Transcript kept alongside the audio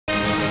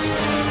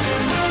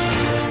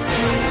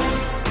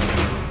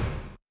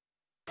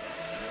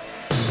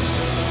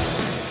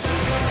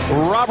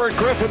Robert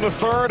Griffin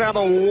III and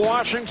the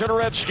Washington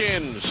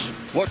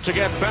Redskins look to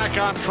get back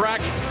on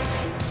track.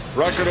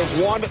 Record of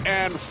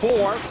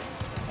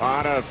 1-4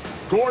 on a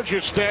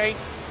gorgeous day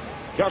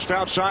just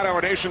outside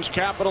our nation's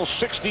capital.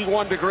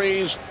 61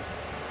 degrees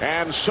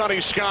and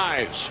sunny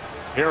skies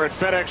here at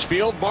FedEx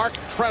Field. Mark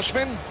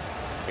Trestman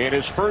in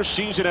his first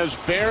season as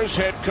Bears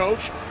head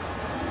coach.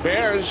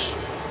 Bears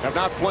have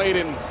not played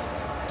in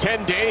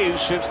 10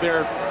 days since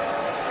their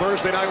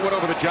Thursday night win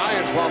over the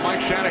Giants, while Mike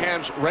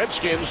Shanahan's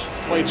Redskins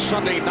played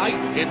Sunday night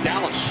in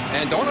Dallas.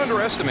 And don't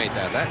underestimate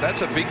that.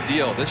 That's a big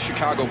deal. This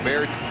Chicago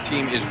Bears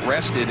team is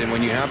rested, and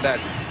when you have that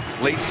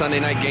late Sunday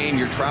night game,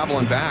 you're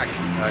traveling back.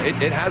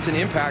 It has an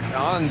impact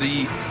on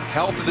the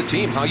health of the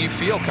team, how you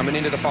feel coming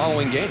into the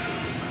following game.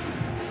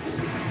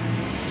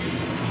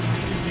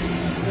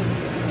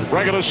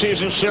 Regular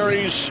season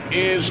series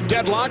is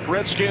deadlocked.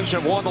 Redskins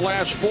have won the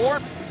last 4.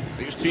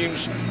 These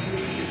teams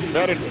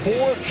met in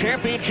 4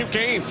 championship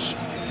games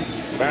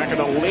back in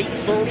the late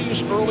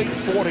 30s, early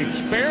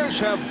 40s. Bears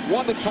have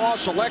won the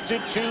toss,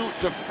 elected to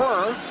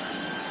defer.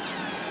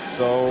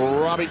 So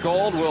Robbie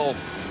Gould will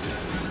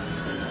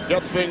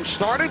get things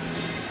started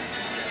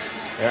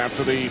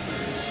after the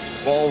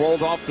ball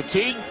rolled off the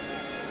tee.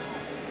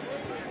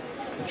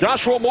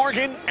 Joshua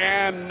Morgan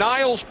and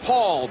Niles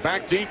Paul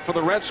back deep for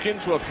the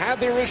Redskins, who have had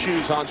their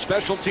issues on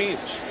special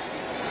teams.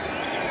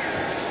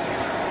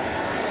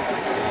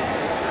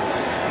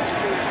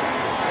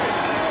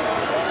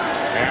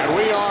 And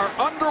we are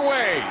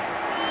underway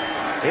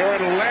here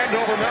in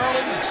Landover,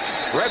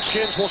 Maryland.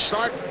 Redskins will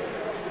start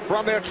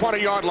from their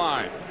 20-yard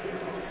line.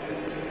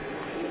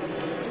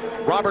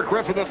 Robert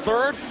Griffin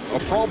III, a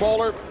Pro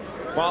Bowler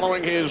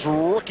following his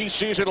rookie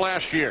season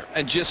last year.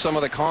 And just some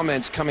of the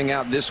comments coming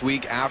out this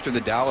week after the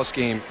Dallas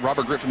game.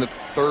 Robert Griffin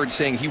III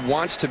saying he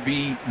wants to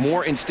be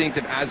more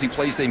instinctive as he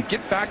plays the game,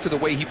 get back to the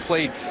way he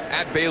played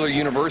at Baylor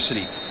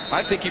University.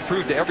 I think he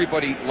proved to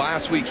everybody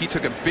last week he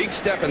took a big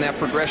step in that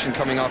progression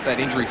coming off that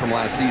injury from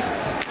last season.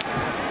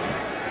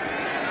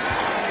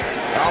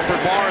 Alfred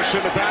Morris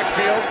in the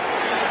backfield.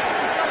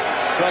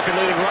 Second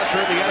leading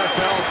rusher in the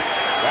NFL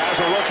as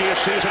a rookie a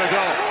season ago.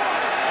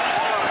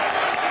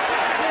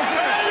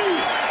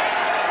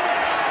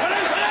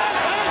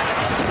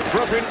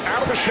 Griffin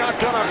out of the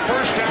shotgun on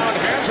first down,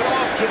 hands it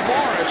off to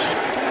Morris.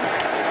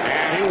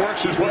 And he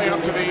works his way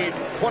up to the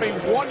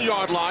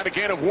 21-yard line. A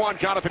gain of 1.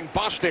 Jonathan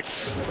Bostic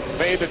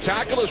made the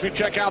tackle as we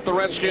check out the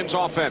Redskins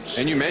offense.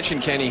 And you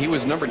mentioned, Kenny, he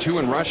was number 2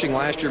 in rushing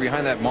last year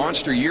behind that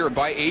monster year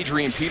by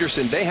Adrian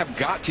Peterson. They have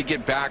got to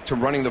get back to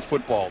running the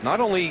football.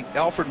 Not only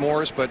Alfred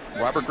Morris, but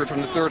Robert Griffin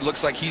III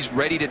looks like he's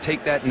ready to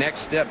take that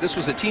next step. This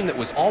was a team that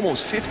was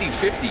almost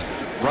 50-50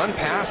 run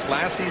pass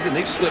last season.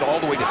 They've slid all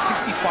the way to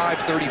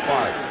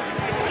 65-35.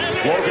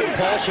 Logan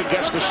Paulson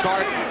gets the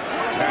start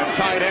at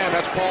tight end.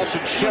 That's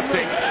Paulson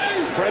shifting.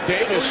 Fred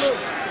Davis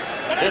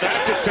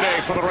inactive today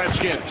for the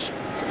Redskins.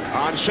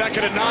 On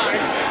 2nd and 9,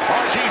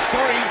 RG3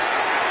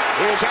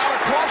 is out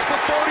across the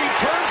 30,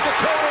 turns the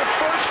corner,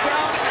 first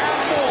down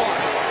and more.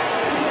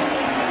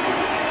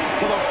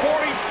 For the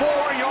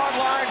 44-yard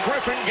line,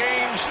 Griffin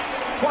gains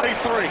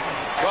 23.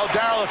 Well,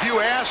 Darryl, if you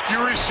ask,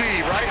 you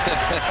receive, right?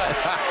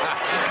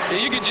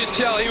 You could just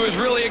tell he was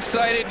really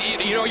excited.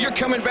 You know, you're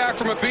coming back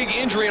from a big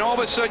injury, and all of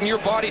a sudden your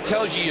body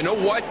tells you, you know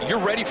what? You're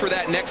ready for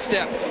that next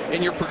step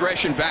in your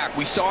progression back.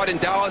 We saw it in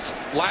Dallas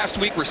last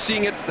week. We're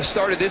seeing it at the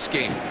start of this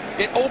game.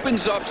 It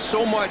opens up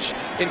so much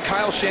in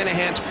Kyle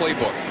Shanahan's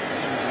playbook.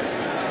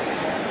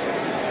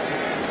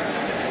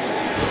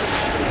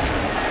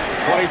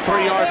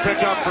 23-yard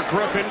pickup for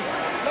Griffin.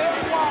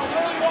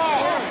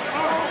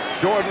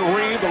 Jordan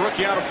Reed, the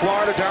rookie out of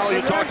Florida. Darryl,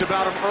 you talked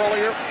about him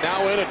earlier.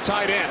 Now in at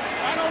tight end.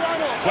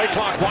 Play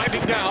clock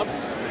winding down.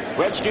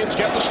 Redskins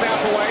get the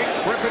snap away.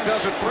 Griffin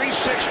does a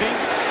 360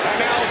 and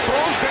now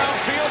throws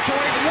downfield to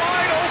a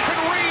wide open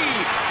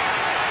Reed.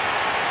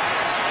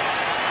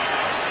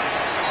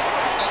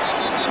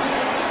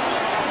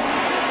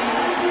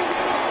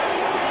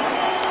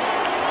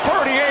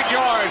 "38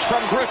 yards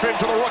from Griffin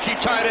to the rookie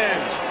tight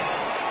end."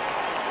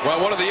 Well,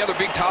 one of the other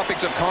big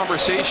topics of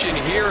conversation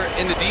here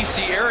in the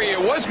D.C. area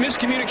was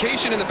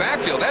miscommunication in the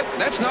backfield.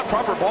 That's not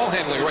proper ball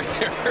handling right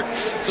there.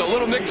 So a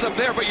little mix-up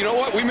there. But you know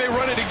what? We may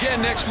run it again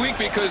next week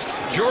because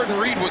Jordan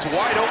Reed was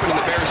wide open in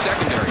the Bears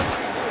secondary.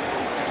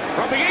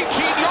 From the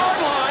 18-yard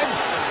line,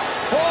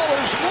 ball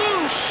is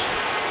loose.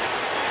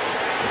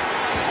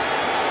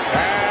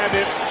 And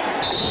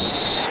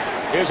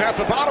it is at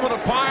the bottom of the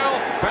pile,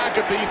 back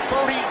at the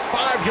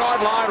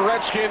 35-yard line.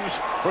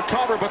 Redskins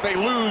recover, but they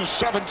lose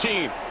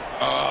 17.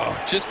 Oh,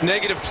 just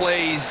negative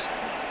plays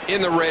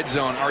in the red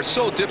zone are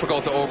so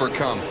difficult to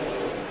overcome.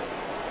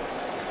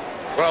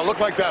 Well, it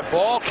looked like that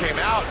ball came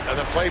out on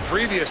the play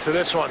previous to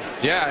this one.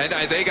 Yeah,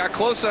 and they got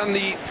close on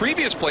the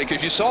previous play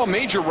because you saw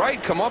Major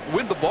Wright come up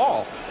with the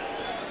ball.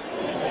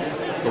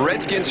 The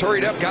Redskins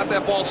hurried up, got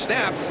that ball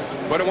snapped,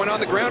 but it went on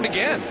the ground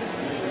again.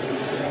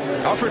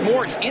 Alfred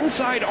Morris,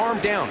 inside arm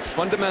down,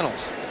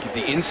 fundamentals. Get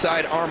the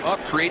inside arm up,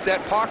 create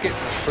that pocket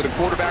for the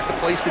quarterback to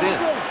place it in.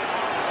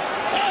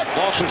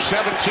 Loss of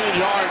 17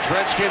 yards.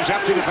 Redskins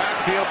empty the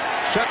backfield.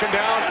 Second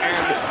down and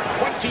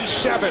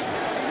 27.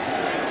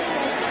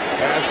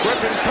 As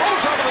Griffin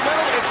throws over the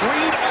middle, it's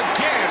Reed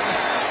again.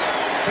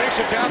 Takes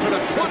it down to the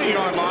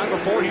 20-yard line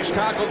before he's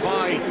tackled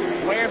by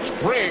Lance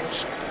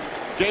Briggs.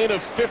 Gain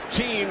of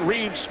 15,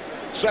 Reed's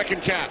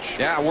second catch.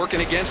 Yeah,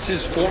 working against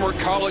his former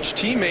college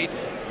teammate,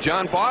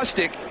 John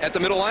Bostic, at the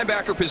middle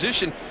linebacker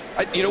position.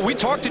 We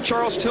talked to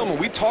Charles Tillman.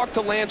 We talked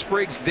to Lance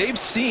Briggs. They've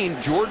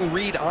seen Jordan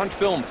Reed on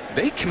film.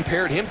 They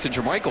compared him to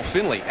Jermichael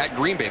Finley at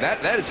Green Bay.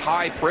 That is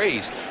high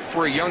praise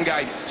for a young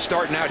guy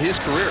starting out his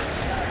career.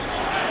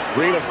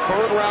 Reed, a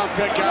third-round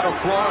pick out of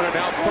Florida.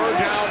 Now third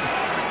down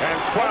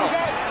and 12.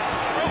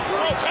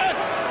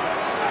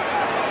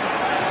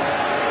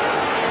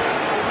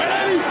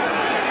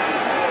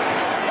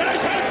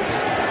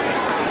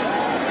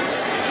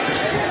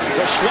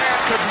 The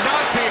slant could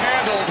not be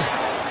handled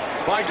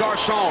by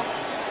Garcon.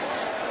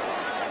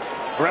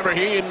 Remember,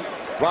 he and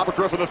Robert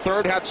Griffin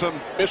III had some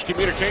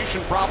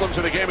miscommunication problems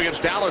in the game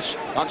against Dallas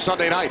on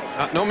Sunday night.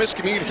 No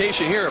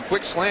miscommunication here. A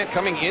quick slant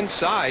coming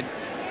inside.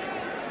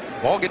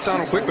 Ball gets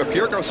on him quick, but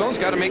Pierre Garcon's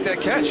got to make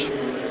that catch.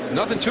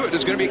 Nothing to it.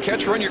 There's going to be a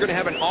catch run. You're going to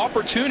have an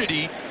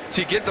opportunity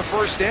to get the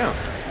first down.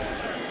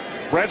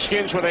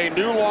 Redskins with a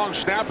new long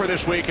snapper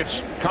this week.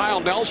 It's Kyle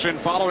Nelson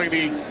following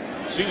the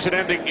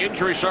season-ending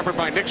injury suffered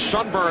by Nick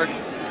Sundberg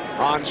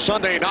on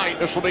Sunday night.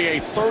 This will be a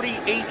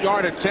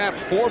 38-yard attempt.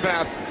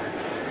 Forbath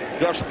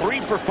just 3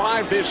 for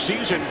 5 this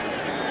season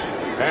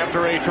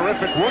after a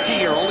terrific rookie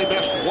year. Only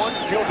missed one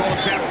field goal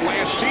attempt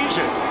last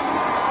season.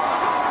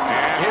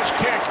 And his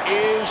kick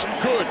is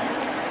good.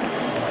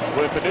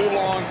 With the new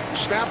long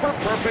snapper,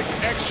 perfect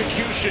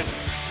execution.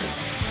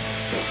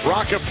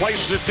 Rocket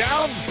places it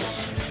down.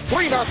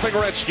 3-0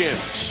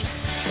 Redskins.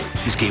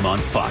 This game on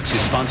Fox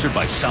is sponsored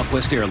by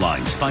Southwest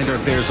Airlines. Find our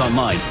fares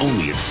online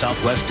only at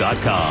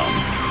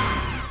southwest.com.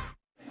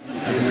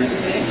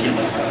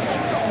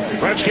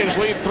 Redskins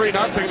lead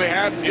 3-0. They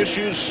had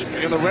issues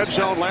in the red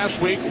zone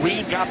last week.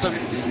 Reed got them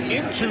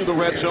into the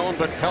red zone,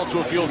 but held to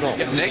a field goal.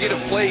 Yeah, negative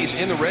plays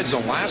in the red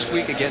zone last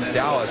week against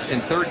Dallas.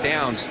 In third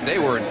downs, they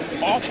were in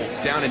awful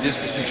down and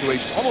distance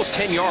situations, almost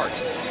 10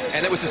 yards.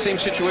 And that was the same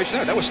situation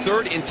there. That was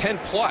 3rd and 10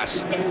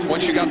 plus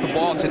once you got the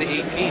ball to the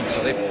 18.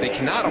 So they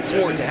cannot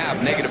afford to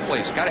have negative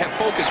plays. Got to have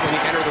focus when you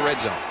enter the red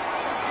zone.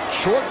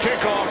 Short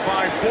kickoff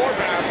by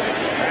Forbath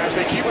as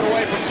they keep it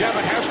away from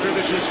Devin Hester.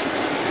 This is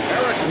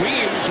Eric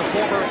Weems, a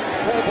former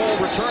Pro Bowl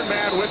return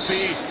man with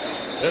the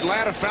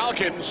Atlanta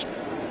Falcons.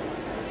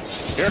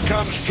 Here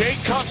comes Jay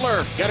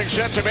Cutler getting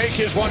set to make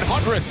his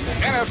 100th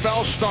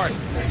NFL start.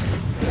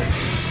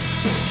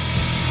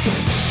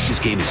 This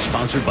game is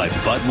sponsored by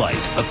Bud Light,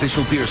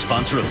 official beer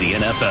sponsor of the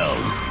NFL.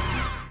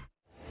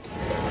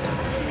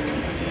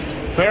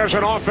 Bears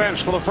an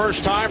offense for the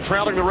first time,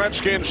 trailing the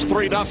Redskins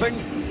 3-0.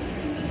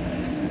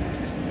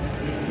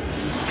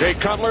 Jay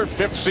Cutler,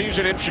 5th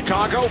season in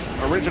Chicago,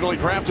 originally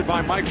drafted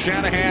by Mike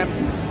Shanahan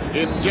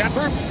in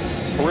Denver.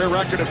 Career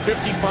record of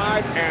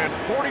 55 and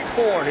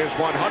 44, his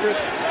 100th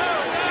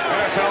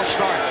NFL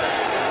start.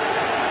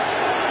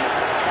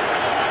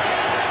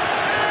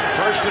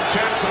 1st and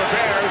 10 for the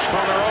Bears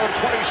from their own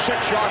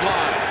 26-yard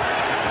line.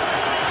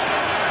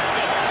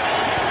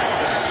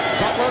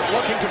 Cutler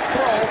looking to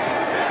throw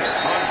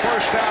on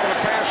first down. The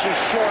pass is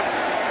short,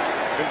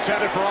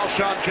 intended for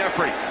Alshon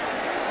Jeffrey.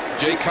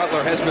 Jay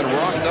Cutler has been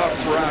roughed up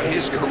throughout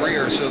his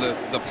career, so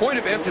the point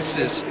of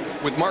emphasis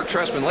with Mark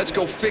Trestman, let's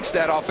go fix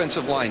that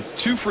offensive line.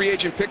 2 free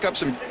agent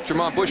pickups, and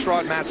Jermon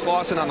Bushrod, Matt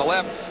Slauson on the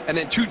left, and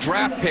then 2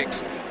 draft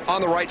picks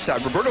on the right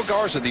side. Roberto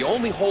Garza, the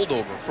only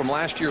holdover from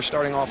last year's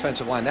starting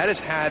offensive line. That has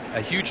had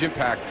a huge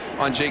impact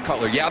on Jay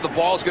Cutler. Yeah, the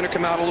ball is going to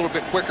come out a little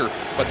bit quicker,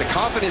 but the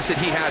confidence that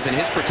he has in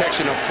his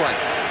protection up front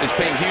is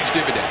paying huge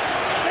dividends.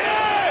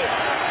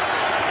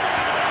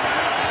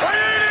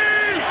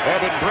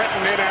 Evan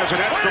Britton in as an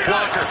extra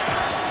blocker.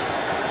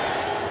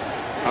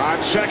 On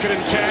 2nd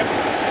and 10,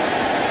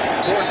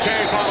 Forte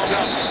followed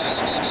up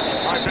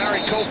by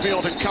Barry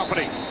Cofield and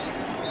company.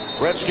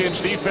 Redskins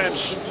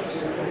defense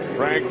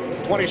ranked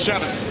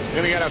 27th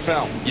in the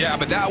NFL. Yeah,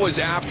 but that was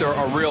after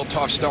a real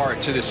tough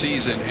start to the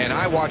season, and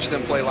I watched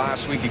them play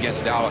last week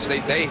against Dallas.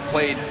 They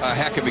played a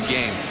heck of a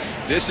game.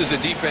 This is a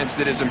defense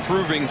that is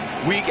improving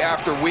week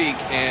after week,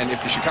 and if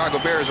the Chicago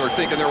Bears are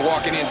thinking they're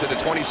walking into the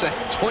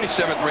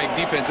 27th ranked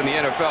defense in the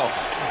NFL,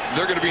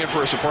 they're going to be in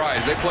for a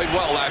surprise. They played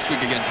well last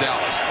week against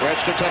Dallas.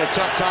 Redskins had a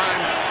tough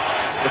time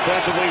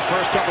defensively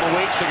first couple of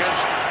weeks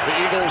against the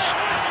Eagles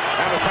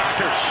and the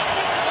Packers.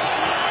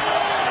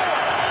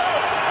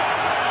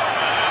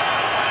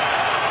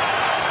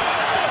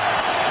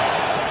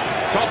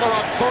 Cutler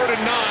on 3rd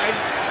and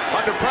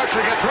 9. Under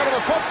pressure, gets rid of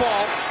the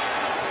football.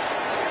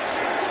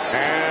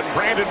 And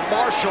Brandon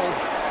Marshall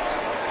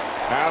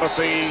out at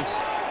the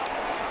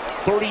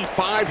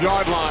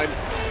 35-yard line,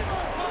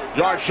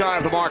 yard shy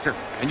of the marker.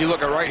 And you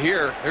look at right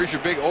here, there's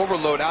your big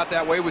overload out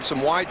that way with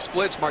some wide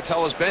splits.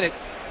 Martellus Bennett,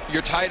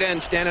 your tight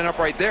end, standing up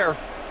right there.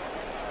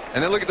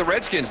 And then look at the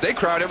Redskins. They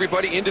crowd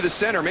everybody into the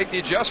center, make the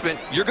adjustment.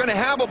 You're going to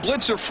have a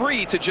blitzer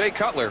free to Jay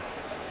Cutler.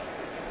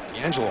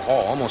 D'Angelo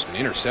Hall, almost an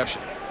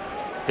interception.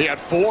 He had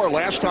 4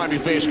 last time he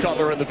faced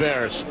Cutler and the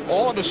Bears,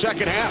 all in the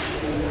second half.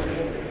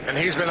 And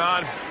he's been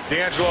on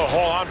D'Angelo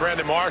Hall, on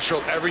Brandon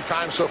Marshall every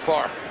time so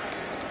far.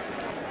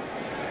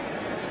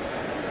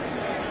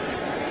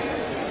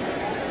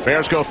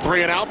 Bears go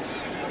 3 and out.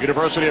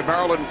 University of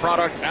Maryland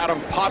product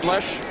Adam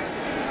Podlesh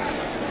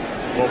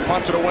will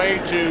punt it away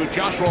to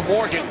Joshua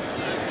Morgan.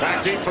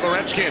 Back deep for the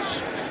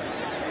Redskins.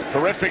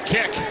 Terrific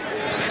kick.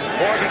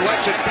 Morgan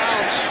lets it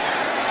bounce,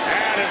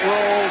 and it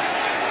will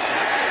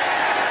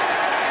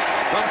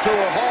come to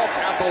a halt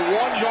at the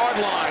 1-yard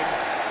line.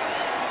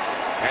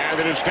 And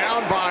it is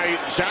down by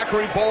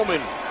Zachary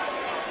Bowman.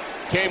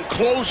 Came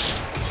close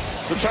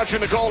to touching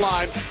the goal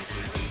line.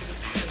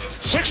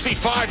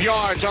 65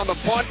 yards on the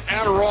punt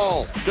and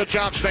roll. Good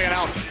job staying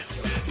out.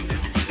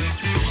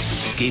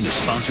 Game is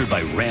sponsored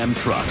by Ram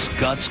Trucks.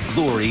 Guts,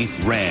 glory,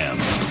 Ram.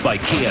 By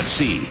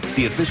KFC,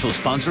 the official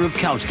sponsor of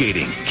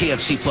couchgating.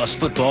 KFC plus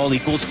football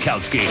equals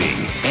couchgating.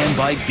 And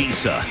by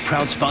Visa,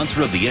 proud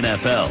sponsor of the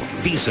NFL.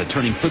 Visa,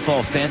 turning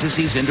football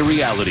fantasies into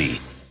reality.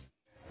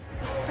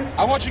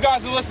 I want you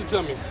guys to listen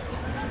to me.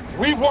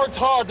 We've worked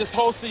hard this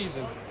whole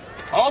season.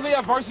 All the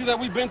adversity that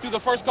we've been through the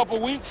first couple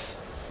of weeks,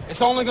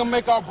 it's only going to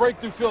make our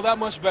breakthrough feel that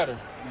much better.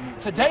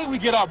 Today we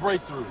get our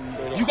breakthrough.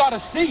 You got to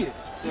see it.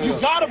 You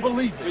got to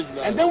believe it.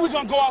 And then we're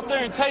going to go out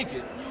there and take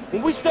it.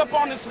 When we step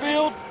on this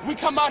field, we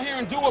come out here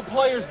and do what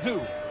players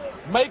do.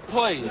 Make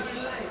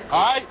plays.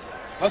 All right?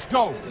 Let's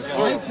go.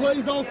 Make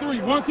plays on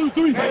 3. 1, 2,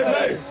 3.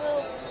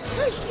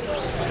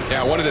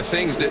 Yeah, one of the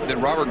things that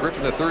Robert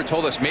Griffin III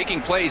told us,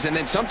 making plays, and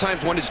then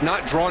sometimes when it's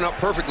not drawn up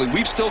perfectly,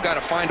 we've still got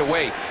to find a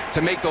way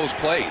to make those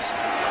plays.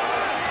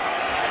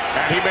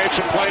 And he made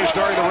some plays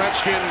during the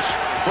Redskins'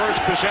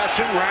 first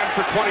possession, ran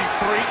for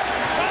 23,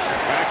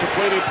 and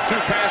completed 2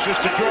 passes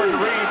to Jordan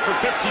Reed for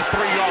 53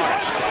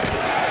 yards.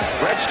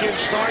 Redskins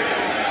start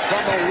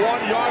from the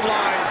 1-yard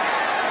line,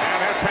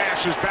 and that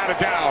pass is batted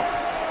down.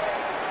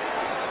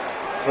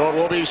 So it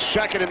will be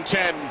 2nd and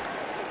 10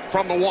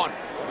 from the 1.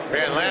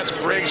 Man, Lance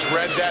Briggs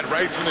read that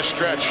right from the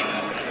stretch.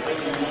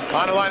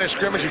 On the line of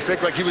scrimmage, he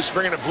felt like he was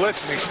bringing a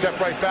blitz, and he stepped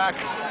right back.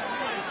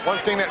 One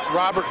thing that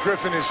Robert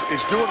Griffin is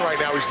doing right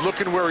now, he's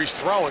looking where he's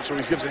throwing, so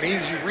he gives an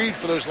easy read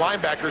for those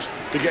linebackers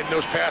to get in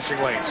those passing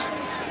lanes.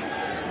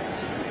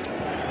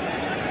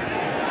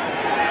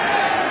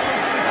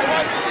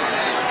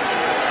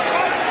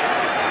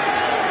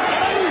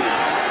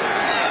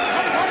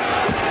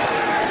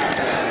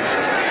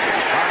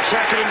 On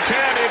 2nd and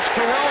 10, it's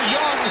Terrell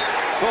Young,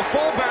 the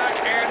fullback,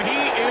 and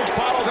he is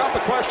bottled up. The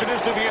question is,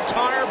 did the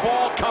entire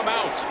ball come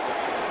out?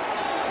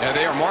 Now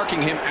they are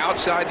marking him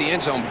outside the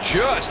end zone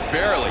just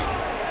barely.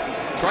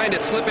 Trying to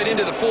slip it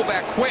into the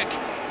fullback quick.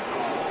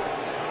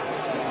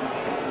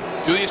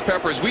 Julius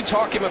Peppers, we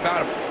talk him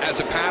about as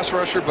a pass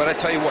rusher, but I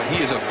tell you what,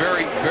 he is a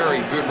very,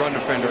 very good run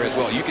defender as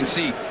well. You can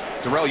see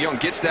Terrell Young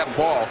gets that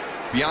ball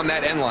beyond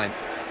that end line.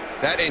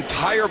 That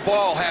entire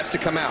ball has to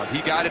come out.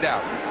 He got it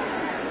out.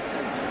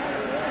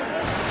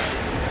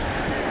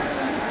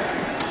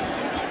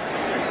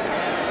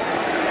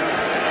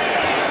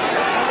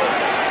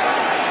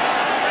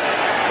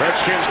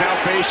 Redskins now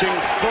facing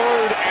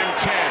 3rd and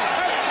 10.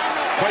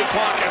 Play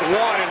clock at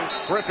 1, and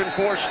Griffin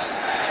forced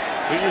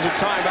to use a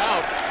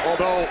timeout.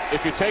 Although,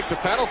 if you take the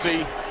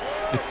penalty,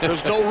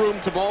 there's no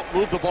room to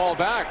move the ball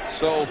back.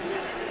 So,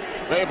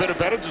 may have been a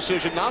better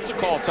decision not to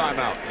call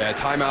timeout. Yeah,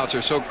 timeouts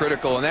are so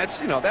critical, and that's,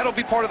 that'll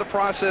be part of the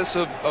process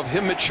of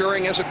him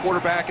maturing as a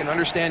quarterback and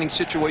understanding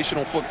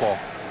situational football.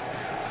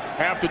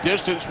 Half the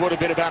distance would have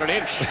been about an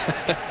inch.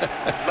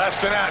 Less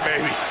than that,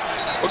 maybe.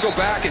 We'll go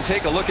back and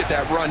take a look at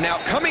that run. Now,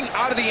 coming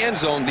out of the end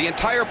zone, the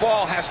entire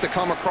ball has to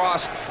come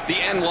across the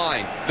end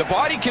line. The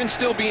body can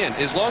still be in.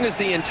 As long as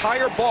the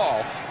entire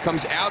ball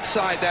comes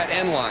outside that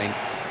end line,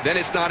 then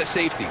it's not a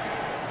safety.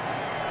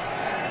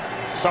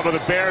 Some of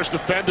the Bears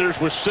defenders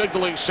were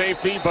signaling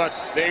safety, but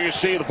there you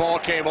see the ball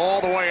came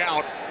all the way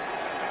out.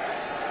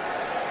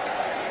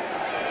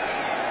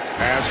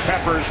 As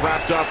Peppers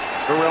wrapped up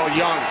Terrell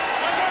Young.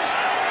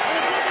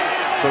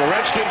 So the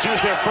Redskins use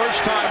their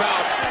first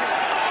timeout.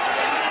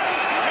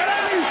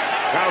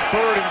 Now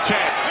 3rd and 10.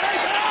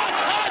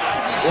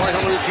 Roy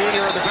Halou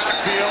Jr. in the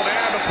backfield,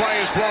 and the play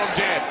is blown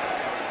dead.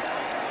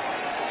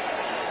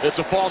 It's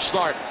a false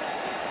start.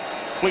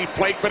 Clete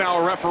Blakeman,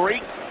 our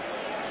referee.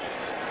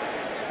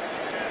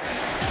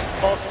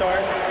 False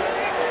start.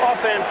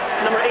 Offense,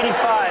 number 85.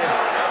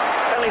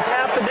 Penalties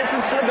half the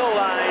distance to the goal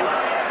line.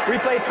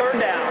 Replay 3rd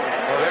down.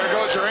 Well, there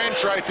goes your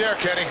inch right there,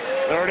 Kenny.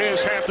 There it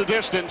is, half the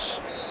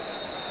distance.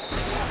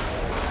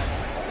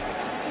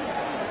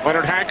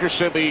 Leonard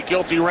Hankerson, the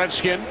guilty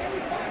Redskin.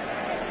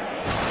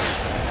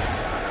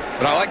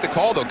 But I like the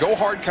call, though. Go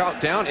hard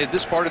count down at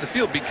this part of the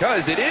field,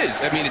 because it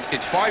is. I mean,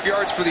 it's 5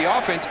 yards for the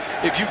offense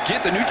if you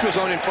get the neutral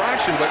zone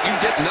infraction, but you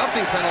get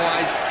nothing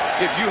penalized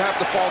if you have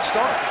the false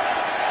start.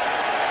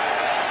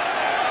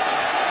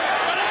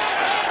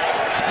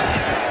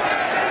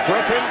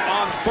 Griffin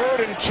on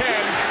 3rd and 10.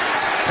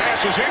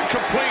 Pass is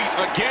incomplete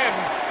again.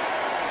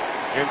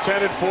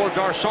 intended for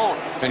Garcon.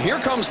 And here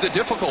comes the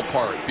difficult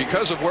part.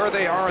 Because of where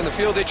they are in the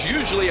field, it's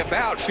usually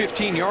about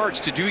 15 yards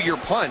to do your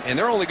punt, and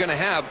they're only going to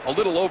have a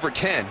little over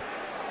 10.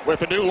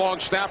 With a new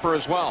long snapper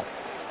as well.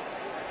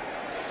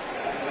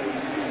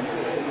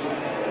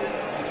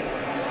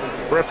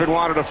 Griffin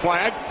wanted a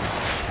flag.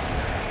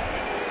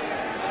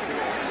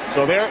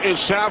 So there is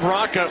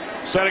Savraka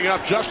setting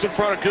up just in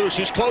front of Goose.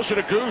 He's closer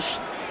to Goose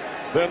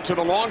than to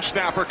the long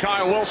snapper,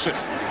 Kyle Wilson.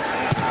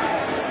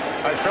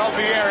 I felt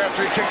the air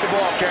after he kicked the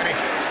ball, Kenny.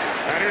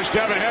 And here's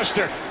Devin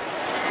Hester.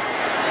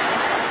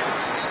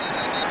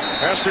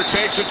 Hester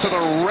takes it to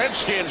the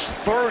Redskins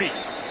 30.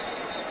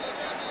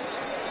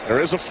 There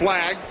is a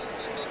flag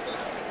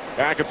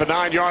back at the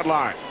 9-yard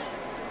line.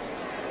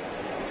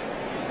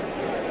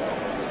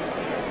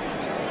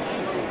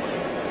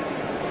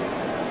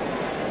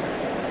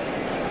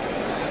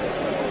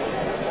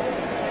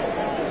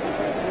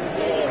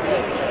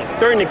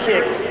 During the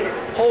kick,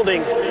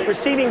 holding,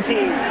 receiving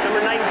team,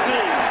 number 19.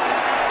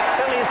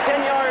 Penalty is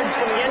 10 yards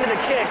from the end of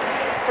the kick.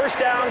 First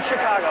down,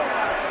 Chicago.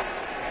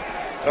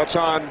 That's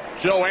on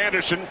Joe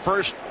Anderson.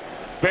 First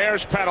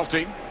Bears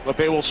penalty, but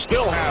they will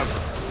still have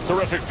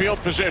terrific field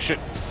position.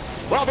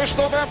 Well, this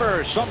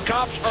November, some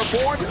cops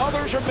are born,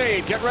 others are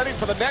made. Get ready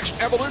for the next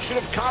evolution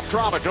of cop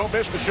drama. Don't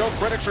miss the show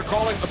critics are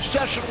calling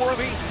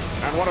obsession-worthy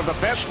and one of the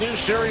best new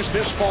series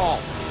this fall.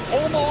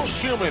 Almost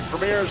Human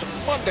premieres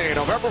Monday,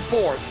 November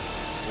 4th,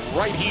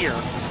 right here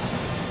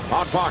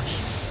on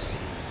Fox.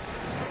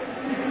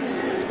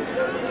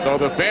 So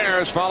the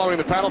Bears following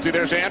the penalty.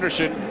 There's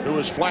Anderson, who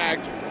is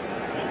flagged.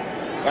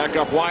 Back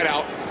up wide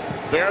out.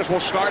 Bears will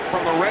start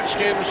from the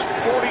Redskins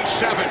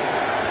 47.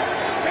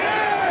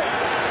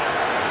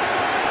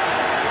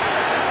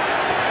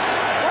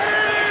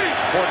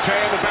 Forte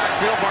in the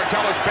backfield.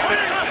 Martellus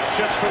Bennett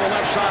shifts to the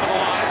left side of the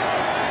line.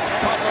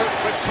 Cutler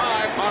with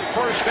time on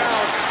first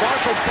down.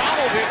 Marshall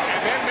bobbled it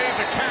and then made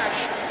the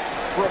catch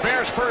for a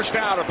Bears first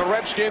down at the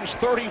Redskins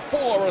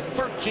 34, a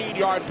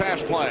 13-yard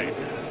pass play.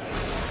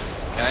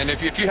 And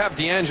if you have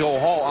D'Angelo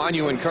Hall on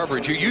you in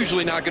coverage, you're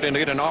usually not going to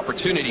get an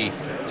opportunity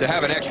to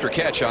have an extra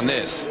catch on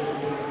this.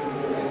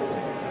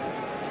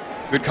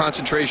 Good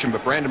concentration,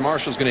 but Brandon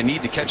Marshall's going to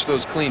need to catch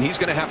those clean. He's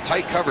going to have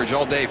tight coverage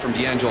all day from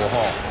D'Angelo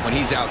Hall when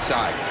he's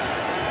outside.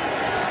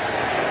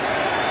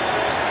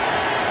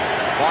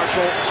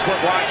 Marshall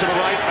split wide to the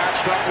right,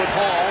 matched up with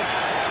Hall.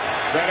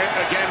 Bennett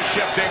again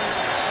shifting.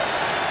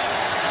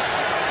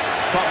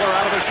 Cutler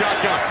out of the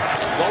shotgun.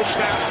 Low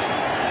snap.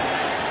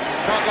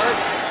 Cutler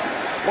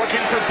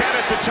looking for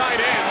Bennett, the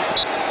tight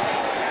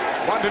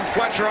end. London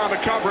Fletcher on the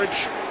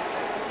coverage.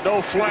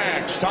 No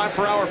flags. Time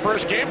for our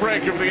first game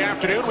break of the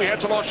afternoon. We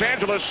head to Los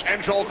Angeles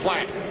and Joel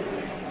Klatt.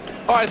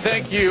 All right,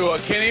 thank you,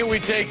 Kenny. We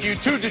take you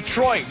to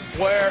Detroit,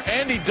 where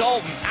Andy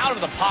Dalton out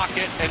of the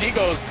pocket, and he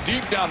goes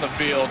deep down the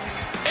field.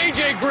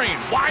 A.J. Green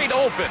wide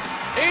open.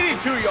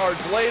 82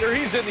 yards later,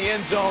 he's in the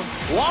end zone.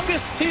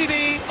 Longest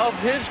TD of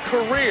his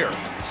career.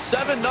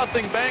 7-0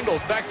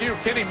 Bengals. Back to you,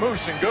 Kenny,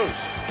 Moose, and Goose.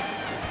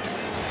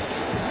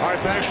 All right,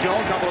 thanks, Joel.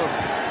 A couple of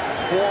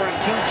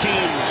 4-2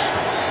 teams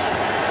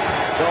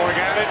going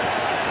at it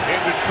in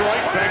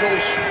Detroit.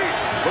 Bengals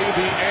lead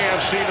the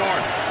AFC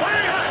North.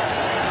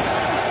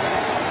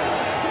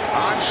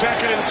 On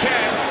 2nd and 10.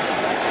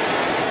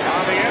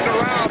 On the end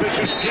around, this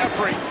is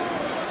Jeffrey.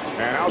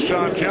 And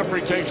Alshon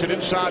Jeffrey takes it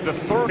inside the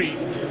 30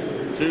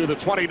 to the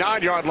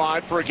 29-yard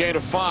line for a gain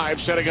of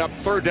 5, setting up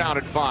 3rd down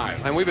and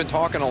 5. And we've been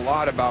talking a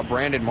lot about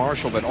Brandon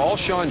Marshall, but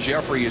Alshon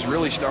Jeffrey is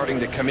really starting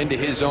to come into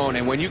his own.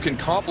 And when you can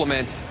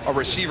complement a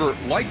receiver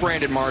like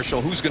Brandon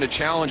Marshall, who's going to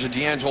challenge a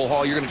D'Angelo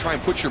Hall, you're going to try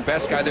and put your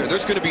best guy there.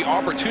 There's going to be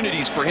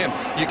opportunities for him.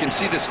 You can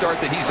see the start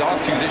that he's off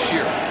to this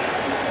year.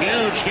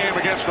 Huge game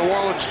against New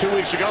Orleans 2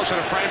 weeks ago, set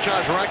a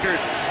franchise record,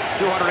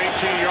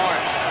 218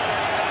 yards.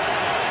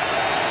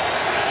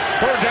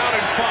 3rd down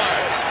and 5.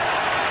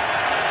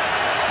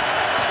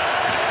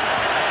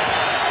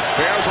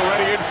 Bears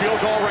already in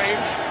field goal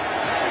range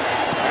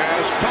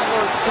as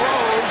Cutler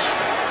throws,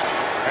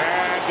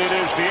 and it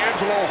is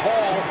D'Angelo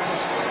Hall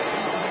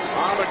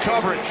on the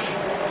coverage.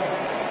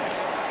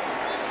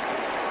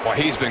 Well,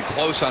 he's been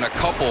close on a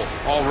couple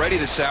already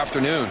this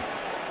afternoon.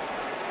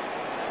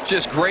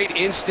 Just great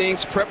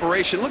instincts,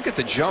 preparation. Look at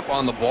the jump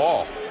on the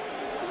ball.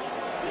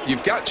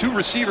 You've got 2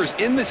 receivers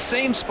in the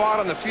same spot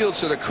on the field,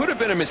 so there could have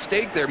been a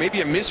mistake there,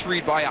 maybe a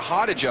misread by a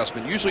hot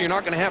adjustment. Usually you're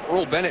not going to have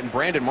Earl Bennett and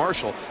Brandon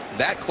Marshall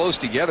that close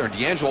together, and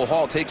D'Angelo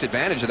Hall takes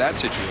advantage of that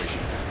situation.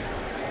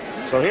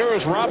 So here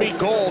is Robbie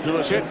Gould, who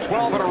has hit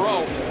 12 in a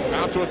row,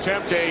 now to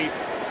attempt a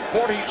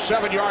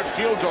 47-yard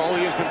field goal.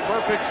 He has been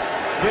perfect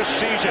this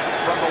season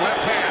from the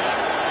left hash.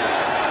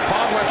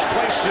 Podless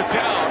places it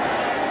down,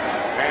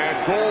 and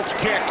Gould's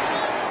kick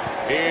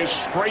is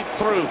straight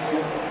through.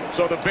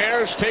 So the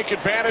Bears take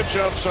advantage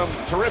of some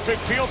terrific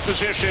field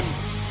position,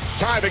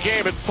 tie the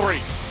game at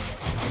 3.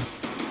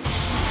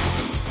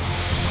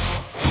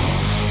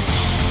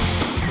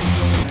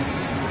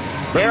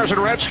 Bears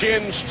and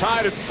Redskins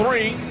tied at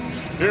 3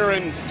 here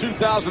in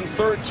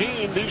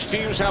 2013. These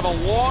teams have a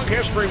long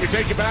history. We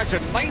take you back to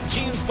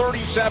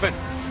 1937.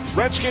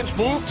 Redskins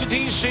move to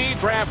D.C.,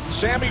 draft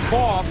Sammy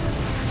Baugh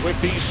with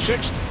the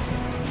 6th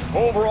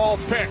overall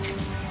pick.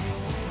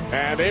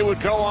 And they would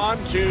go on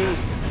to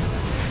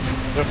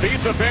defeat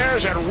the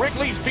Bears at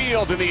Wrigley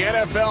Field in the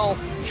NFL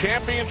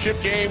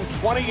championship game,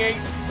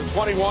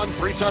 28-21,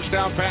 3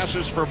 touchdown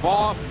passes for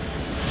Baugh.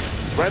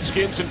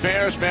 Redskins and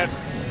Bears met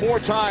 4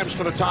 times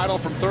for the title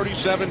from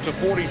 37 to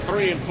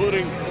 43,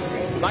 including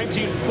the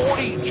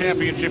 1940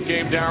 championship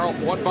game, Darryl,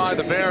 won by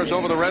the Bears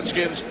over the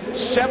Redskins,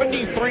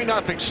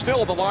 73-0,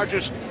 still the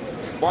largest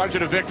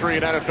margin of victory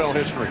in NFL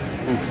history.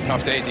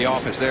 Tough day at the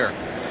office there.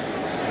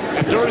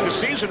 And during the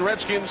season,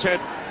 Redskins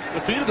had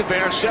defeated the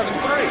Bears 7-3.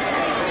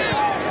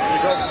 They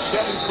go from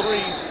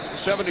 7-3 to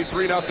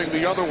 73-0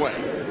 the other way.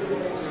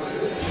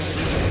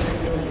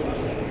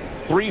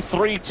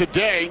 3-3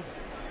 today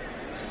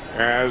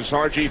as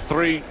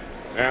RG3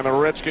 and the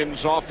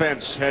Redskins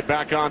offense head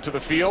back onto the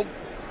field.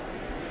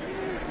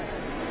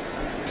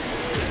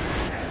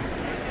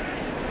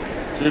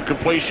 2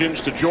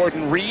 completions to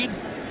Jordan Reed,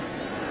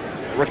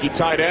 rookie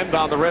tight end,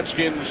 on the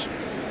Redskins'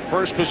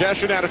 first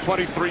possession at a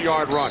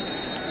 23-yard run.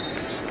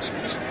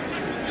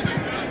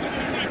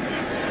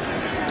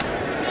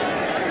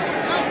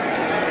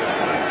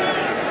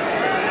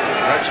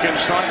 Redskins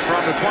start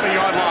from the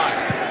 20-yard line.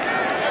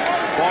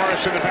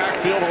 Morris in the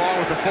backfield along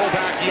with the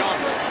fullback Young.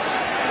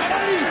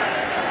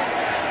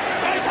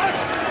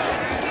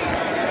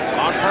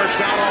 On first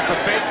down off the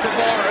fake to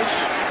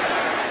Morris.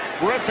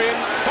 Griffin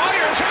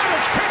fires out.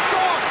 It's picked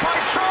off by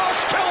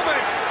Charles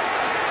Tillman.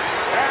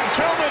 And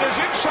Tillman is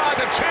inside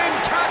the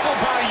 10, tackled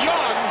by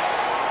Young.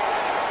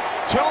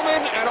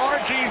 Tillman and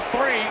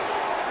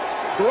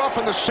RG3 grew up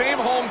in the same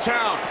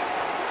hometown,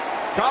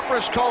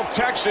 Copperas Cove,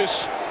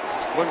 Texas.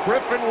 When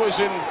Griffin was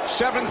in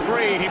 7th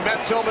grade, he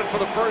met Tillman for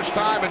the first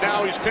time, and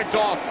now he's picked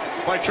off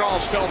by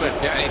Charles Tillman.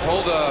 Yeah, and he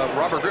told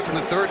Robert Griffin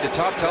III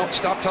to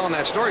stop telling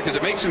that story because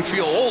it makes him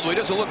feel old. He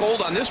doesn't look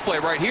old on this play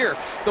right here.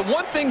 The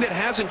one thing that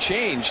hasn't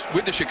changed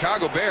with the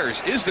Chicago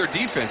Bears is their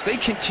defense. They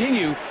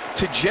continue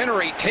to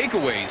generate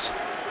takeaways.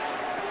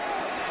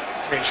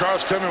 I mean,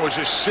 Charles Tillman was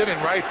just sitting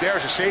right there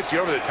as a safety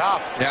over the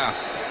top. Yeah,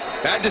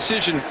 bad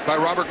decision by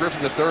Robert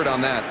Griffin III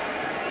on that.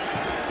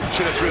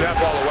 Should have threw that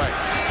ball away.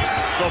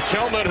 So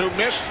Tillman, who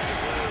missed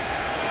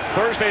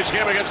Thursday's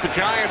game against the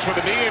Giants with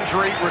a knee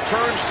injury,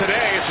 returns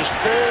today. It's his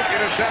 3rd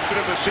interception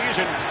of the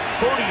season,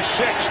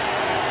 36th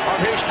of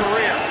his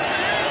career.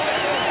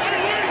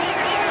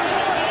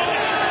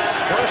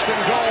 First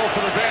and goal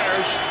for the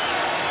Bears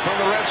from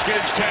the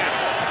Redskins 10.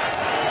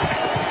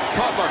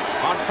 Cutler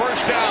on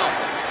first down,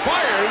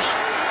 fires,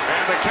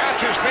 and the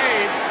catch is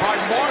made by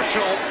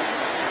Marshall.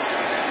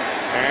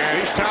 And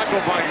he's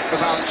tackled by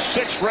about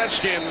 6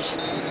 Redskins.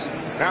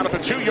 Down at the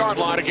 2-yard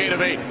line, a gain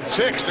of 8.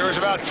 6. There was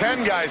about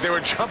 10 guys. They were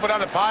jumping on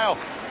the pile.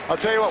 I'll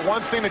tell you what,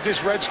 one thing that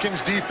this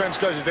Redskins defense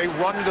does is they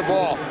run the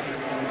ball.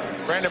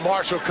 Brandon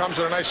Marshall comes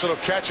with a nice little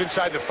catch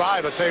inside the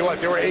 5. I'll tell you what,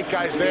 there were 8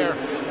 guys there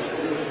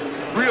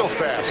real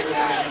fast.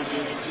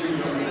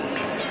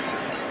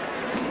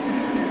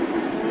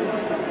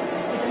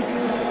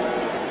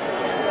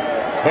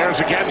 Bears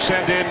again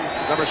send in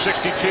number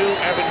 62,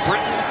 Evan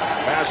Britton,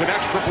 as an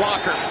extra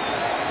blocker.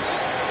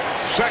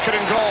 2nd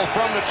and goal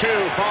from the 2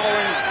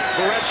 following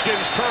the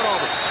Redskins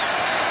turnover.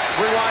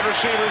 3 wide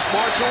receivers,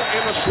 Marshall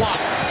in the slot.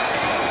 A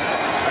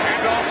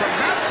handoff from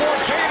Matt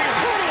Forte, and he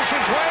hurdles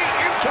his way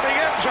into the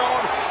end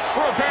zone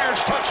for a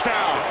Bears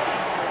touchdown.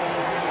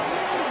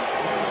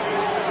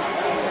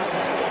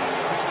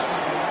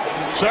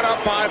 Set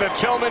up by the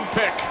Tillman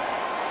pick.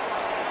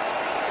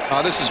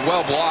 This is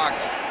well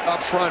blocked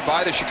up front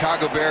by the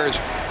Chicago Bears.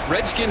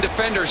 Redskin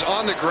defenders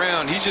on the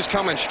ground. He's just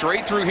coming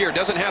straight through here.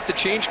 Doesn't have to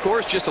change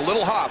course, just a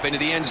little hop into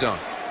the end zone.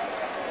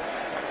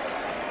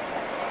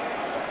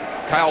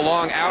 Kyle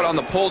Long out on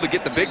the pull to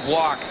get the big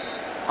block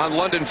on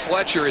London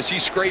Fletcher as he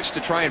scrapes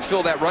to try and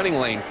fill that running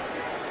lane.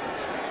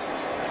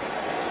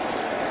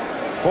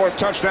 4th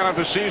touchdown of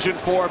the season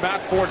for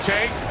Matt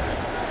Forte.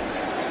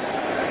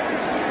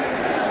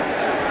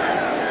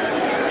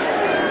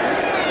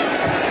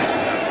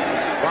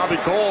 Robbie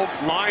Gould,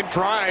 line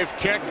drive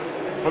kick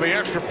for the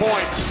extra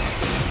point.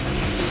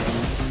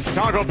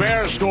 Chicago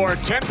Bears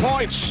scored 10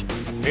 points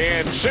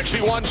in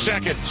 61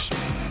 seconds.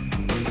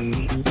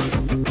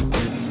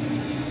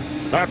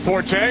 Matt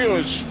Forte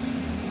was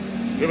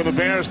giving the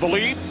Bears the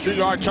lead.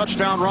 2-yard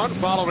touchdown run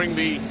following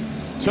the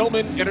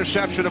Tillman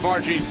interception of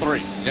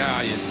RG3.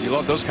 Yeah, you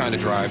love those kind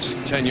of drives.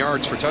 10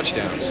 yards for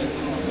touchdowns.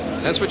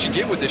 That's what you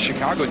get with the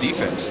Chicago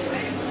defense.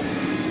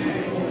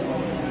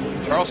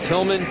 Charles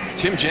Tillman,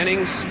 Tim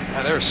Jennings,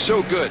 they're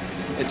so good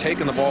at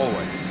taking the ball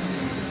away.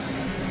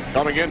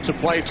 Coming into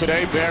play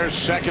today, Bears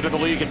 2nd in the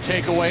league in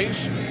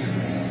takeaways.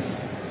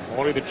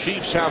 Only the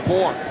Chiefs have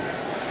more.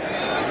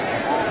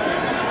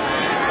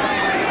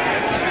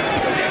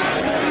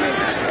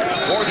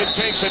 Morgan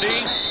takes a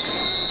knee.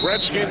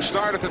 Redskins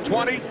start at the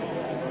 20.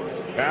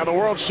 And the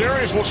World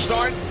Series will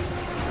start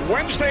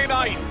Wednesday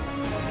night.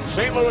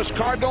 St. Louis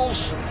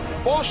Cardinals,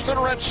 Boston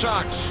Red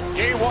Sox.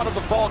 Game 1 of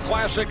the Fall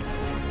Classic.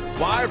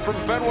 Live from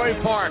Fenway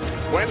Park.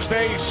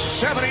 Wednesday,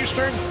 7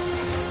 Eastern.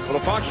 for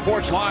the Fox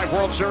Sports Live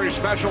World Series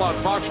special on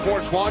Fox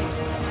Sports 1.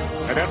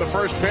 And then the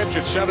first pitch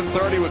at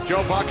 7:30 with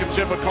Joe Buck and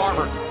Zipper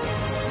Carver.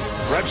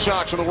 Red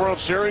Sox in the World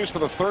Series for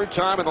the third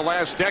time in the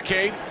last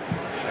decade.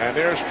 And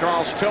there's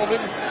Charles Tillman,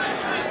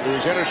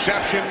 whose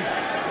interception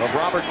of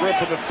Robert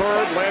Griffin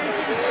III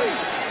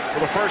led for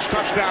the first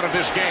touchdown of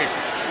this game.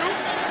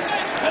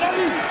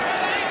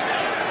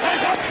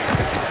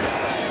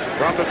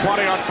 From the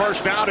 20 on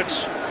first down,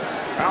 it's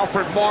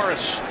Alfred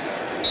Morris.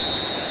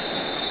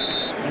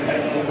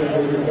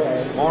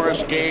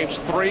 Morris gains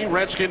 3.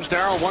 Redskins,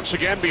 Darrell, once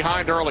again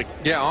behind early.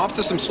 Yeah, off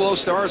to some slow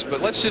starts,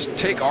 but let's just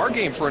take our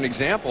game for an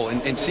example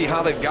and see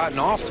how they've gotten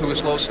off to a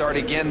slow start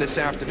again this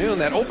afternoon.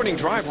 That opening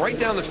drive right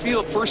down the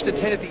field, 1st and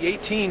 10 at the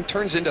 18,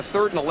 turns into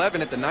 3rd and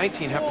 11 at the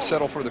 19, have to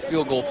settle for the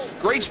field goal.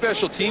 Great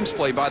special teams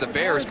play by the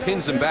Bears,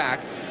 pins them back,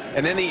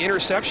 and then the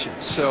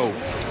interceptions. So,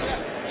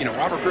 you know,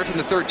 Robert Griffin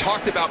III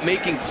talked about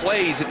making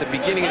plays at the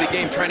beginning of the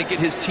game, trying to get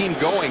his team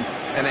going,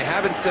 and they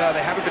haven't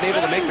been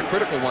able to make the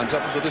critical ones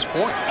up until this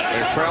point.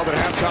 They've trailed at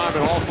halftime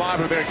in all 5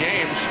 of their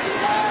games.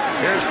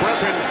 Here's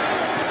Griffin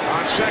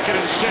on 2nd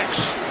and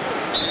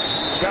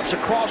 6. Steps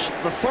across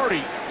the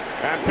 30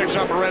 and picks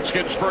up a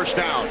Redskins first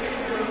down.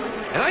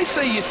 And I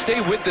say you stay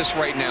with this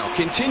right now.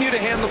 Continue to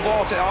hand the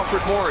ball to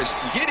Alfred Morris.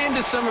 Get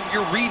into some of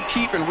your read,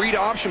 keep, and read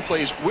option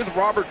plays with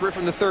Robert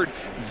Griffin III.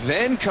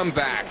 Then come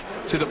back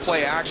to the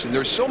play action.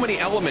 There's so many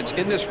elements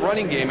in this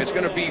running game. It's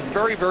going to be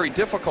very, very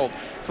difficult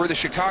for the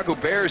Chicago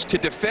Bears to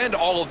defend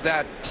all of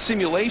that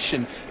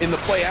simulation in the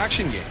play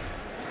action game.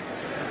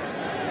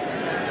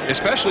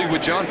 Especially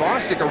with John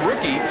Bostic, a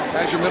rookie,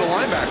 as your middle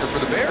linebacker for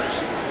the Bears.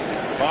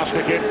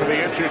 Bostic in for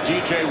the injured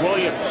DJ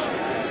Williams.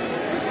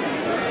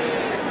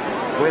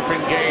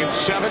 Griffin gains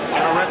 7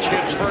 and a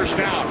Redskins first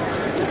down.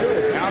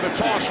 Now the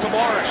toss to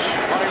Morris,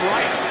 running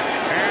right,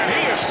 and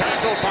he is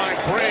tackled by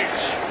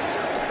Briggs.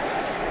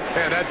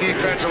 And that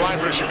defensive line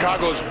for the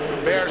Chicago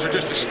Bears are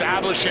just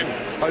establishing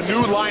a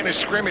new line of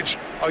scrimmage,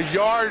 a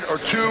yard or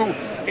 2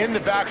 in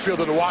the backfield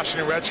of the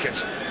Washington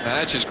Redskins.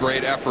 That's just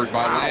great effort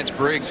by Lance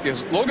Briggs,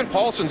 because Logan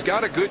Paulson's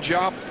got a good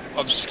job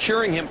of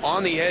securing him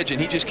on the edge, and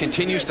he just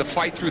continues to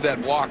fight through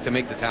that block to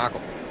make the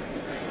tackle.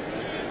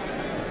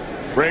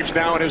 Briggs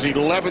now in his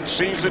 11th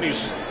season.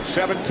 He's a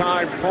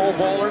 7-time Pro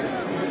Bowler.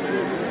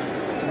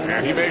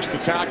 And he makes the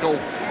tackle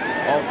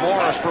of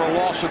Morris for a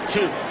loss of 2.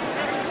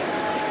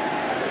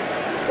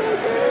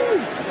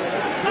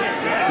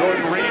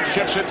 Jordan Reed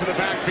shifts into the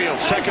backfield.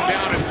 2nd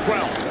down and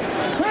 12.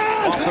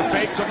 Off the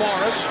fake to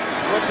Morris.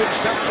 Griffin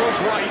steps to his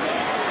right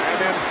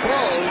and then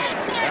throws.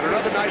 And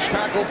another nice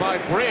tackle by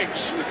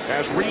Briggs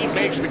as Reed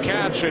makes the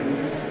catch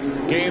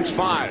and gains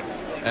 5.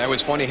 That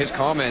was funny, his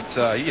comment,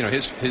 you know,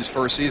 his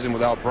first season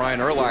without Brian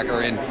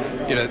Urlacher, and,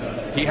 you know,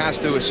 he has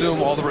to assume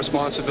all the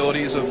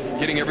responsibilities of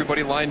getting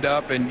everybody lined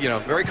up, and, you know,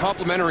 very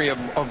complimentary of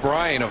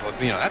Brian,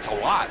 you know, that's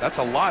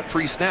a lot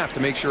pre-snap to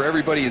make sure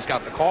everybody has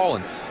got the call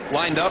and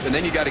lined up, and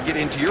then you got to get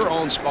into your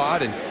own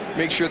spot and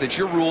make sure that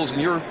your rules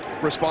and your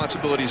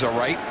responsibilities are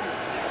right.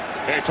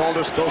 They told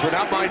us those were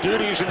not my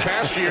duties in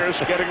past years,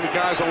 getting the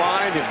guys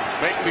aligned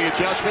and making the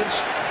adjustments.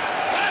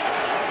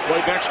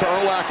 Played next to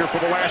Urlacher for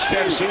the last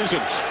 10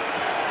 seasons.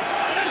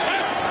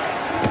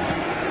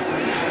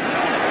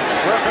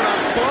 Griffin on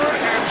 3rd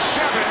and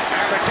 7,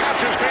 and the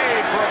catch is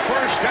made for a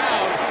first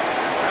down.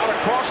 Out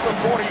across the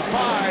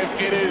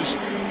 45, it is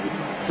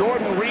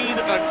Jordan Reed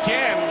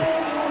again,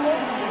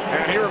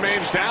 and he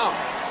remains down.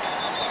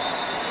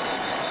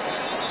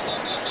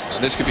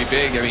 And this could be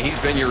big. I mean, he's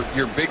been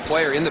your big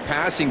player in the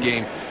passing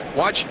game.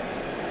 Watch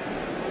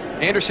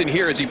Anderson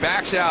here as he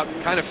backs out,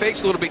 kind of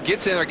fakes a little bit,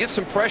 gets in there, gets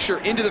some pressure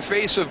into the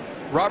face of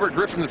Robert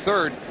Griffin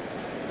III.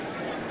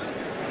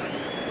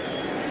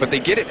 But they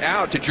get it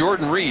out to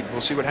Jordan Reed. We'll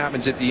see what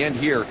happens at the end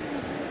here.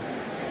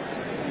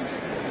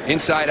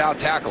 Inside-out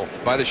tackle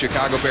by the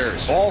Chicago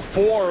Bears. All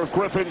 4 of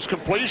Griffin's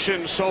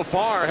completions so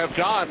far have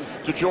gone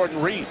to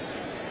Jordan Reed.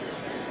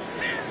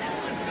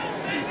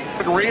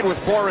 Jordan Reed with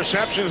 4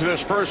 receptions in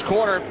this first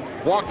quarter,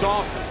 walked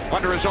off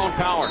under his own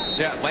power.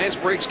 Yeah, Lance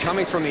Briggs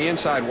coming from the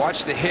inside.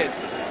 Watch the hit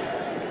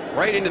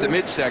right into the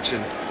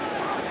midsection.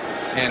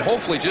 And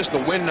hopefully just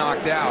the wind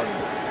knocked out.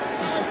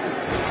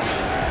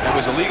 That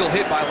was a legal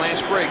hit by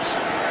Lance Briggs.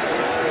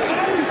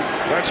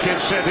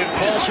 Redskins sent in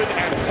Paulson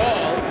and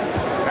Paul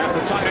at the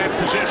tight end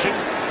position.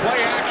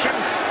 Play action.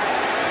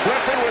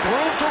 Griffin with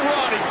room to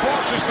run. He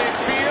crosses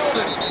midfield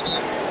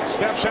and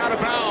steps out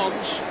of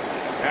bounds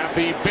at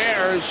the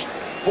Bears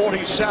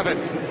 47.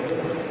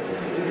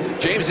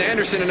 James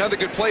Anderson, another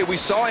good play. We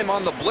saw him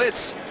on the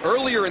blitz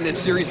earlier in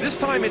this series. This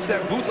time it's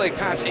that bootleg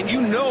pass, and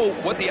you know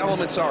what the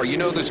elements are. You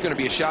know there's going to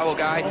be a shallow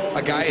guy,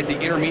 a guy at the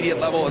intermediate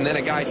level, and then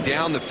a guy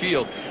down the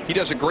field. He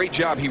does a great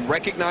job. He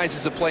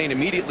recognizes a play and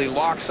immediately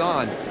locks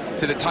on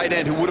to the tight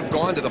end who would have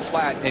gone to the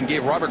flat and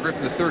gave Robert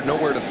Griffin III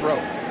nowhere to throw.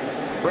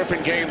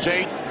 Griffin gains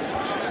 8.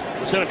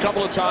 Was hit a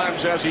couple of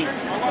times as he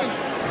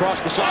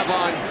crossed the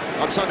sideline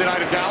on Sunday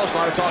night in Dallas. A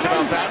lot of talk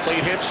about that.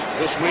 Late hits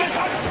this week.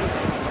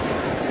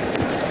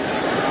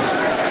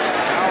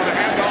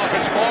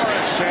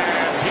 Morris,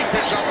 and he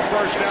picks up a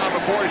first down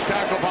before he's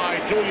tackled by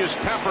Julius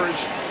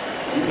Peppers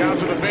down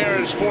to the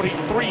Bears'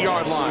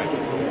 43-yard line.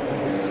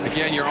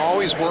 Again, you're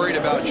always worried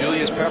about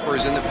Julius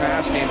Peppers in the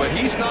pass game, but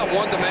he's not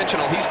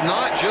one-dimensional. He's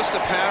not just a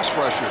pass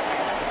rusher.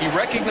 He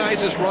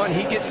recognizes run.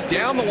 He gets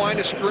down the line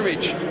of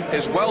scrimmage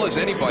as well as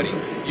anybody.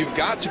 You've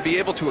got to be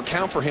able to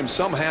account for him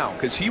somehow,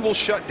 because he will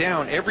shut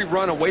down every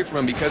run away from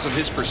him because of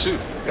his pursuit.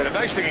 And the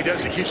nice thing he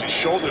does, he keeps his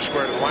shoulder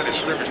square to the line of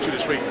scrimmage too,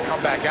 this way he can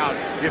come back out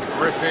if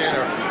Griffin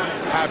or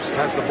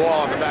has the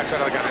ball on the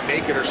backside like on a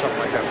naked or something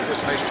like that. He does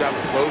a nice job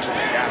of closing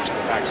the gaps on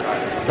the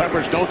backside.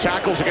 Peppers, no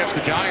tackles against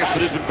the Giants,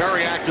 but he's been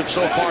very active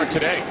so far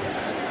today.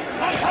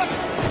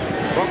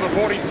 From the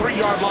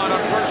 43-yard line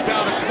on first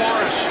down, it's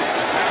Morris.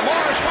 And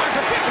Morris finds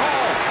a big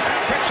hole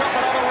and picks up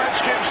another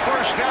Redskins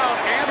first down.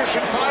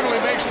 Anderson finally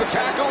makes the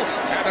tackle,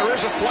 and there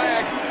is a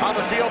flag on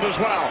the field as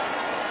well.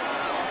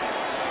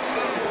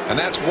 And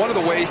that's one of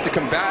the ways to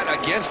combat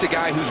against a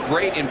guy who's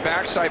great in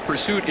backside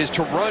pursuit, is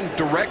to run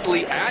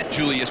directly at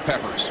Julius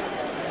Peppers.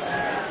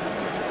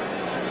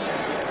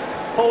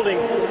 Holding.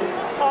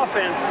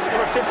 Offense,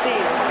 number 15.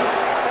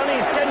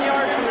 Penalties 10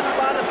 yards from the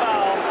spot of the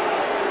foul.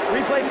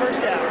 Replay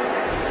first down.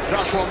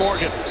 Joshua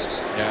Morgan.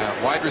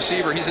 Yeah, wide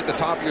receiver. He's at the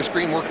top of your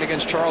screen working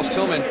against Charles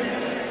Tillman.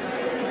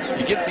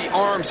 You get the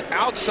arms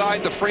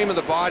outside the frame of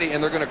the body,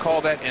 and they're going to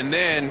call that, and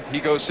then he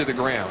goes to the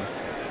ground.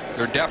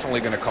 They're definitely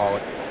going to call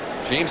it.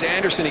 James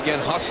Anderson again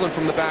hustling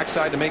from the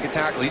backside to make a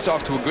tackle. He's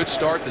off to a good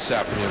start this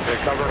afternoon. They're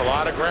covering a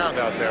lot of ground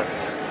out there.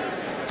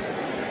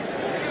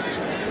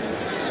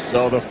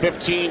 So the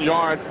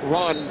 15-yard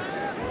run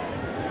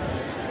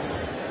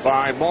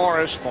by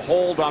Morris, the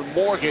hold on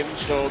Morgan,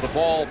 so the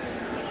ball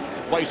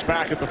placed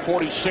back at the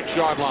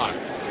 46-yard line.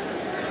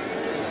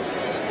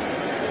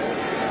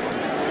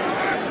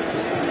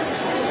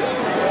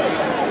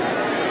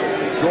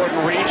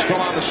 Jordan Reed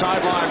still on the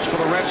sidelines for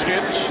the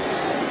Redskins.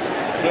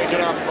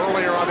 Shaken up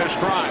earlier on this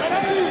drive.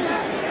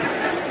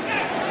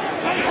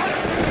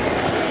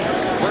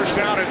 First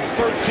down at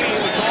 13.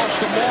 The toss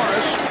to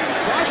Morris.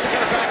 Tries to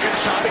get it back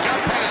inside. He got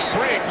past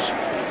Briggs.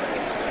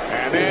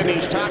 And then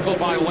he's tackled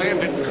by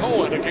Landon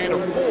Cohen, a gain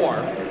of 4.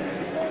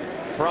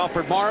 For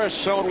Alfred Morris,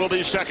 so it will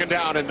be second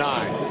down and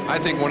 9. I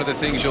think one of the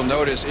things you'll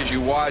notice as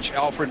you watch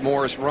Alfred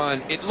Morris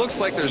run, it looks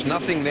like there's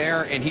nothing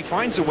there, and he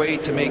finds a way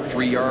to make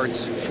 3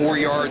 yards, 4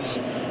 yards.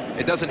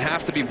 It doesn't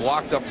have to be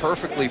blocked up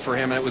perfectly for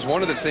him, and it was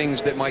one of the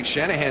things that Mike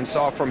Shanahan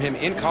saw from him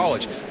in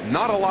college.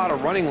 Not a lot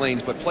of running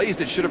lanes, but plays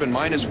that should have been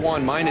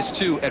 -1,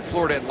 -2 at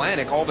Florida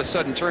Atlantic all of a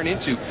sudden turn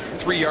into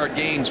 3-yard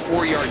gains,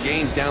 4-yard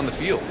gains down the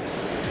field.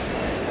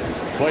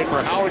 Played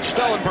for Howard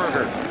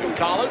Stellenberger in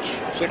college.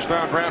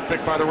 6th-round draft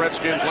pick by the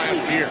Redskins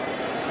last year.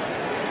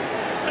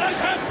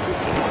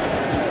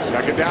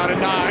 Second down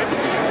and 9.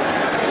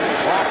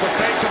 Off the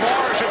fake to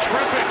Morris. It's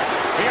Griffin.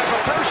 He has a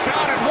first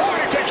down and more.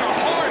 He takes a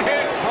hard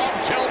hit from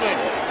Tillman.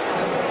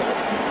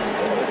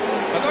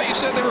 I thought you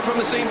said they were from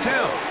the same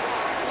town.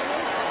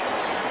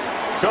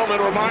 Tillman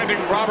reminding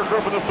Robert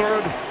Griffin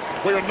III,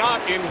 we are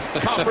not in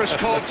Copperas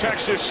Cove,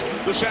 Texas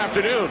this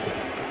afternoon.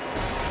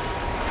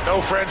 No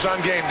friends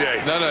on game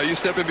day. No, you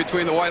step in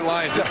between the white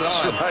lines. It's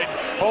That's on. right.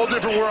 Whole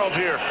different world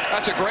here.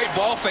 That's a great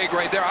ball fake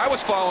right there. I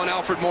was following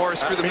Alfred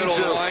Morris through the middle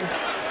of the line.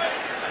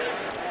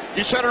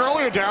 You said it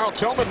earlier, Darryl.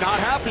 Tillman not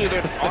happy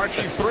that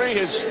RG3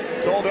 has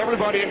told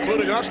everybody,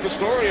 including us, the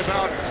story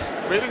about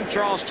meeting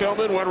Charles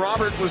Tillman when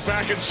Robert was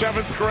back in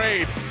 7th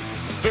grade.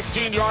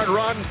 15-yard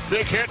run,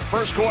 big hit,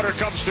 first quarter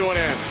comes to an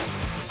end.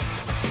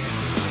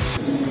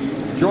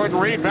 Jordan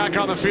Reed back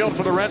on the field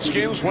for the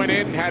Redskins. Went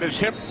in, had his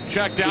hip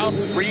checked out.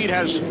 Reed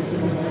has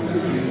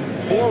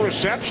 4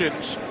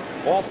 receptions.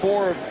 All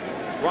 4 of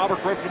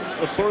Robert Griffin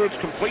III's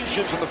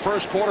completions in the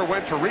first quarter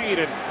went to Reed,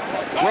 and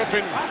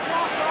Griffin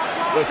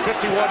with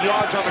 51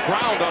 yards on the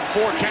ground on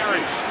 4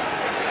 carries.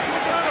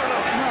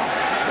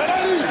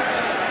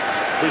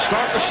 We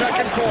start the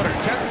second quarter.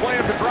 10th play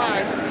of the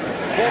drive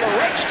for the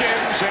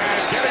Redskins,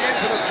 and getting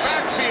into the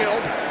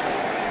backfield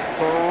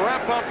to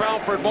wrap up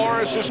Alfred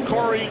Morris is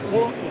Corey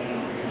Wooten.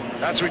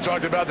 That's what we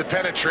talked about, the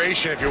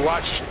penetration. If you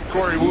watch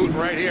Corey Wooten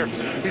right here,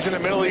 he's in the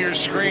middle of your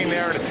screen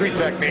there in a 3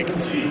 technique.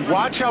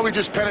 Watch how he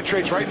just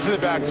penetrates right into the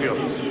backfield.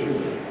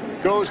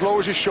 Goes,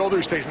 lowers his shoulder,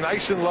 he stays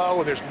nice and low,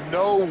 and there's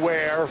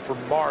nowhere for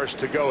Morris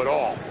to go at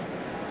all.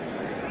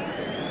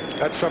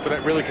 That's something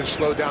that really can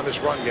slow down this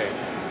run game.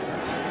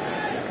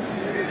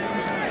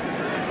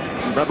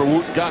 Remember,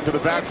 Wooten got into the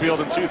backfield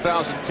in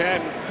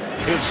 2010.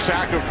 His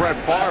sack of Brett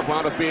Favre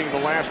wound up being the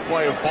last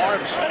play of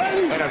Favre's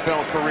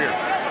NFL career.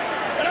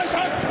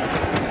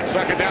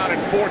 Second down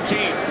and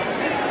 14.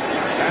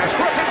 As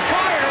Griffin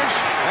fires,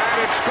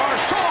 and it's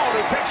Garcon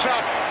who picks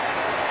up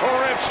the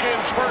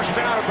Redskins first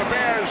down at the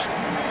Bears'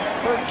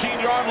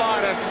 13-yard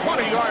line, a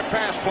 20-yard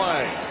pass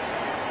play.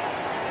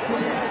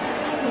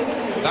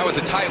 That was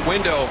a tight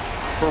window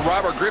for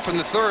Robert Griffin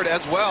III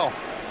as well.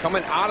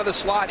 Coming out of the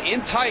slot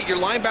in tight, your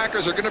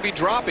linebackers are going to be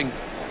dropping.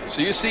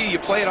 So you see, you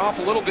play it off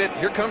a little bit.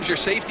 Here comes your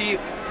safety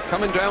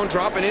coming down,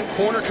 dropping in,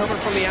 corner coming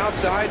from the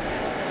outside.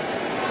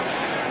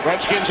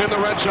 Redskins in the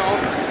red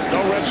zone.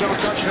 No red zone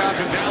touchdowns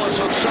in Dallas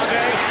on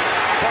Sunday.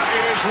 But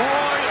it is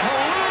Roy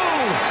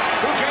Halou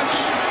who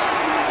gets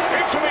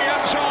into the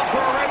end zone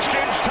for a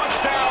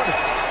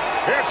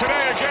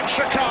today against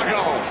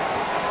Chicago.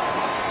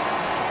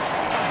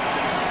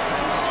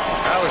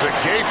 That was a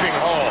gaping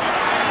hole.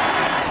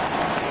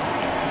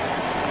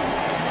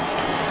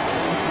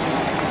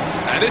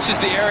 And this is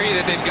the area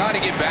that they've got to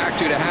get back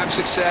to have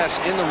success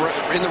in the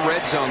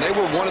red zone. They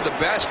were one of the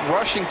best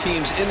rushing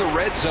teams in the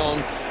red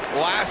zone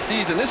last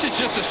season. This is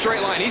just a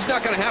straight line. He's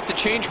not going to have to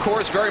change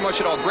course very much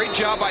at all. Great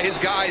job by his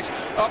guys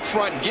up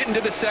front, getting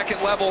to the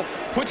second level,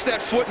 puts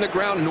that foot in the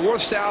ground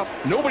north-south.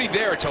 Nobody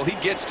there until he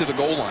gets to the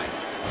goal line.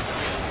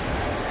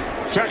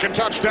 Second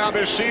touchdown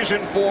this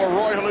season for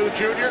Roy Halou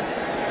Jr.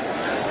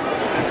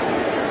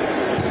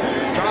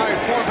 Guy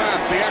Forte,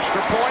 the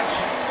extra point.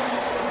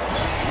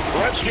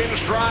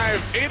 Redskins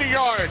drive 80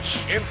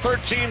 yards in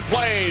 13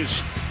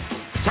 plays.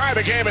 Tie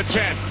the game at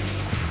 10.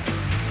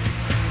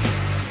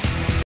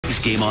 This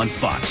game on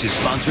Fox is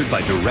sponsored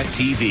by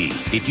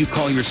DirecTV. If you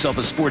call yourself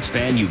a sports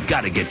fan, you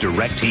gotta get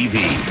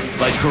DirecTV.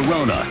 By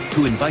Corona,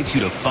 who invites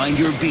you to find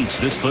your beach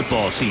this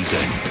football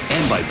season.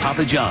 And by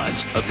Papa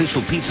John's,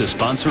 official pizza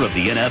sponsor of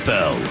the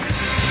NFL.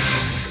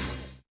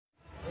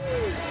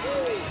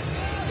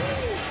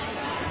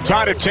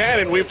 Tied at 10,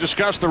 and we've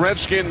discussed the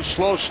Redskins'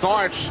 slow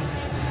starts.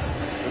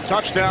 The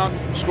touchdown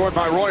scored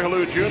by Roy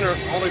Halou Jr.,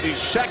 only the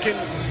second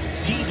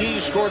TD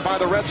scored by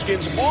the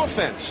Redskins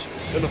offense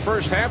in the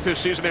first half this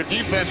season. Their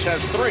defense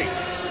has 3.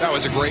 That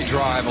was a great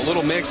drive. A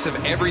little mix of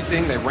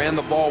everything. They ran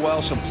the ball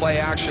well, some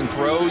play-action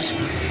throws.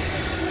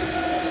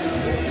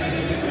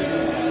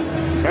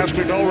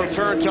 After no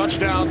return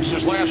touchdowns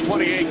his last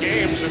 28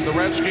 games, and the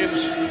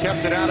Redskins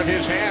kept it out of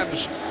his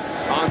hands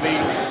on the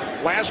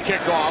last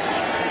kickoff.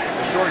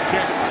 A short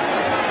kick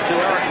to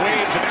Eric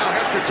Weems, and now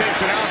Hester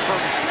takes it out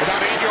from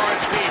about 8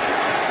 yards deep.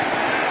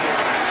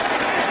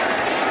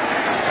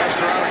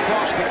 Hester out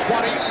across the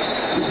 20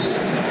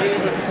 to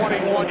the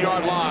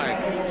 21-yard line.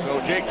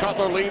 So Jay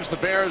Cutler leads the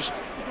Bears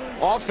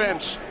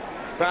offense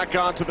back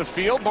onto the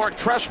field. Mark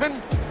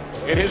Trestman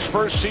in his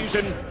first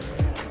season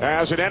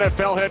as an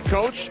NFL head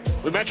coach.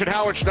 We mentioned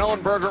Howard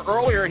Schnellenberger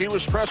earlier. He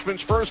was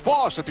Trestman's first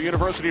boss at the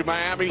University of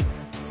Miami.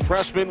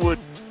 Trestman would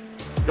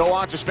go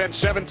on to spend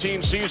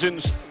 17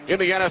 seasons in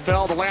the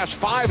NFL, the last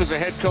 5 as a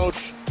head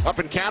coach up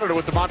in Canada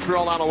with the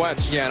Montreal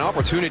Alouettes. Yeah, an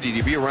opportunity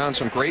to be around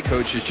some great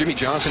coaches. Jimmy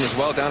Johnson as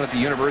well down at the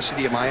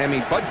University of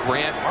Miami. Bud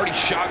Grant, Marty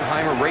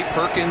Schottenheimer, Ray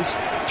Perkins,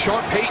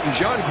 Sean Payton,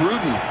 John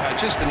Gruden.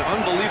 Just an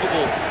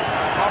unbelievable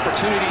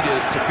opportunity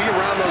to be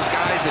around those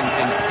guys and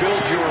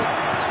build your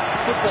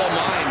football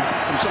mind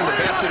from some of the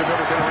best that have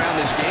ever been around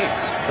this game.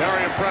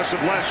 Very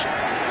impressive list.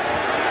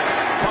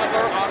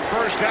 Cutler on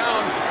first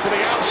down to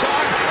the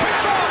outside.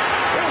 Picked off.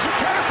 It was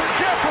intended for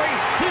Jeffrey.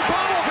 He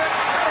bobbled it,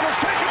 and it was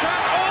taken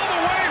down all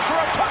the way for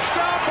a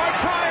touchdown by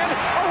Brian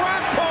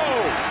Orakpo.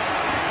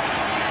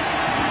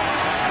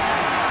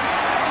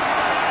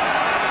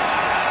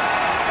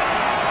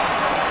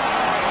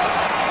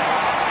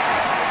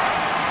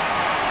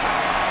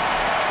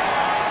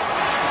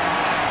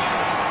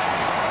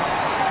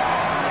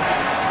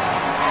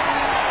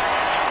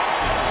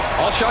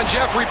 Alshon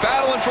Jeffrey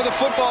battling for the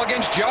football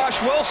against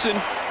Josh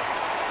Wilson.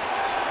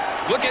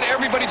 Look at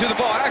everybody to the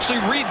ball. Actually,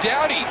 Reed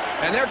Dowdy.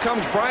 And there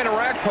comes Brian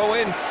Orakpo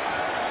in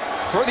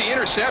for the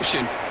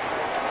interception.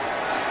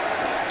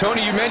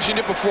 Tony, you mentioned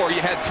it before. You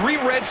had 3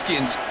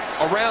 Redskins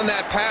around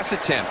that pass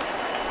attempt.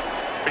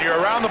 When you're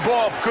around the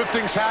ball, good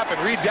things happen.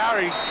 Reed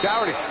Dowdy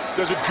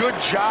does a good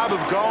job of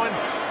going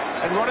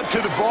and running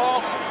to the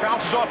ball.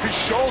 Bounces off his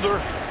shoulder.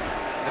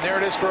 And there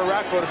it is for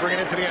Orakpo to bring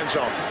it into the end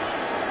zone.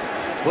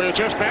 We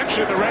just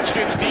mentioned the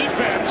Redskins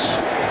defense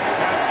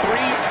had 3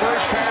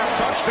 first-half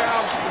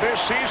touchdowns this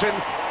season,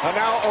 and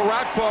now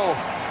Orakpo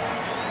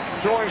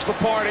joins the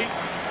party.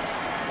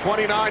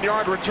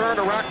 29-yard return,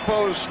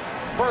 Orakpo's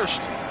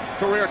first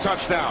career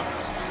touchdown.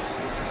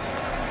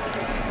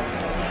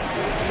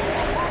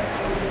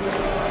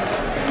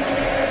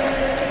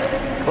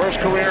 First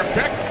career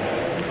pick,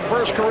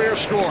 first career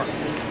score.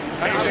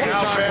 Amazing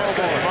how fast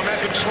the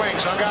momentum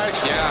swings, huh,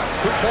 guys? Yeah,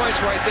 2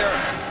 points right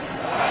there.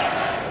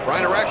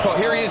 Brian Orakpo,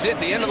 here he is at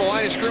the end of the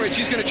line of scrimmage.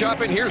 He's going to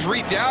chop in. Here's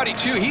Reed Dowdy,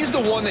 too. He's the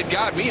one that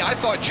got me. I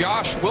thought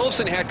Josh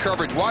Wilson had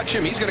coverage. Watch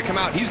him. He's going to come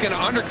out. He's going to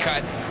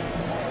undercut,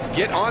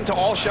 get onto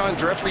Alshon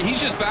Jeffrey.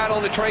 He's just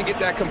battling to try and get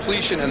that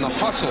completion, and the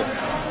hustle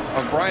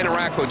of Brian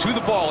Orakpo to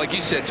the ball. Like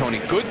you said, Tony,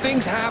 good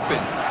things happen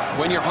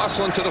when you're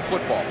hustling to the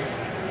football.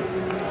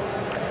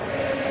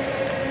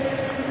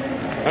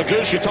 And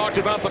Goose, you talked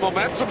about the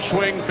momentum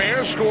swing.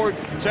 Bears scored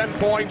 10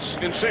 points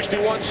in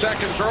 61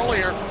 seconds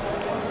earlier.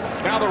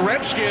 Now the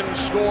Redskins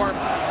score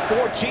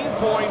 14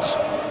 points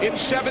in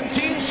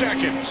 17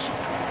 seconds.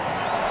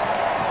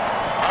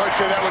 I would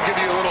say that would give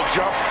you a little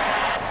jump.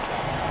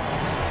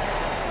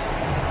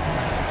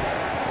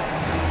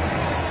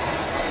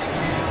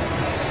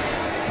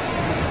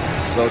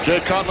 So Jay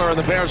Cutler and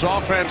the Bears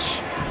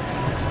offense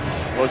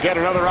will get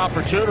another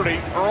opportunity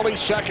early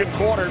second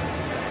quarter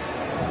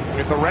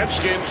with the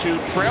Redskins, who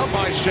trailed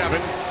by 7,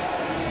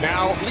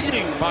 now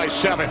leading by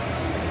 7.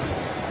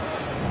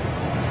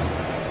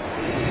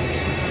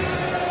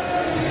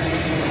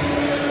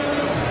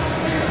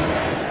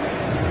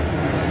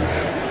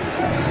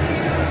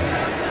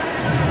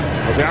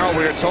 Down Well,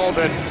 we are told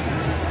that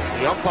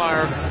the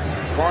umpire,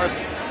 Garth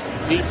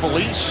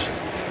DeFelice,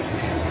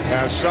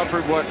 has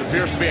suffered what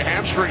appears to be a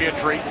hamstring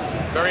injury.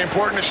 Very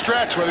important to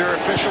stretch, whether you're an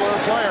official or a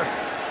player.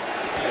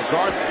 And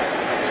Garth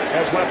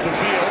has left the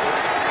field.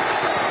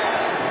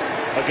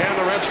 Again,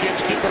 the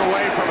Redskins keep it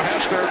away from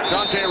Hester.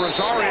 Dante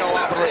Rosario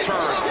on the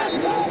return.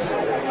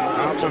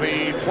 Out to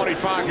the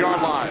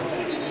 25-yard line.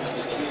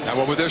 Now,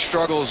 well, with their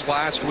struggles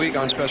last week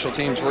on special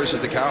teams versus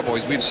the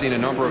Cowboys, we've seen a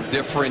number of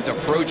different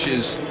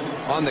approaches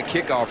on the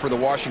kickoff for the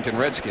Washington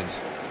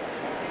Redskins.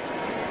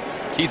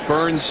 Keith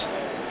Burns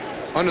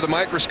under the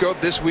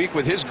microscope this week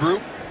with his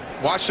group.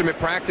 Watched him at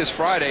practice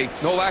Friday.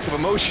 No lack of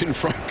emotion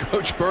from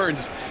Coach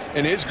Burns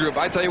and his group.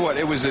 I tell you what,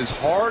 it was as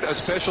hard a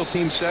special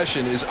team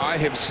session as I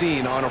have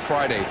seen on a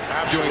Friday.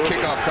 Absolutely. Doing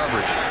kickoff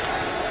coverage.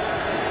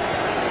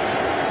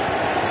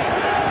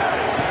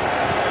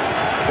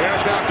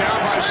 Bears now down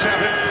by 7.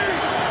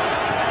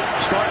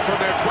 Start from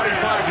their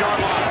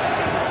 25-yard line.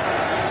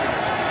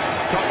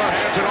 Cutler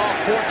hands it off.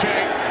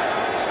 Forte.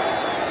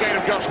 Gain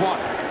of just 1.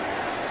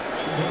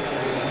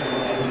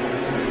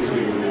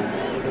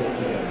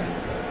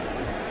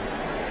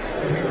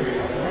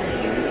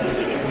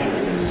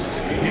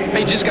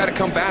 You just got to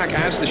come back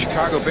as the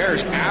Chicago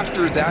Bears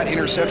after that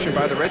interception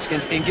by the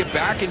Redskins and get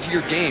back into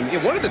your game. You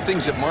know, one of the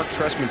things that Mark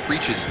Trestman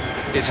preaches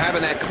is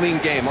having that clean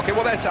game. Okay,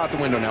 well, that's out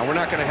the window now. We're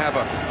not going to have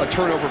a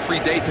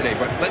turnover-free day today,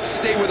 but let's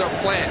stay with our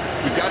plan.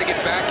 We've got to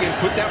get back in,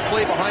 put that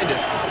play behind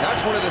us.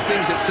 That's one of the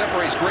things that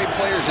separates great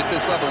players at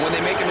this level. When they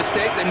make a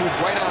mistake, they move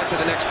right on to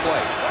the next play.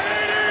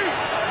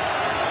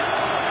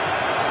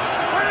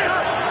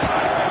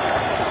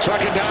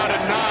 Second down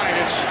and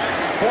 9. It's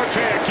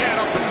Forte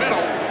again up the middle.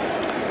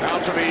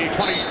 Out to the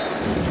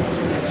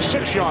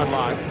 26-yard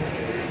line.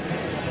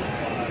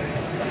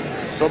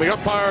 So the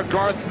umpire,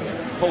 Garth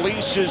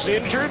Felice, is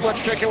injured.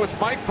 Let's check in with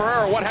Mike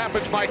Pereira. What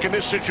happens, Mike, in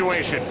this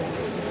situation?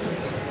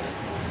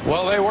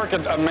 Well, they work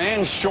a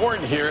man short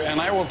here, and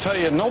I will tell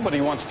you,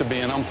 nobody wants to be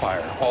an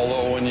umpire.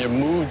 Although when you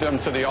move them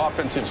to the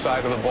offensive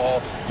side of the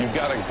ball, you've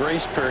got a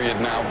grace period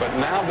now. But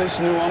now this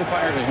new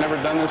umpire who's never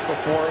done this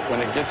before, when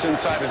it gets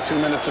inside of 2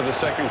 minutes of the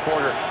second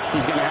quarter,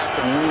 he's going to have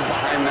to move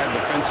behind that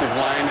defensive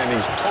line, and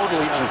he's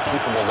totally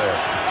uncomfortable there.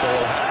 So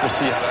we'll have to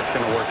see how that's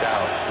going to work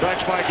out.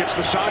 Thanks, Mike. It's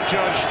the side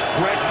judge,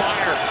 Greg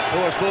Meyer,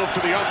 who has moved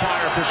to the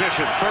umpire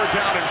position. Third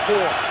down and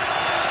 4.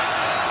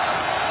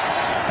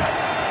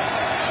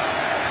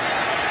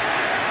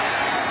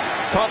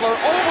 Cutler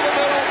over the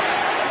middle.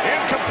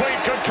 Incomplete.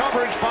 Good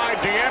coverage by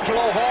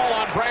D'Angelo Hall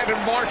on Brandon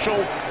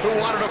Marshall, who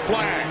wanted a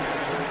flag.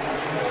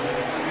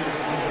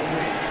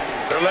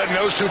 They're letting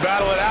those two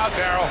battle it out,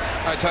 Darryl.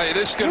 I tell you,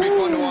 this is going to be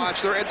fun to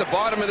watch. They're at the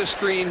bottom of the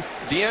screen.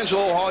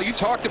 D'Angelo Hall, you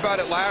talked about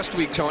it last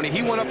week, Tony.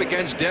 He went up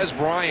against Des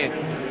Bryant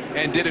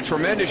and did a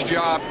tremendous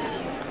job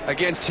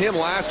against him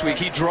last week.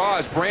 He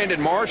draws Brandon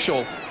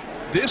Marshall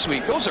this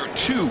week. Those are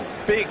two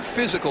big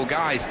physical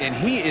guys, and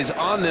he is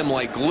on them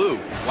like glue.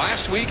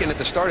 Last week and at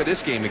the start of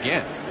this game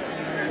again.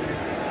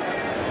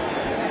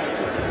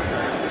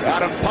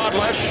 Adam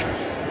Podlesh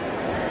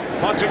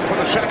punting for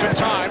the second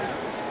time.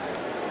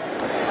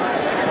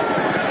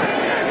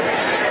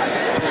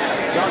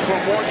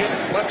 Joshua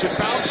Morgan lets it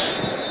bounce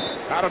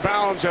out of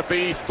bounds at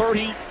the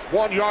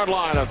 31-yard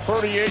line. A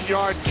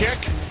 38-yard kick.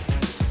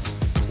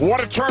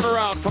 What a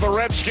turnaround for the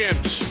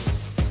Redskins.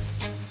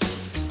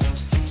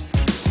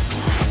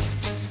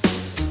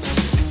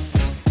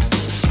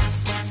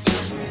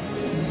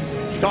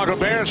 Chicago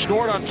Bears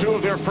scored on 2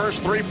 of their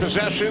first 3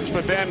 possessions,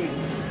 but then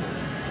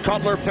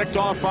Cutler picked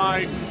off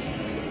by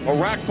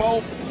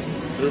Orakpo,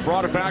 who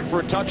brought it back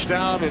for a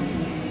touchdown,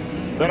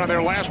 and then on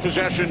their last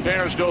possession,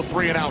 Bears go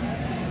 3 and out.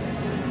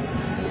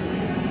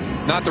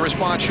 Not the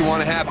response you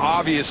want to have,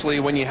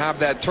 obviously, when you have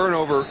that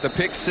turnover, the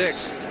pick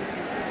 6.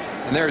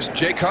 And there's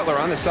Jay Cutler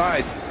on the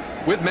side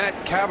with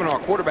Matt Cavanaugh,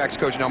 quarterback's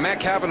coach. Now, Matt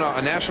Cavanaugh,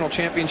 a national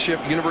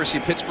championship, University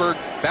of Pittsburgh,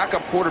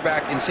 backup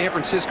quarterback in San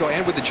Francisco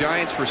and with the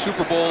Giants for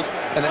Super Bowls,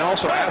 and then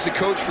also as a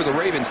coach for the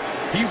Ravens.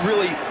 He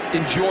really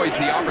enjoys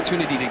the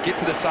opportunity to get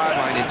to the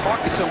sideline and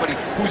talk to somebody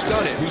who's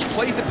done it, who's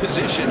played the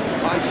position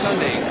on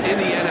Sundays in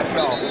the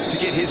NFL, to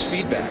get his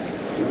feedback.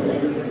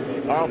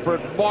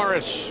 Alfred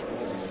Morris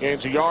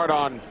gains a yard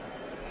on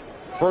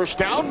first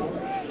down,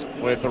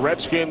 with the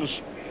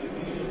Redskins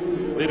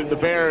leading the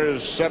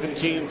Bears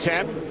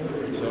 17-10.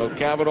 So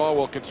Cavanaugh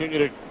will continue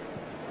to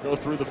go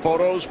through the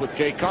photos with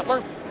Jay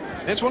Cutler.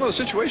 And it's one of those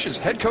situations.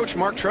 Head coach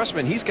Mark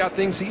Trestman, he's got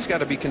things he's got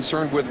to be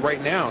concerned with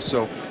right now.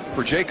 So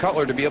for Jay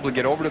Cutler to be able to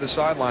get over to the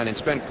sideline and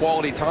spend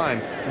quality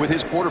time with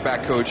his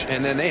quarterback coach,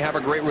 and then they have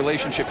a great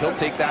relationship, he'll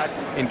take that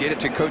and get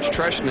it to Coach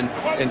Trestman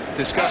and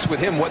discuss with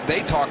him what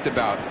they talked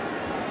about.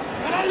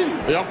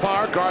 The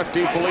umpire, Garth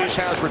DeFelice,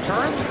 has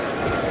returned.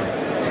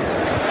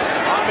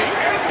 On the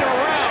end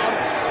around,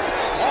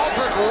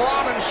 Aldrick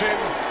Robinson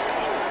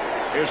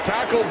is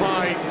tackled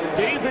by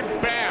David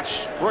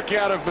Bass, rookie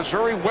out of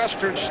Missouri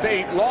Western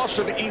State. Loss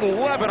of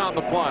 11 on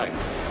the play.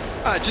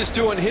 Just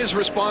doing his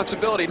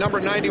responsibility. Number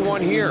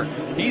 91 here.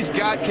 He's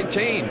got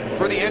contained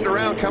for the end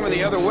around coming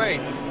the other way.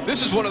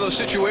 This is one of those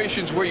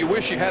situations where you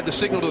wish you had the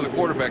signal to the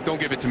quarterback. Don't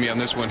give it to me on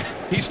this one.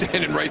 He's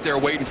standing right there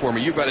waiting for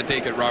me. You've got to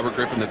take it, Robert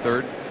Griffin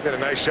III. Did a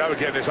nice job of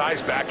getting his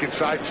eyes back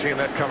inside and seeing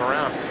that come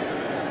around.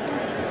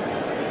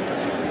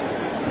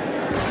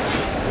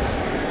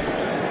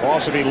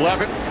 Loss of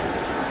 11.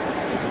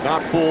 Did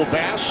not fool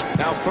Bass.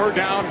 Now 3rd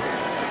down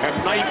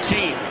and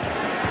 19.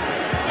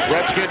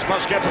 Redskins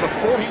must get to the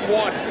 41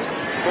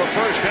 for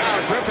 1st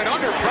down. Griffin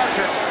under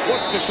pressure.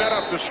 Looked to set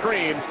up the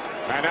screen.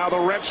 And now the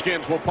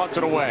Redskins will punt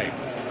it away.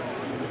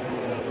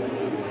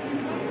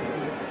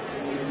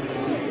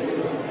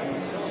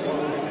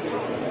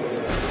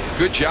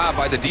 Good job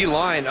by the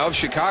D-line of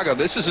Chicago.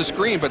 This is a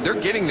screen, but they're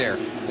getting there.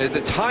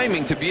 The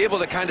timing to be able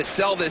to kind of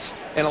sell this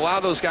and allow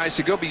those guys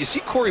to go. But you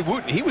see Corey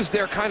Wooten, he was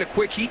there kind of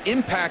quick. He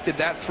impacted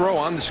that throw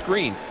on the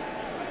screen.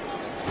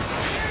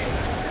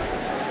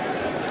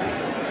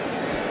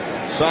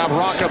 Sam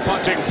Rocca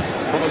punting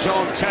from his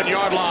own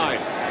 10-yard line.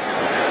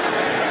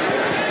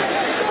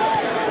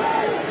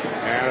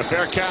 And a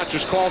fair catch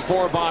is called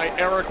for by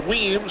Eric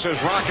Weems as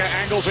Rocca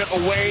angles it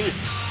away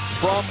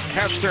from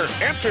Hester.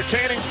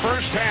 Entertaining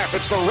first half.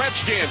 It's the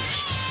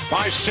Redskins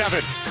by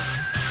 7.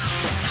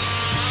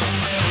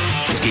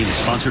 This game is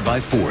sponsored by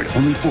Ford.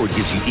 Only Ford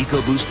gives you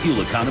EcoBoost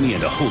fuel economy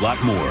and a whole lot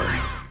more.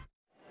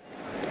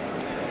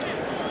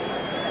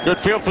 Good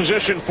field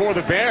position for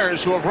the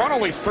Bears, who have run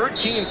only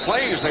 13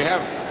 plays. They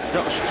have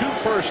just 2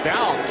 first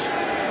downs,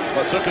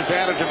 but took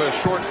advantage of a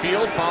short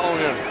field following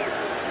a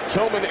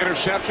Tillman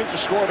interception to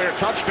score their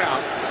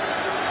touchdown.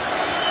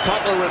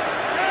 Cutler with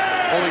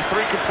only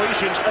 3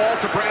 completions, all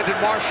to Brandon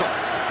Marshall.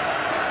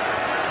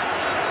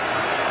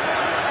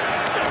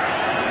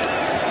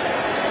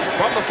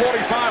 From the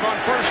 45 on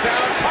 1st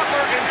down,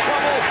 Cutler in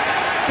trouble.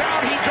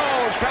 Down he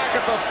goes, back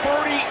at the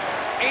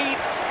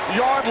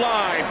 38-yard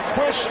line.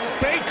 Chris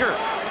Baker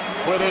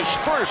with his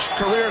 1st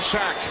career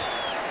sack.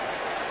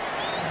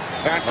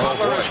 And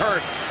Cutler is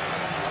hurt.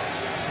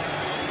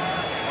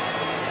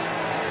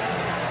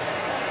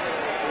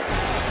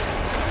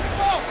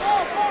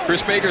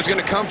 Chris Baker is going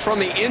to come from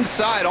the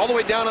inside all the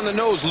way down on the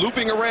nose,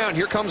 looping around.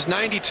 Here comes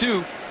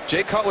 92.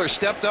 Jay Cutler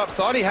stepped up,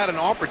 thought he had an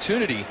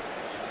opportunity.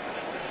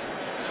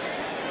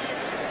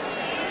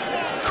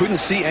 Couldn't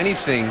see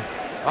anything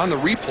on the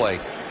replay.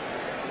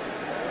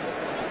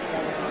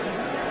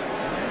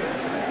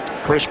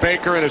 Chris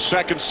Baker in his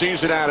 2nd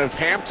season out of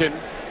Hampton.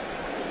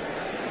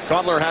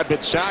 Cutler had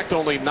been sacked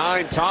only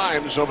 9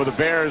 times over the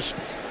Bears'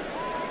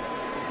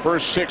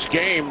 first 6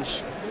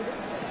 games.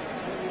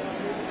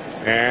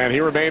 And he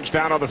remains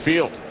down on the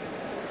field.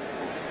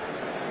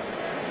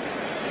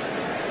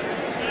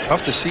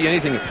 Tough to see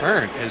anything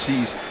apparent as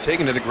he's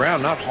taken to the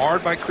ground. Not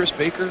hard by Chris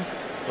Baker,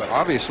 but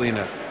obviously in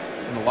a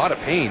lot of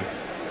pain.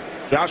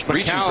 Josh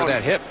reaching for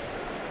that hip.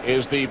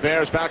 Is the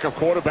Bears' backup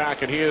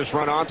quarterback, and he has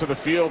run onto the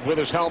field with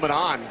his helmet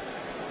on.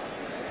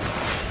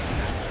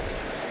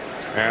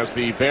 As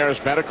the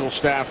Bears medical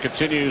staff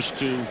continues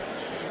to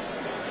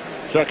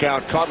check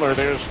out Cutler,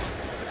 there's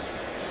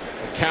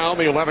McCown,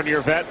 the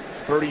 11-year vet,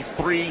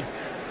 33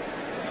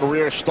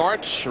 career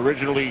starts,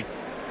 originally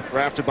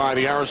drafted by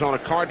the Arizona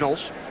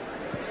Cardinals.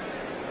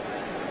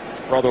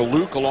 Brother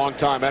Luke, a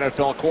longtime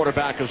NFL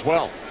quarterback as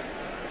well.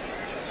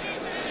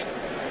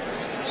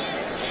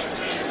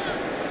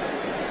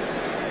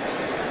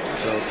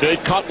 So Jay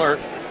Cutler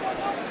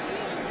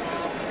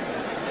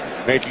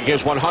making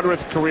his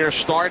 100th career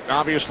start.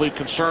 Obviously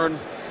concerned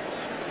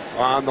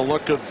on the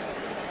look of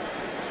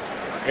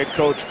head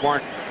coach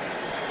Mark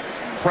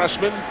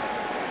Pressman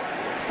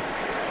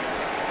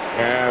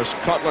as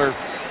Cutler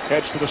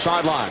heads to the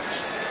sidelines.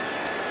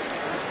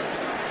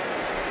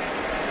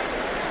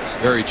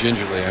 Very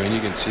gingerly. I mean,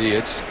 you can see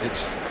it's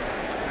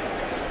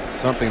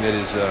something that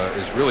is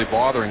really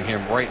bothering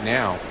him right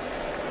now.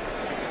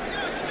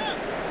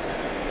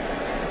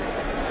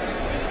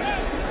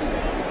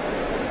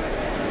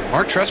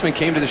 Mark Trestman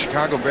came to the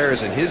Chicago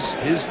Bears, and his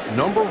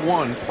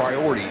 #1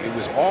 priority, it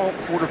was all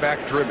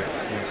quarterback driven.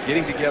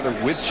 Getting together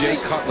with Jay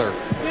Cutler,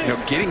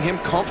 getting him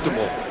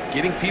comfortable,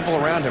 getting people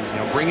around him,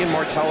 bring in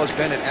Martellus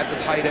Bennett at the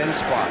tight end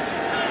spot,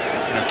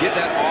 get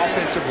that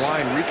offensive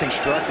line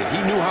reconstructed. He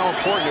knew how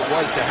important it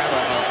was to have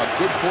a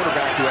good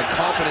quarterback who had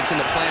confidence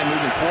in the plan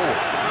moving forward.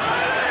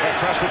 And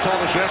Trestman told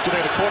us yesterday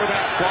the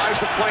quarterback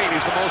flies the plane.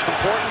 He's the most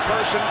important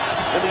person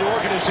in the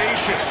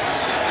organization.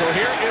 So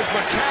here is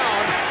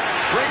McCown.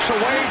 Breaks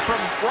away from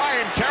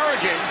Ryan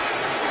Kerrigan.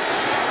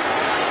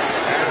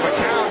 And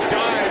McCown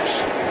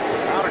dives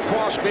out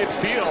across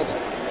midfield.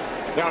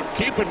 Now,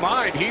 keep in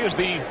mind, he is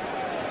the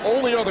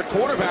only other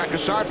quarterback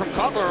aside from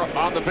Cutler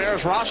on the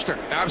Bears roster.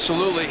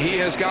 Absolutely. He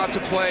has got to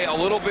play a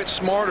little bit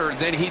smarter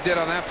than he did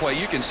on that play.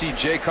 You can see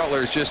Jay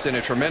Cutler is just in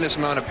a tremendous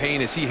amount of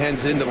pain as he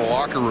heads into the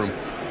locker room.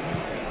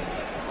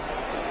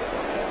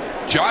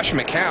 Josh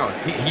McCown,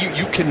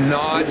 you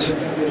cannot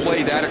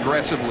play that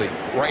aggressively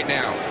right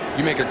now.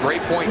 You make a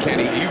great point,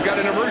 Kenny. You've got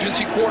an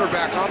emergency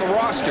quarterback on the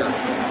roster,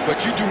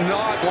 but you do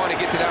not want to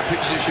get to that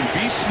position.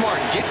 Be smart.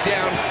 Get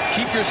down.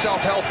 Keep yourself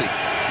healthy.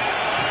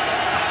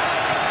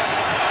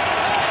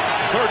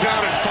 3rd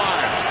down and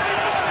 5.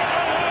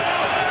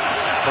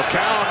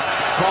 McCown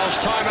calls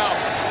timeout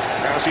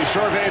as he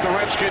surveyed the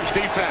Redskins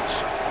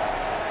defense.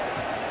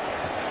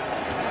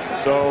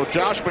 So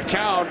Josh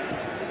McCown,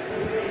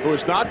 who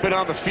has not been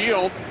on the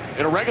field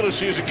in a regular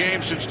season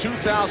game since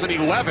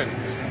 2011,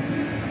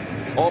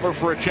 over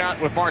for a chat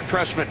with Mark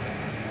Trestman,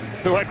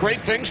 who had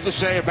great things to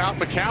say about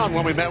McCown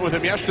when we met with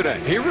him yesterday.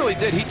 He really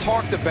did. He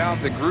talked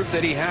about the group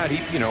that he had,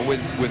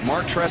 with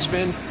Mark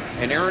Trestman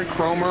and Aaron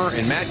Cromer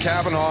and Matt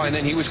Cavanaugh, and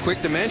then he was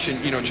quick to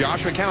mention,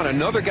 Josh McCown,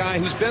 another guy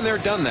who's been there,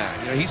 done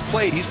that. He's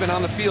played, he's been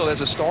on the field as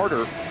a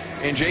starter,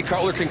 and Jay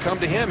Cutler can come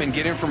to him and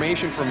get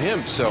information from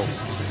him. So,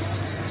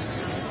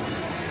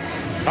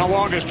 how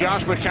long has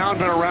Josh McCown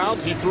been around?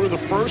 He threw the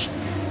first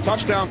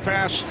touchdown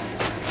pass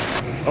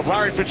of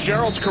Larry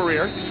Fitzgerald's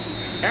career.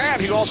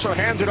 And he also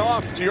handed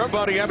off to your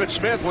buddy Emmitt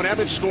Smith when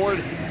Emmitt scored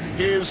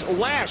his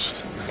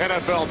last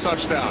NFL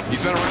touchdown.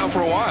 He's been around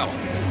for a while.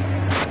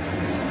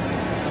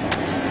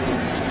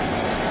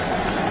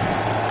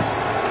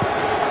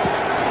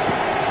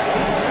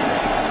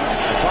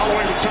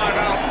 Following the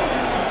timeout,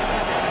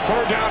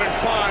 3rd down and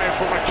 5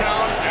 for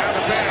McCown and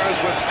the Bears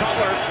with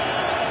Cutler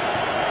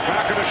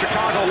back in the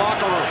Chicago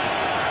locker room.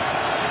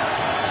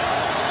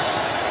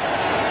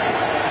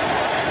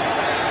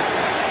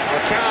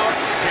 McCown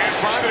can't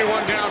find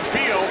anyone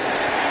downfield,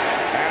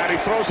 and he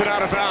throws it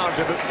out of bounds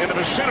in the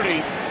vicinity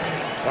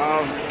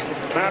of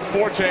Matt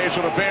Forte,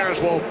 so the Bears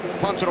will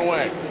punt it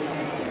away.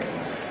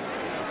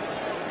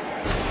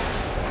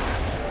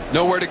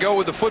 Nowhere to go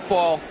with the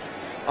football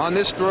on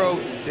this throw.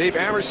 Dave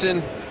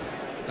Amerson.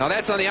 Now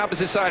that's on the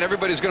opposite side.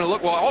 Everybody's going to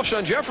look. Well,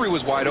 Alshon Jeffrey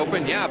was wide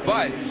open, yeah,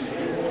 but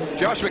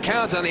Josh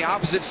McCown's on the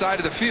opposite side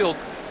of the field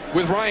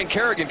with Ryan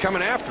Kerrigan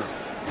coming after him.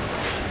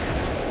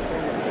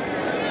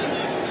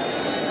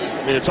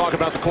 You talk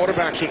about the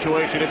quarterback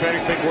situation. If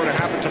anything were to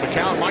happen to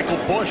McCown, Michael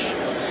Bush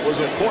was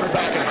a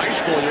quarterback in high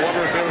school. You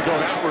wonder if they would go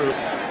that route.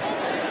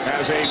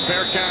 As a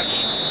fair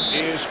catch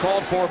is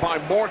called for by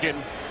Morgan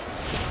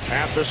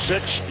at the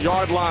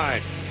 6-yard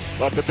line.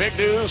 But the big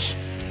news,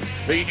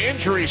 the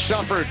injury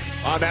suffered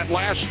on that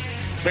last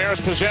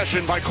Bears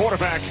possession by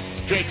quarterback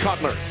Jay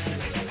Cutler.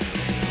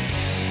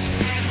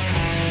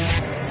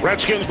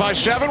 Redskins by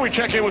 7. We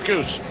check in with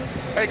Goose.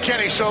 Hey,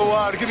 Kenny, so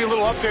to give you a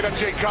little update on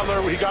Jay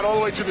Cutler, he got all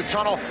the way to the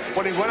tunnel.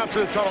 When he went up to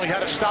the tunnel, he had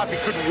to stop. He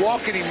couldn't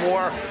walk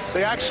anymore.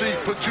 They actually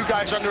put 2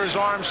 guys under his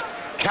arms,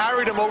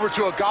 carried him over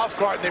to a golf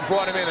cart, and they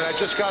brought him in. And I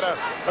just got a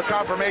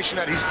confirmation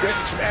that he's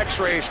getting some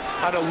x-rays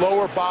on the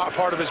lower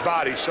part of his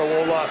body. So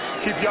we'll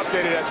keep you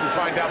updated as we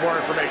find out more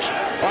information.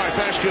 All right,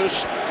 thanks,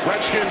 Goose.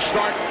 Redskins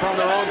start from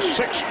their own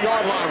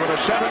 6-yard line with a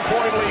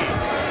 7-point lead.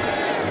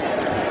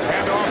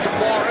 Hand off to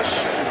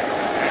Morris,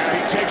 and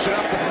he takes it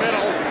up the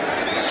middle.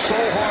 So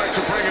hard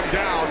to bring him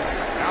down,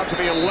 out to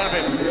the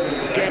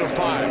 11, gain of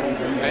 5.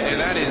 And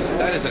that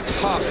is a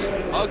tough,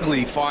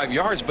 ugly 5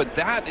 yards, but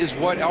that is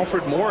what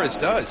Alfred Morris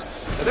does.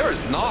 There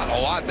is not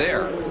a lot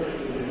there.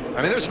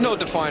 I mean, there's no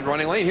defined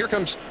running lane. Here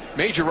comes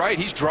Major Wright.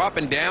 He's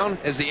dropping down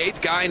as the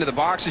 8th guy into the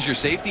box as your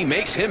safety,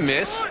 makes him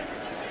miss,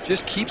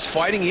 just keeps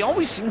fighting. He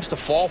always seems to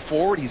fall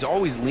forward. He's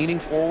always leaning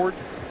forward.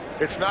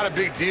 It's not a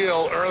big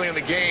deal early in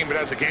the game, but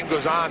as the game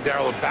goes on,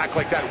 Darryl, a back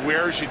like that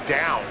wears you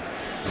down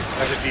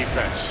as a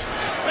defense.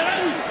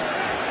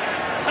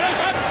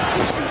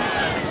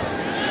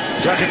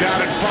 2nd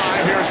down and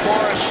 5. Here's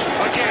Morris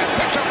again.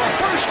 Picks up a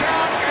 1st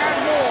down and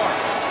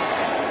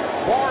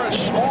more.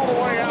 Morris all the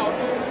way out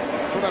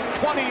to the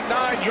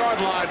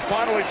 29-yard line.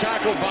 Finally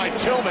tackled by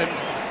Tillman.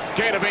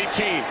 Gain of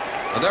 18.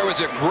 And there was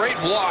a great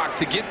block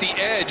to get the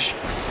edge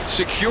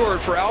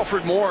secured for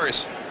Alfred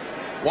Morris.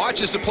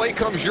 Watch as the play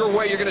comes your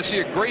way. You're going to see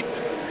a great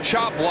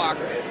chop block.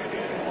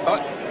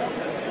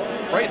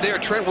 Right there,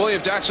 Trent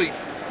Williams actually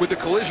with the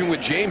collision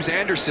with James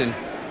Anderson.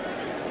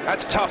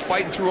 That's tough,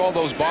 fighting through all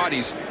those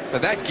bodies.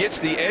 But that gets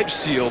the edge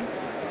sealed.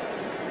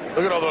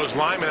 Look at all those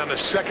linemen on the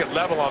 2nd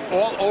level,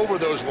 all over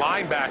those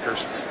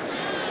linebackers.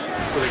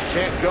 Where they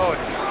can't go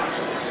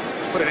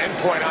and put an end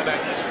point on that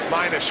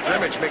line of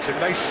scrimmage. Makes a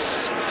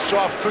nice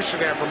soft cushion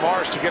there for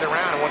Morris to get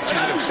around. And once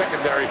he's in the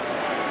secondary,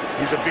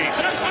 he's a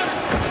beast.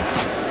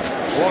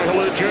 Roy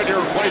Halou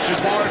Jr. places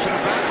Morris in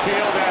the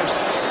backfield as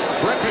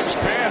Griffin's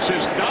pass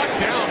is knocked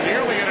down,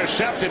 nearly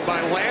intercepted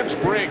by Lance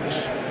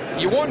Briggs.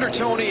 You wonder,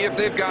 Tony, if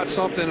they've got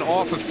something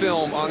off of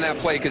film on that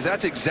play, because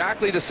that's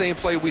exactly the same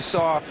play we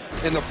saw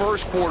in the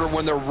 1st quarter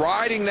when they're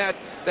riding that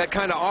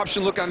kind of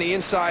option look on the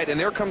inside, and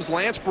there comes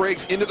Lance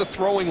Briggs into the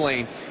throwing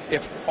lane.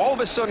 If all of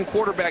a sudden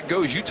quarterback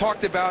goes, you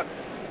talked about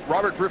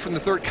Robert Griffin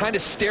III kind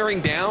of staring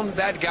down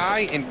that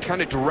guy and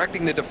kind of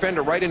directing the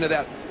defender right into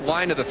that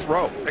line of the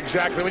throw.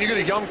 Exactly. When you get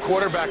a young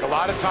quarterback, a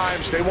lot of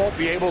times they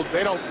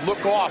don't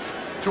look off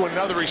to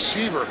another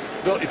receiver.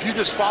 If you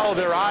just follow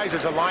their eyes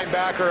as a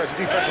linebacker, as a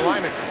defensive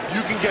lineman,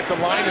 you can get the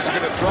line that they're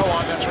going to throw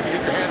on. That's when you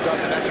get your hands up,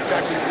 and that's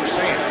exactly what we're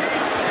seeing.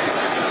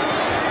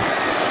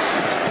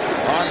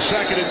 On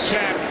 2nd and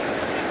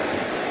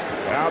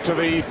 10. Out to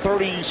the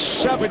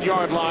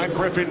 37-yard line.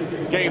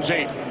 Griffin gains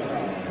 8.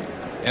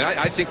 And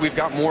I think we've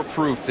got more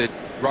proof that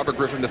Robert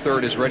Griffin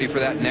III is ready for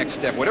that next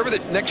step. Whatever the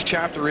next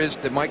chapter is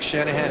that Mike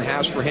Shanahan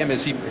has for him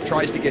as he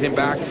tries to get him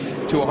back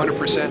to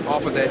 100%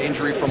 off of that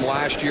injury from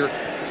last year,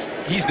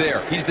 he's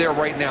there. He's there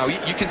right now.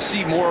 You can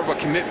see more of a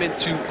commitment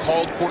to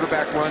called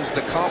quarterback runs,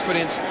 the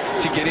confidence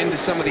to get into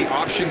some of the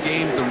option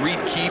game, the read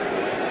keep.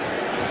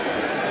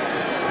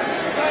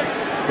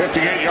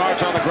 58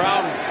 yards on the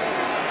ground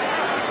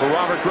for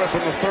Robert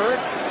Griffin III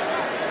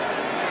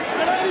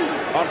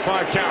on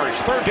 5 carries.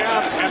 3rd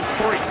down and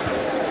 3.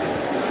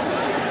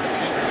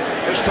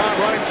 This time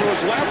running to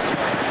his left.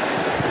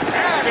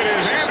 And it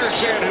is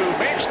Anderson who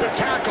makes the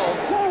tackle.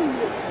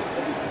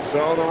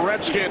 So the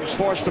Redskins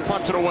forced to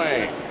punt it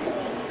away.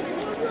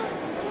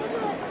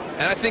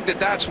 And I think that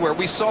that's where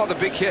we saw the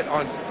big hit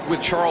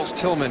with Charles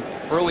Tillman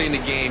early in the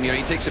game. You know,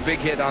 he takes a big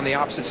hit on the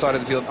opposite side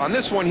of the field. On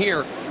this one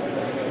here,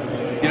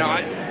 you know,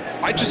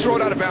 I just throw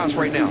it out of bounds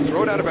right now.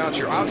 Throw it out of bounds.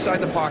 You're outside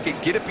the pocket.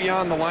 Get it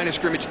beyond the line of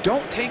scrimmage.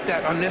 Don't take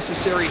that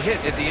unnecessary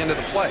hit at the end of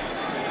the play.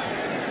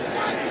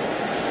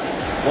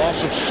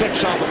 Loss of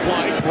 6 on the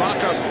play.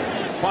 Rocca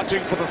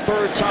punting for the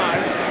 3rd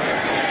time.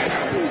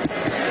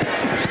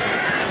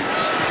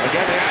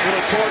 Again, they angle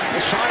it toward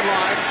the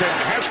sidelines, and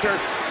Hester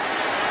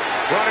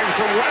running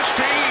from west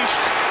to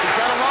east. He's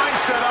got a line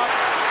set up.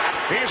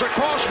 He's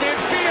across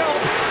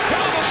midfield,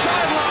 down the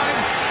sideline.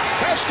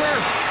 Hester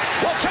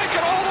will take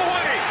it all the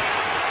way.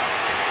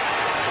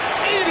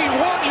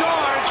 81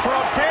 yards for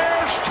a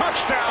Bears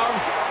touchdown.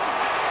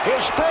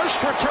 His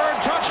first return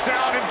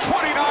touchdown in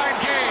 29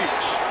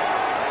 games.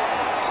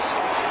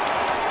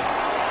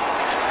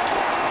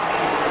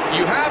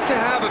 You have to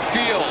have a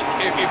feel.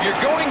 If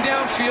you're going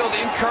downfield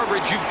in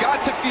coverage, you've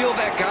got to feel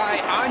that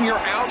guy on your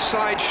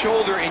outside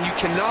shoulder, and you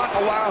cannot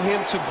allow him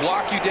to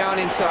block you down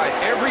inside.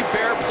 Every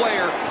Bear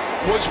player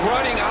was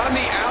running on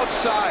the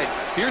outside.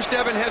 Here's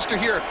Devin Hester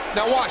here.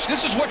 Now watch,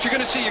 this is what you're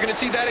going to see. You're going to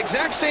see that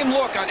exact same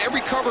look on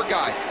every cover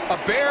guy. A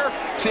Bear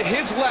to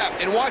his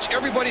left, and watch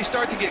everybody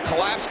start to get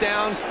collapsed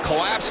down,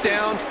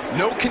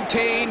 no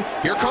contain.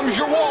 Here comes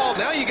your wall.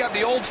 Now you got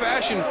the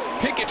old-fashioned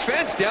picket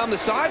fence down the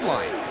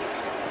sideline.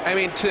 I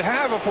mean, to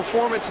have a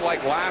performance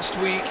like last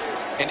week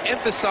and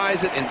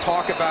emphasize it and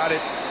talk about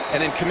it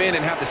and then come in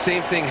and have the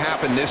same thing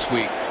happen this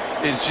week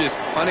is just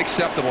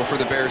unacceptable for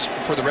the Bears,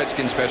 for the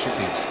Redskins special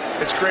teams.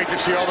 It's great to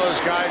see all those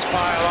guys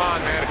pile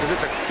on, man, because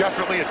it's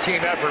definitely a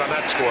team effort on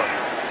that score.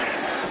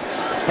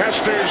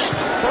 Hester's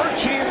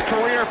 13th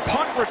career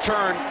punt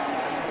return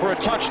for a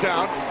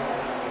touchdown,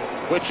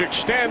 which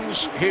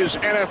extends his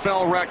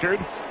NFL record.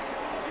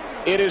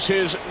 It is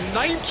his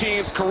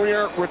 19th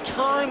career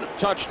return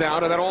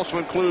touchdown, and that also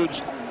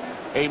includes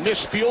a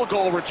missed field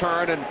goal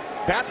return, and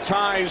that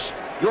ties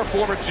your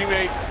former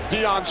teammate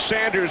Deion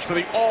Sanders for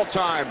the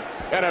all-time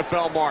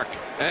NFL mark.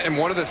 And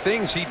one of the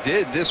things he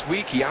did this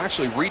week, he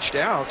actually reached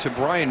out to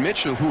Brian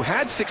Mitchell, who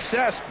had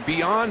success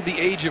beyond the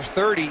age of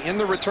 30 in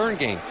the return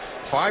game.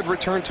 5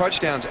 return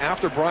touchdowns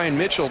after Brian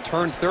Mitchell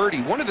turned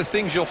 30. One of the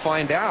things you'll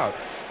find out,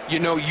 you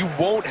know, you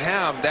won't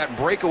have that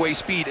breakaway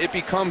speed. It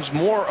becomes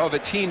more of a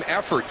team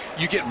effort.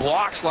 You get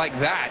blocks like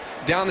that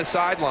down the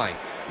sideline.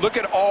 Look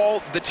at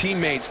all the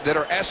teammates that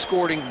are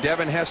escorting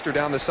Devin Hester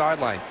down the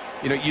sideline.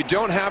 You know, you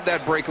don't have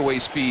that breakaway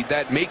speed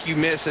that make you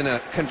miss in a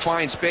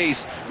confined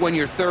space when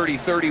you're 30,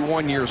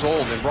 31 years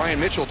old. And Brian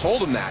Mitchell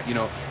told him that, you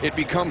know, it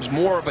becomes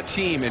more of a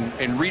team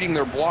and reading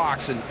their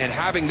blocks and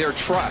having their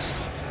trust.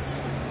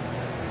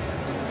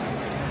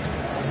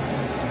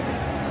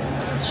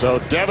 So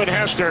Devin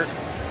Hester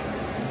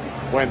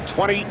went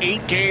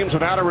 28 games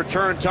without a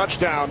return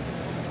touchdown,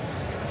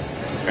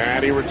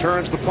 and he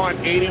returns the punt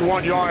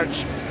 81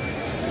 yards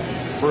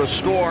for a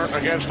score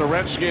against the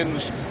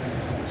Redskins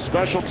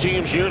special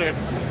teams unit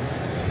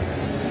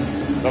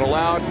that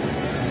allowed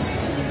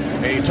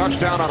a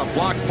touchdown on a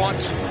block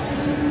punt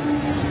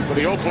for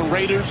the Oakland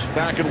Raiders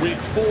back in week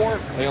 4.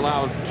 They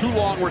allowed 2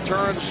 long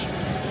returns.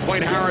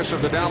 Quayne Harris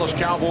of the Dallas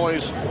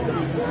Cowboys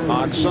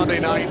on Sunday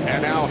night,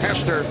 and now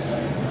Hester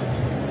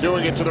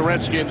doing it to the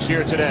Redskins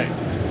here today.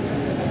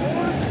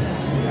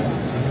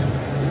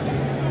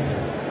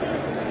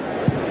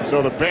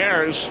 So the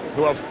Bears,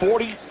 who have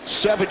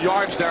 47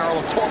 yards, Darrell,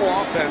 of total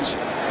offense,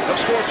 have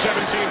scored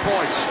 17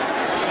 points.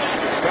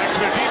 Thanks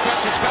to their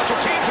defense and special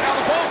teams, and now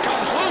the ball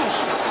comes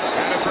loose.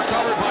 And it's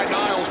recovered by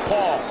Niles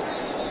Paul.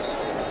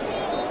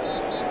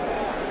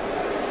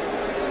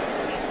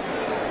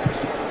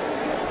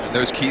 And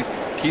there's Keith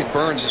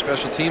Burns, the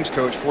special teams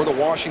coach for the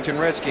Washington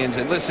Redskins.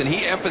 And listen,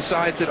 he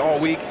emphasized it all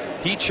week.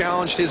 He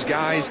challenged his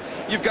guys.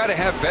 You've got to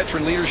have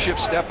veteran leadership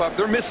step up.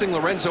 They're missing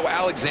Lorenzo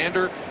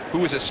Alexander, who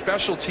was a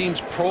special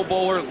teams Pro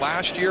Bowler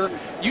last year.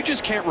 You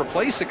just can't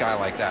replace a guy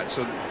like that.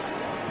 So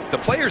the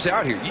players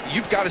out here,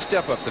 you've got to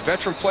step up. The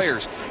veteran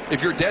players,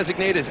 if you're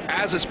designated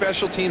as a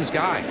special teams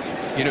guy,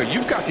 you know,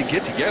 you've got to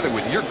get together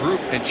with your group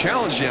and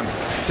challenge them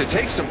to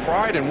take some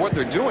pride in what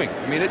they're doing.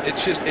 I mean,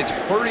 it's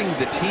hurting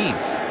the team.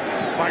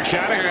 Mike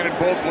Shanahan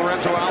invoked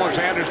Lorenzo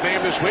Alexander's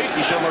name this week.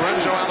 He said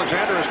Lorenzo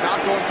Alexander is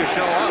not going to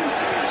show up.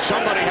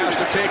 Somebody has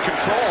to take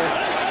control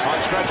on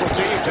special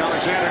teams.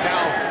 Alexander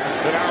now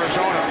in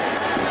Arizona,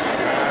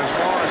 as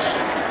Morris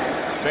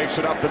Takes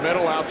it up the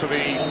middle out to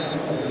the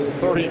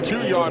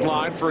 32-yard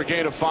line for a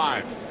gain of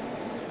 5.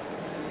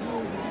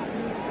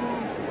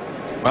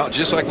 Well,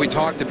 just like we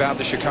talked about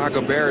the Chicago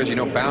Bears, you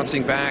know,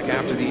 bouncing back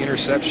after the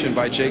interception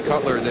by Jay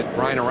Cutler that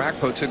Brian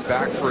Arakpo took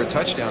back for a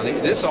touchdown.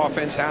 This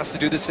offense has to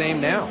do the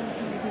same now.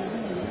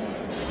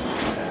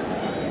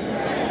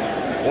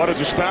 What a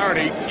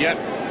disparity, yet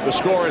the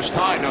score is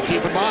tied. Now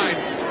keep in mind,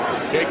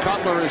 Jay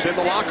Cutler is in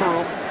the locker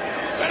room.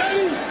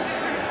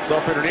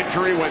 Suffered an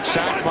injury when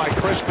sacked by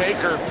Chris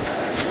Baker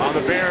on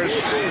the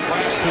Bears'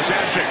 last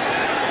possession.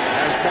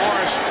 As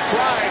Morris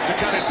tried to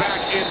cut it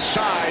back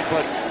inside,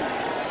 but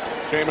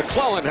Shea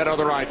McClellan had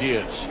other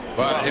ideas.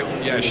 But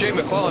yeah, Shea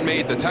McClellan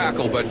made the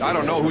tackle, but I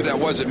don't know who that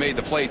was that made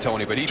the play,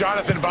 Tony. But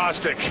Jonathan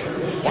Bostic.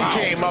 Wow. He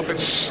came up and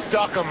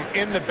stuck him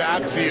in the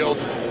backfield.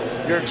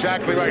 You're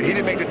exactly right. He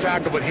didn't make the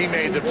tackle, but he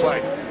made the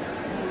play.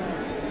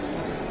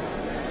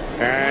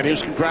 And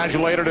he's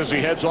congratulated as he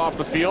heads off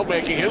the field,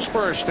 making his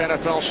first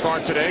NFL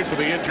start today for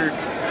the injured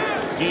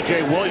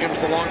DJ Williams,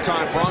 the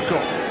longtime Bronco.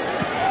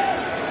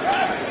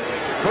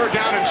 3rd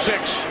down and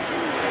 6.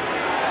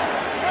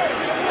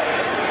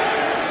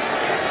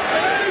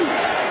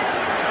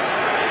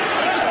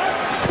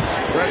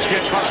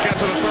 Redskins must get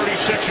to the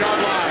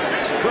 36-yard line.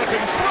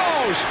 Griffin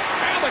throws,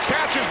 and the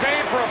catch is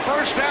made for a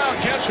first down.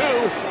 Guess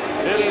who?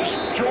 It is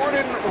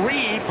Jordan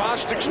Reed,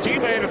 Bostic's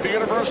teammate at the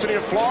University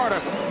of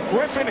Florida.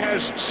 Griffin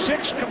has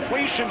 6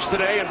 completions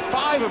today, and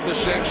 5 of the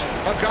 6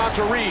 have gone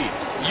to Reed.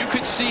 You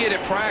could see it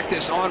at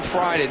practice on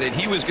Friday that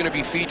he was going to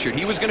be featured.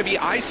 He was going to be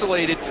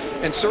isolated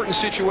in certain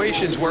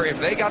situations where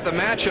if they got the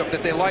matchup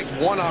that they liked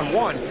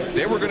one-on-one,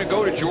 they were going to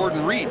go to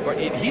Jordan Reed. But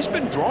he's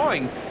been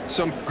drawing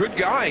some good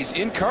guys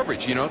in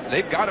coverage. You know,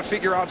 they've got to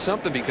figure out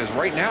something because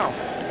right now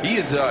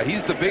he's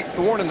the big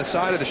thorn in the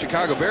side of the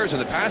Chicago Bears in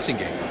the passing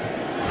game.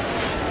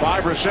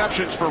 5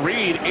 receptions for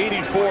Reed,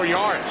 84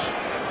 yards.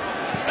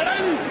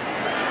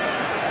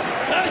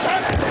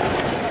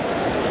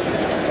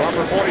 From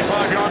the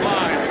 45-yard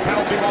line,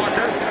 penalty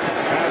marker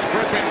as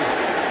Griffin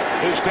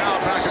is down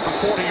back at the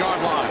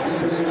 40-yard line.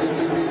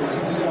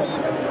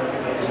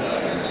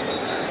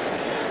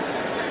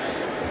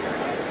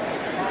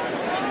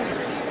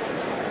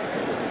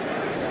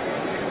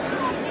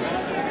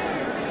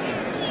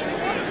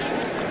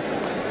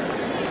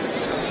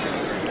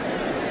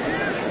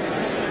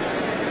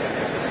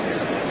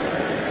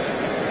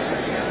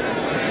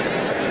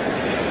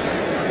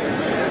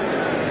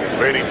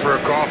 Waiting for a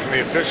call from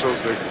the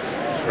officials.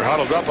 They're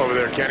huddled up over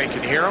there. Kenny,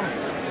 can you hear them?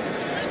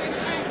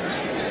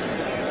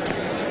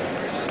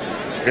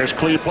 Here's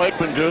Cleve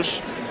Blakeman,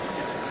 Goose.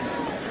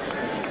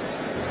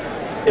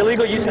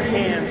 Illegal use of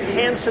hands.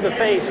 Hands to the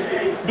face.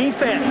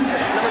 Defense.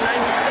 Number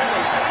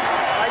 97.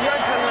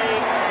 5-yard penalty.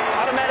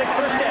 Automatic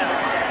first down.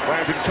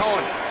 Brandon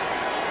Cohen.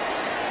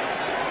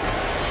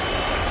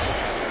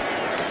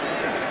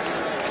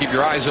 Keep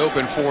your eyes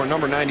open for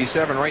number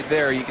 97 right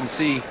there. You can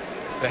see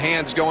the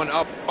hands going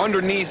up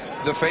underneath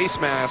the face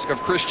mask of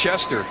Chris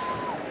Chester.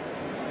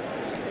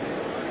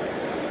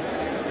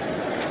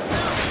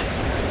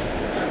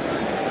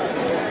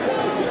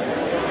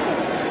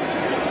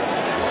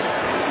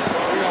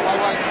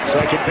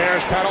 Second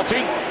Bears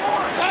penalty.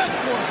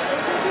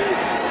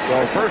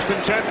 So 1st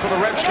and 10 for the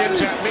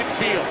Redskins at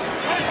midfield.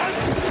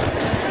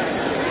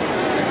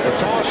 The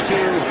toss to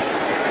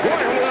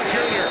Roy Hula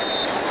Jr.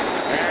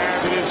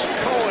 And it is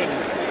Cohen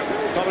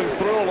coming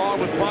through along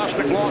with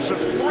Bostic. Loss of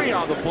 3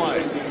 on the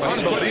play.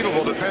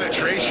 Unbelievable the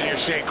penetration you're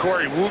seeing.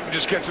 Corey Wooten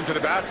just gets into the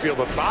backfield,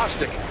 but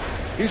Bostic,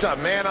 he's a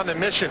man on the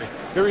mission.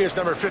 Here he is,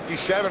 number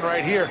 57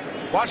 right here.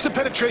 Watch the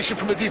penetration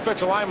from the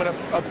defensive lineman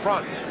up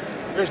front.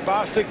 Here's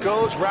Bostic,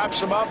 goes,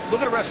 wraps him up.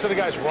 Look at the rest of the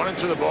guys running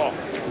to the ball.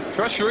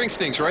 Trust your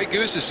instincts, right,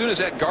 Goose? As soon as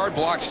that guard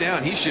blocks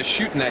down, he's just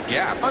shooting that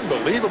gap.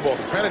 Unbelievable,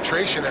 the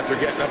penetration that they're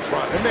getting up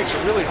front. It makes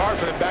it really hard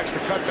for the backs to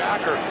cut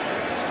back or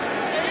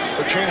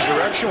change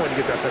direction when you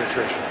get that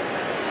penetration.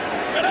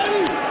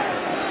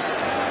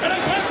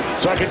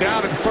 2nd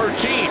down and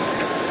 13.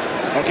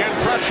 Again,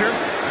 pressure.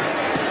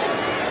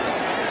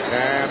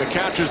 And the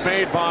catch is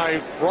made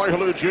by Roy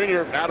Hulu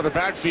Jr. out of the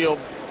backfield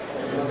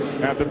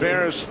at the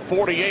Bears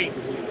 48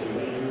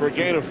 for a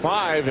gain of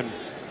 5, and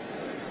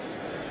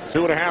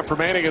 2.5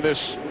 remaining in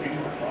this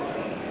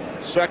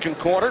second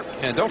quarter.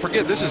 And don't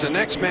forget, this is a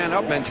next man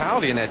up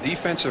mentality in that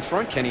defensive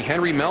front, Kenny.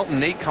 Henry Melton,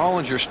 Nate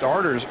Collins, your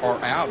starters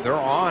are out. They're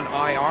on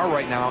IR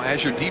right now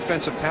as your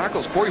defensive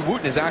tackles. Corey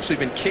Wooten has actually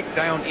been kicked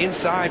down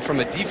inside from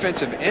a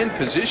defensive end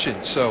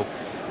position. So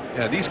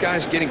these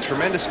guys getting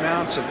tremendous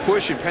amounts of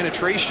push and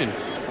penetration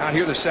out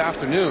here this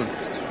afternoon.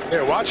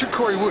 Yeah, watching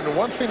Corey Wooten,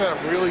 one thing that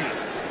I'm really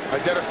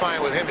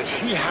identifying with him is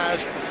he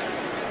has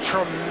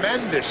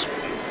tremendous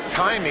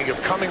timing of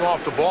coming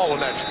off the ball when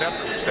that snap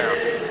comes down.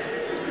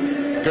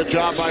 Good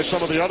job by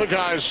some of the other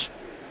guys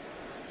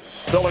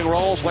filling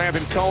roles.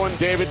 Landon Cohen,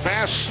 David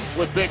Bass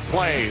with big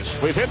plays.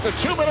 We've hit the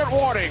 2-minute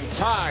warning,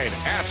 tied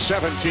at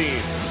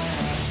 17.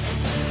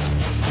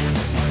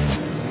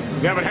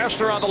 Devin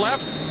Hester on the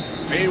left.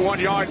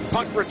 81-yard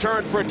punt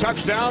return for a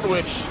touchdown,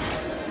 which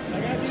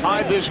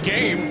tied this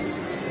game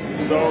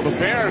So the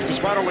Bears,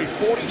 despite only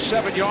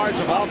 47 yards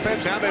of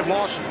offense, and they've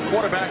lost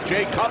quarterback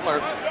Jay Cutler,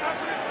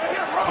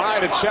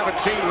 tied at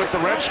 17 with the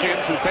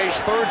Redskins, who face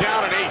 3rd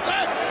down and 8.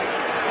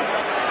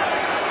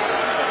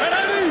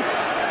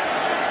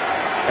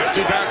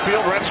 Empty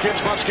backfield.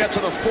 Redskins must get to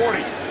the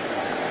 40.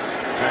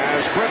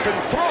 As Griffin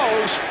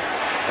throws,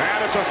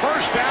 and it's a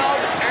 1st down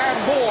and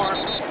more.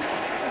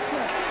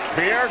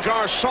 Pierre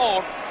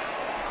Garçon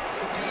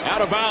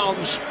out of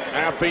bounds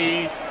at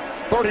the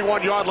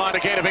 31-yard line, a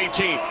gain of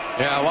 18.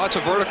 Yeah, lots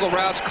of vertical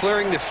routes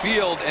clearing the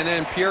field, and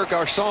then Pierre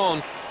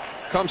Garçon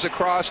comes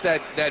across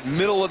that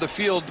middle of the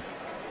field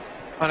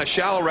on a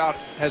shallow route,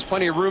 has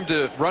plenty of room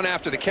to run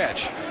after the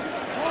catch.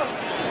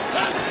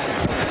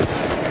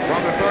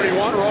 From the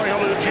 31, Roy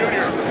Halou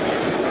Jr.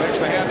 takes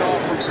the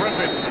handoff from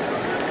Griffin,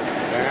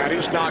 and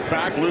he's knocked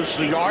back, loses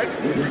a yard.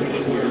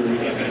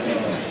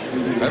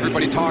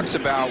 Everybody talks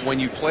about when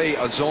you play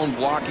a zone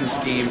blocking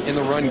scheme in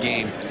the run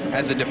game,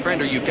 as a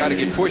defender, you've got to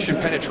get push and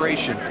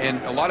penetration,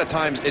 and a lot of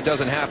times it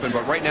doesn't happen,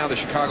 but right now the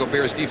Chicago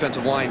Bears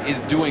defensive line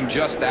is doing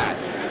just that.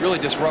 Really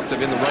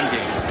disruptive in the run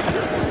game.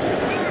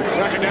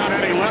 2nd down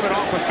and 11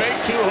 off the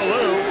fake to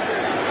Halou.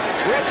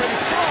 Griffin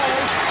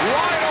throws,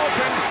 wide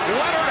open,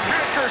 Leonard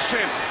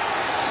Hankerson.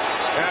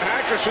 And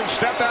Hankerson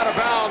stepped out of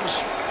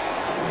bounds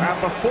at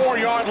the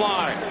 4-yard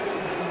line.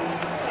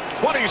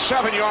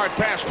 27-yard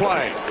pass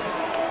play.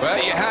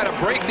 Well, you had a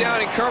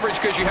breakdown in coverage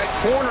because you had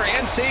corner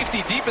and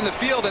safety deep in the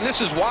field, and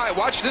this is why.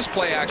 Watch this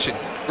play action.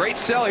 Great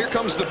sell. Here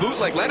comes the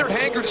bootleg. Leonard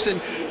Hankerson,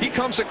 he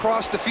comes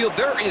across the field.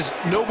 There is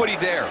nobody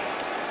there.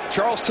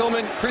 Charles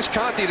Tillman, Chris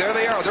Conte, there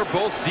they are. They're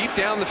both deep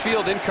down the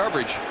field in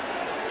coverage.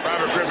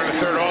 Robert Griffin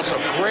III also.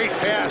 Great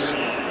pass.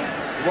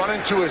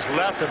 Running to his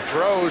left and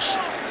throws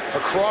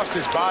across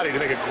his body to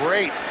make a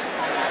great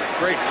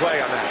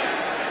play on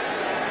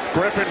that.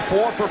 Griffin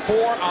 4 for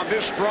 4 on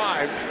this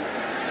drive.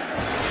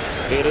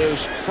 It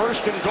is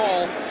 1st and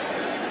goal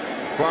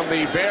from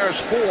the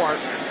Bears 4.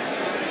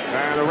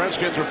 And the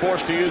Redskins are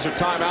forced to use a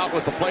timeout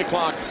with the play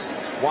clock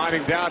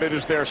winding down. It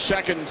is their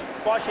 2nd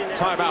Washington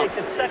timeout. takes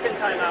its 2nd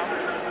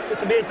timeout. This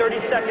will be a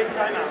 30-second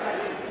timeout.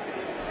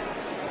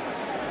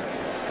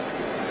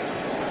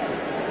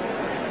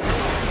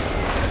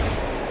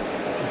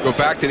 Go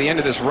back to the end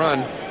of this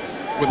run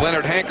with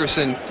Leonard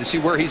Hankerson to see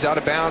where he's out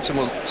of bounds, and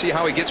we'll see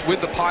how he gets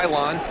with the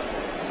pylon.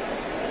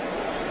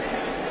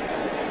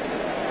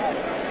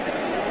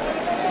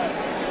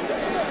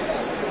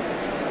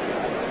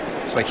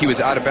 Looks like he was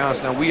out of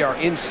bounds. Now we are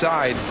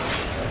inside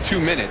 2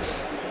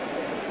 minutes.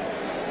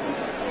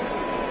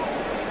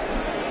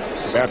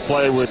 That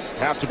play would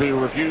have to be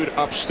reviewed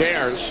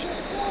upstairs.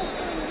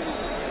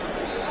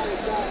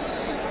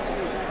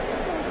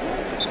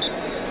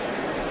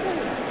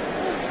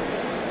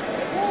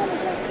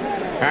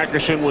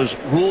 Hankerson was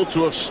ruled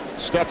to have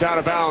stepped out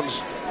of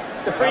bounds.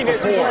 The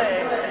previous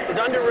play is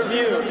under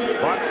review.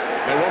 But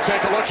they will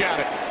take a look at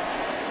it.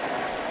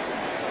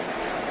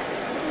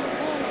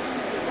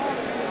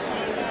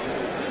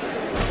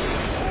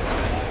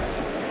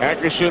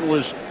 Hankerson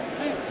was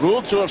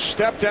ruled to have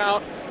stepped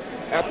out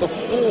at the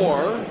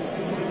 4.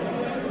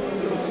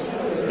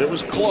 It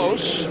was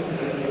close.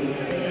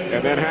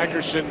 And then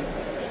Hankerson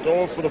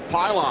dove for the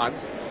pylon.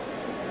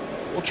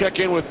 We'll check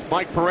in with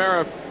Mike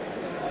Pereira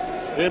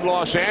in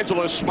Los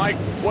Angeles. Mike,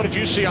 what did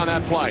you see on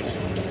that play?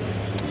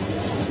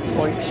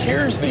 Well,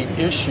 here's the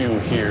issue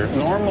here.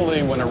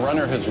 Normally, when a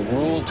runner has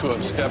ruled to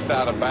have stepped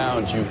out of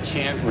bounds, you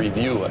can't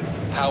review it.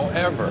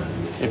 However,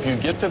 if you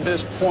get to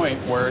this point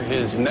where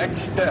his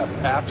next step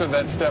after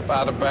that step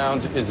out of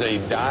bounds is a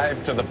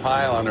dive to the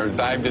pylon or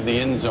dive to the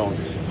end zone,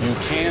 you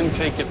can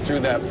take it through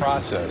that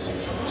process.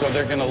 So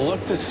they're going to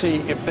look to see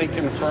if they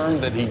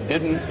confirm that he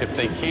didn't, if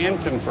they can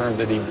confirm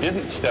that he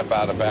didn't step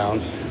out of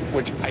bounds,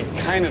 which I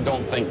kind of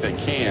don't think they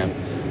can.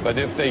 But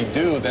if they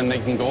do, then they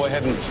can go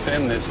ahead and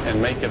extend this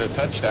and make it a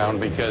touchdown,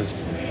 because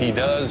he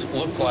does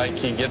look like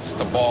he gets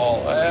the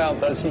ball. Well,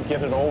 does he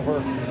get it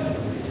over?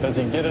 Does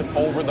he get it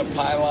over the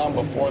pylon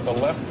before the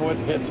left foot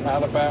hits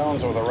out of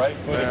bounds, or the right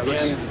foot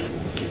again?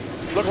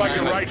 Looked like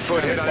the right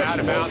foot hit out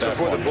of bounds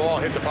before the ball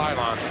hit the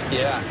pylon.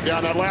 Yeah.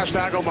 Yeah, that last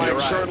angle might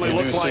certainly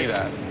look like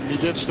he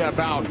did step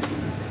out.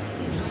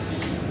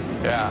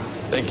 Yeah,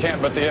 they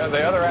can't. But the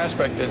other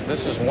aspect is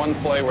this is one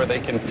play where they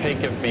can take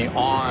it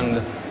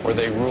beyond where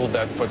they ruled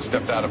that foot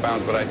stepped out of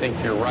bounds. But I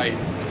think you're right.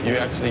 You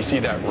actually see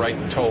that right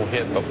toe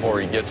hit before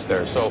he gets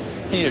there. So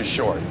he is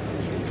short.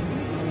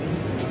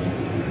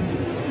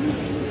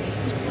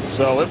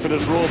 So if it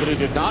is ruled that he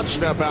did not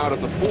step out at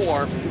the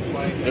 4,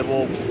 it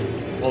will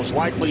most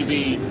likely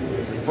be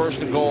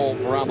 1st and goal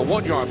around the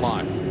 1-yard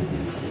line.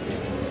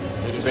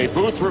 It is a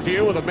booth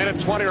review with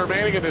 1:20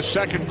 remaining in this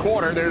second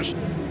quarter. There's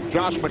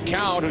Josh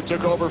McCown, who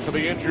took over for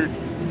the injured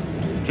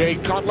Jay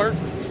Cutler.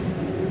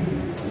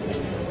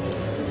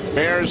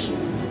 Bears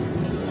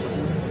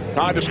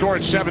tied the score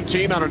at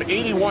 17 on an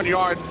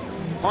 81-yard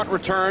punt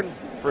return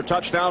for a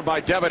touchdown by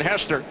Devin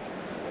Hester.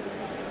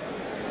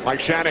 Mike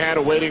Shanahan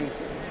awaiting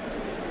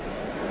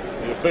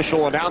the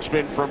official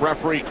announcement from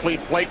referee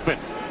Clete Blakeman.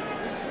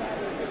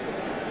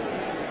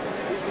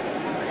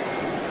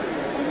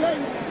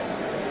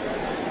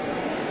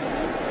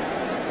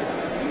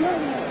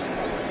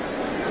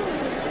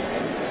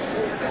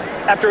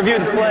 After review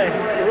of the play,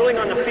 the ruling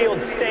on the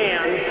field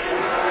stands.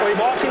 For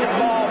Washington's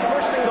ball,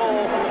 first and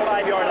goal from the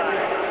 5-yard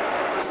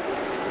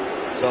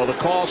line. So the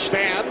call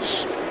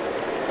stands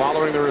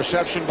following the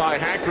reception by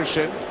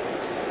Hankerson.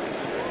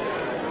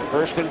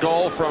 First and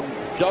goal from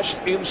just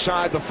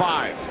inside the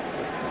 5.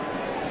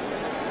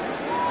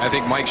 I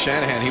think Mike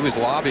Shanahan, he was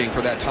lobbying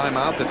for that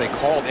timeout that they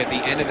called at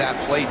the end of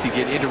that play to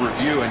get into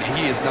review, and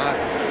he is not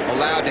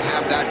allowed to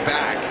have that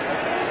back.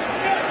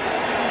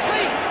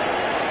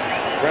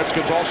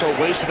 Redskins also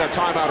wasted a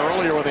timeout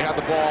earlier when they had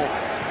the ball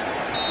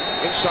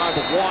inside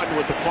the 1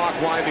 with the clock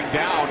winding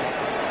down.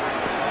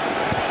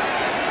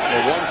 So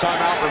 1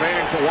 timeout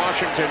remaining for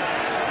Washington.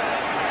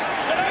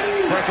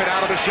 Griffin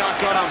out of the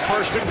shotgun on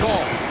first and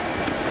goal.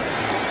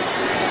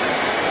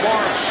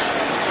 Morris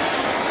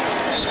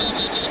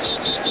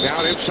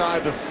down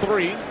inside the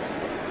 3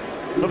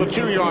 to the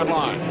 2-yard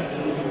line.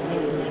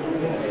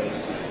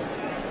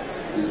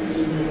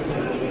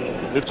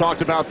 We've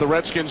talked about the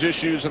Redskins'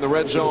 issues in the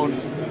red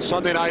zone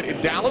Sunday night in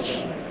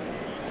Dallas.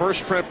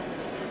 First trip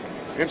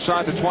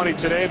inside the 20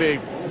 today. They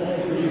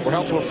were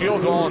held to a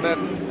field goal and then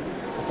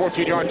a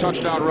 14-yard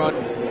touchdown run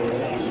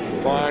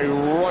by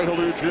Roy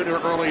Halou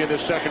Jr. early in the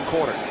second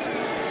quarter.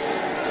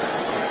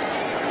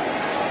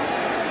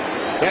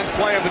 10th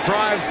play of the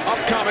drive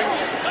upcoming.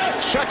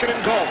 Second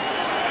and goal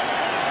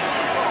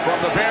from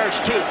the Bears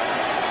 2.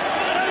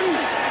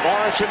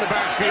 Morris in the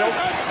backfield.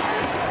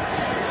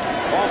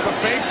 Off the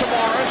fake to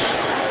Morris.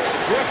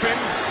 Griffin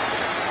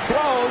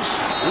throws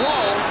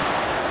low,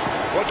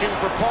 looking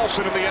for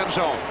Paulson in the end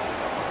zone.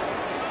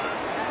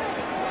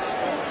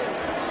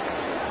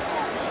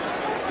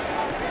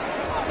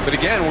 But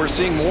again, we're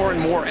seeing more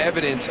and more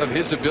evidence of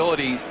his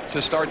ability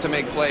to start to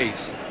make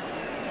plays.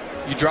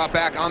 You drop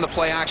back on the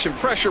play action,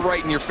 pressure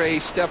right in your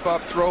face, step up,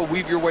 throw,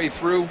 weave your way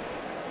through.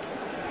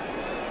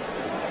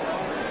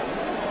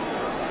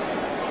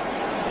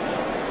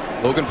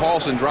 Logan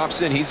Paulson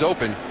drops in, he's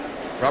open.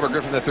 Robert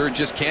Griffin III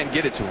just can't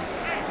get it to him.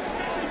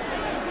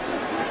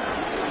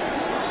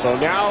 So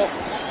now,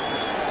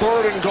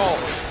 third and goal.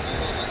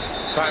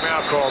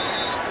 Timeout called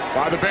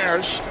by the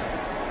Bears.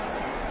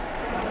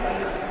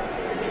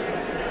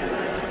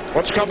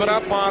 What's coming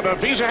up on the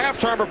Visa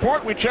Halftime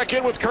Report? We check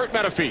in with Kurt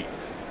Menefee.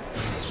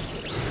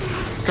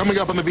 Coming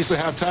up on the Visa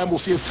Halftime, we'll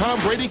see if Tom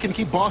Brady can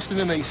keep Boston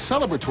in a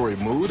celebratory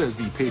mood as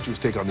the Patriots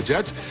take on the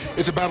Jets.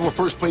 It's a battle of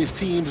first-place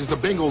teams as the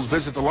Bengals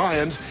visit the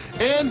Lions,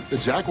 and the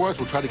Jaguars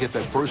will try to get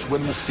that first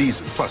win of the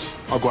season. Plus,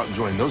 I'll go out and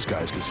join those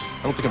guys because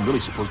I don't think I'm really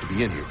supposed to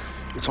be in here.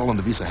 It's all on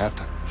the Visa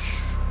Halftime.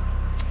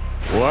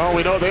 Well,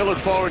 we know they look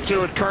forward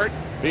to it, Kurt.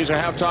 Visa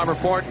Halftime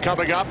Report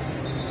coming up.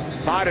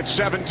 Tied at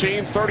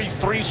 17,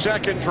 33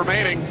 seconds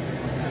remaining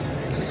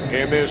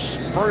in this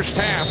first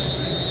half.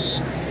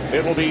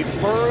 It will be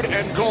third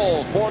and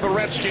goal for the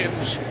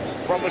Redskins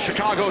from the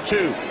Chicago 2.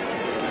 Jordan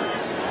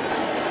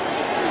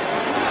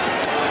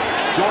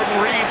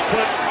Reed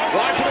split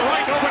wide to the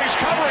right. Nobody's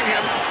covering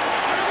him.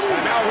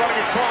 And now running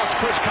across,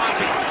 Chris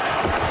Conte.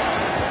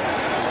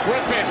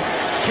 Griffin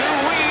to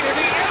Reed in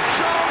the end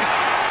zone.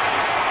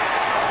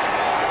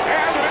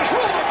 And it is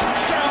ruled a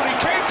touchdown. He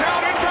came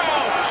down in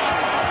bounds.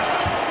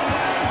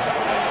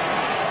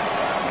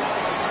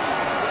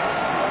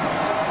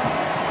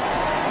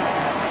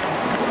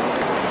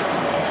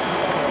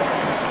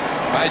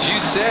 As you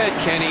said,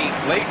 Kenny,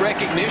 late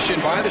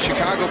recognition by the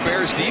Chicago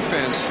Bears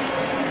defense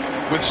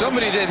with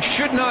somebody that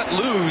should not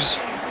lose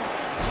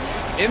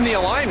in the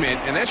alignment,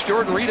 and that's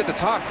Jordan Reed at the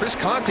top. Chris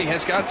Conte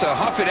has got to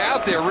huff it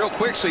out there real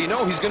quick, so you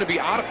know he's going to be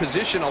out of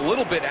position a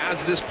little bit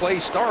as this play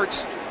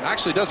starts.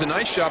 Actually does a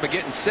nice job of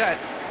getting set,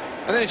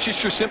 and then it's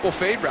just your simple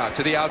fade route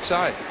to the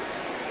outside.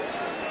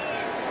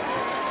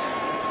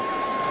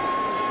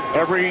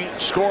 Every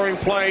scoring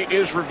play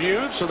is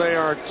reviewed, so they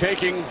are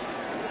taking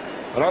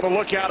another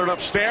look at it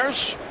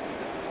upstairs.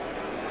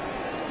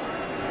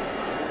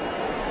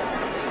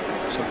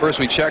 So first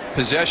we check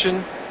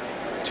possession,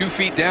 2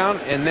 feet down,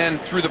 and then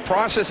through the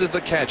process of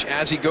the catch,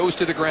 as he goes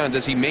to the ground,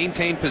 does he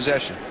maintain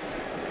possession?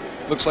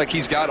 Looks like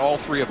he's got all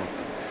 3 of them.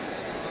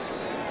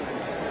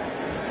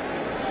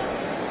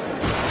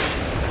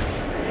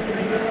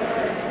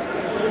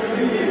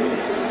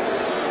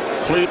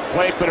 Clete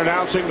Blakeman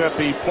announcing that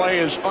the play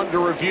is under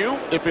review.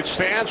 If it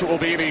stands, it will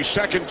be the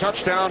second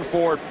touchdown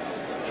for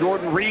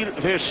Jordan Reed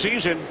this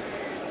season,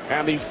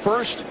 and the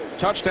first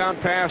touchdown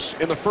pass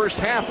in the first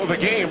half of a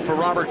game for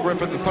Robert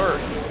Griffin III.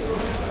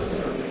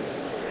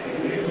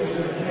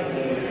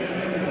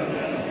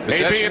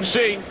 A, B, and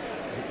C.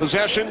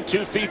 Possession,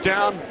 2 feet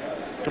down.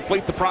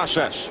 Complete the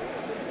process.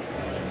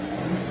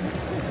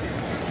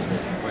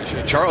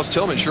 Charles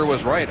Tillman sure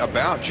was right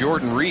about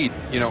Jordan Reed.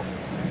 You know,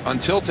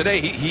 until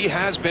today, he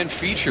has been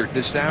featured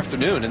this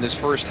afternoon in this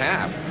first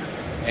half.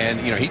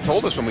 And, you know, he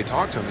told us when we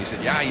talked to him, he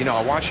said, yeah, you know,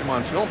 I watched him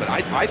on film, but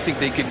I think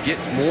they could get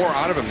more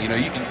out of him. You know,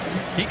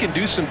 he can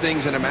do some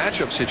things in a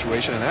matchup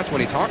situation, and that's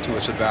when he talked to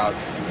us about,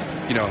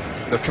 you know,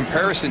 the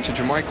comparison to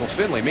Jermichael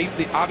Finley.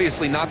 Maybe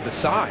obviously not the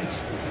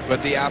size,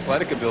 but the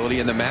athletic ability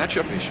and the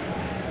matchup issue.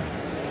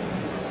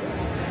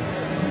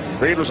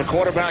 Reed was a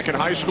quarterback in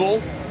high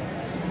school.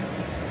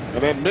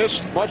 and then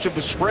missed much of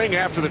the spring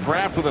after the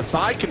draft with a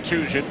thigh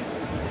contusion.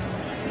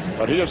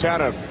 But he has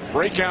had a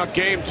breakout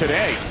game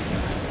today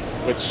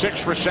with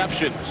 6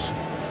 receptions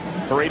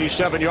for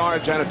 87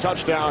 yards and a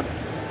touchdown,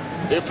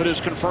 if it is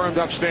confirmed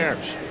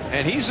upstairs.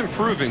 And he's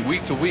improving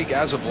week to week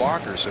as a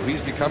blocker, so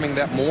he's becoming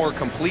that more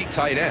complete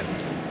tight end.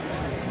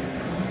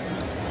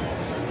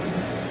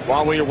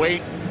 While we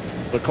await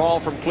the call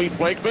from Clete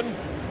Blakeman,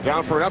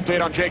 down for an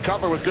update on Jay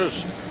Cutler with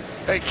Goose.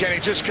 Hey, Kenny,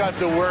 just got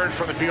the word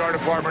from the PR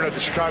department of the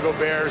Chicago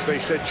Bears. They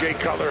said Jay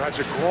Cutler has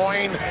a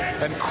groin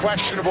and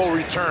questionable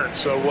return.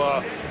 So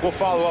we'll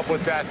follow up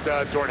with that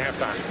during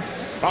halftime.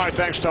 All right,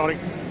 thanks, Tony.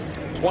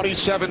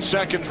 27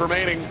 seconds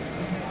remaining.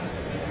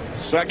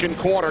 Second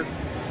quarter.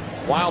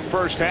 Wild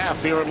first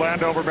half here in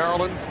Landover,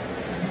 Maryland.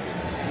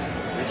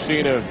 We've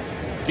seen a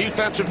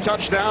defensive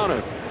touchdown,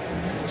 a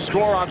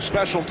score on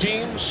special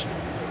teams.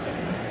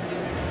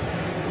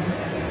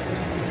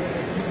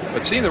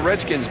 But seeing the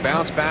Redskins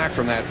bounce back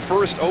from that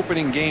first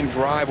opening game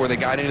drive where they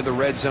got into the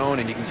red zone,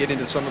 and you can get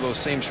into some of those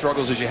same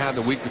struggles as you had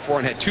the week before,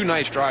 and had 2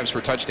 nice drives for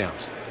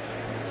touchdowns.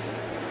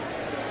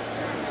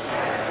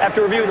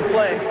 After review of the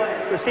play,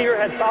 the receiver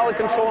had solid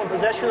control and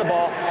possession of the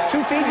ball.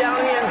 2 feet down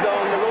in the end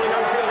zone. The ruling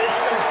on the field is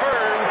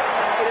confirmed.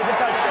 It is a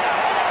touchdown.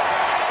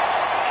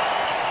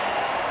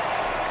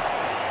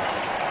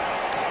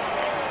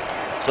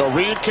 So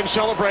Reed can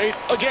celebrate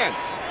again.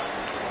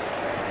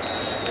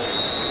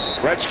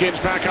 Redskins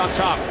back on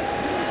top.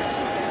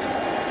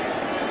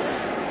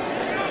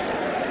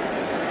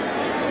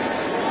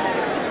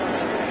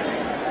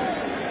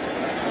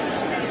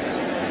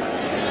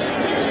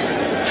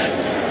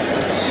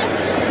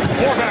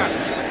 Forte.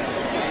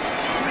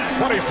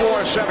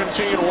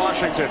 24-17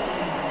 Washington.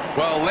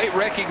 Well, late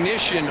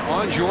recognition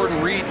on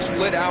Jordan Reed,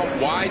 split out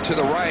wide to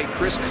the right.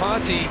 Chris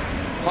Conti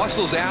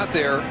hustles out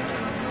there,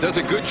 does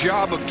a good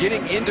job of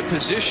getting into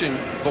position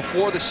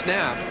before the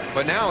snap,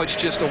 but now it's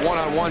just a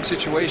one-on-one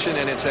situation,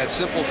 and it's that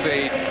simple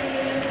fade,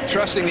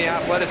 trusting the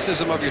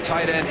athleticism of your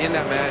tight end in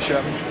that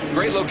mashup.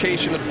 Great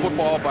location of the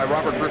football by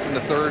Robert Griffin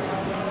III.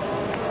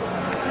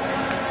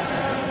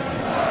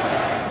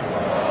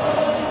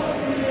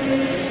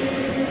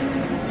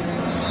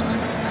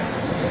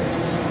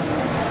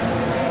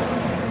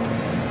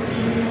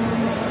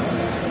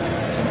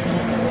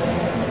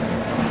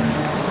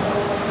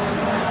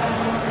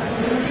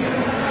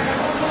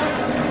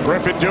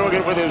 Griffin doing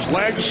it with his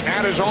legs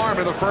and his arm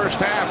in the first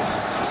half.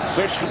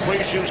 6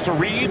 completions to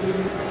Reed.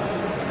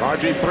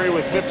 RG3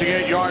 with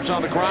 58 yards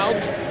on the ground.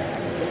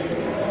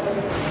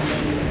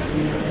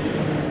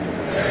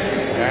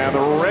 And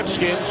the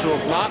Redskins, who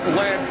have not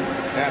led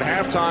at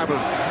halftime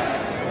of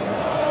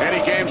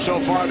any game so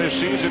far this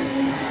season,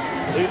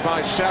 lead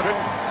by 7.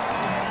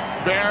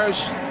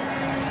 Bears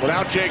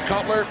without Jay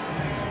Cutler.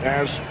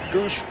 As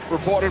Goose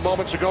reported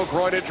moments ago,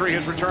 groin injury.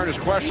 His return is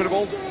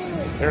questionable.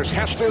 There's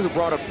Hester, who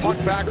brought a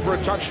punt back for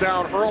a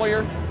touchdown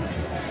earlier.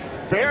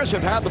 Bears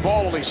have had the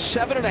ball only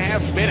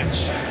 7.5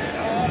 minutes.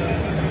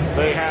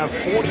 They have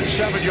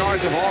 47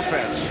 yards of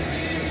offense.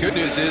 Good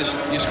news is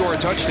you score a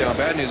touchdown.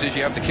 Bad news is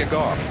you have to kick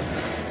off.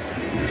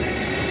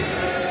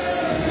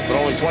 But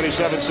only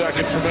 27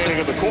 seconds remaining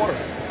in the quarter.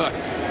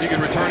 You can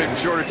return it in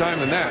shorter time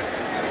than that.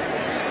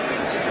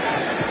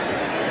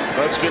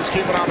 Redskins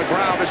keep it on the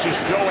ground. This is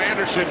Joe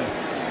Anderson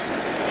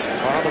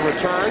on the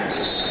return.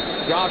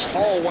 Josh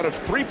Hull, one of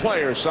 3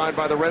 players signed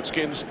by the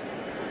Redskins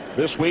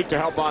this week to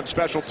help on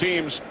special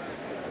teams,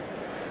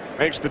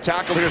 makes the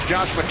tackle. Here's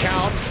Josh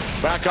McCown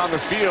back on the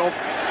field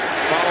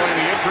following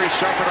the injury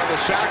suffered on the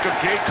sack of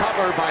Jay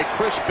Cutler by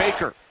Chris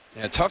Baker.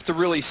 Yeah, tough to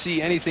really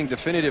see anything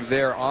definitive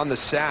there on the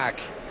sack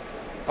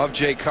of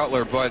Jay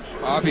Cutler, but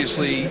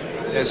obviously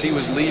as he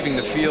was leaving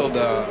the field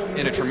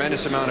in a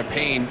tremendous amount of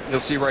pain.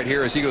 You'll see right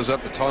here as he goes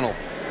up the tunnel,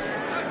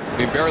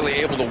 he's barely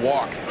able to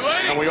walk.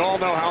 And we all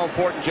know how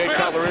important Jay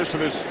Cutler is to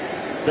this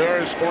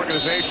Bears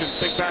organization.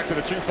 Think back to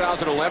the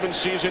 2011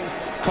 season.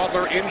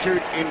 Cutler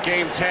injured in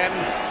game 10.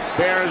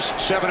 Bears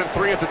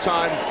 7-3 at the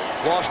time,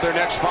 lost their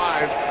next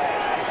 5,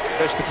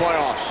 missed the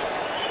playoffs.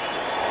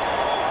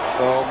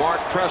 So Mark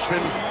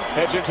Trestman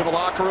heads into the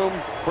locker room,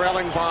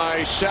 trailing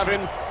by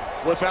 7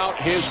 without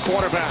his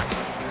quarterback.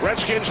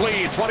 Redskins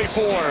lead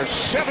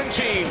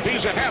 24-17.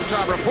 Visa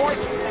halftime report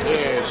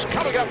is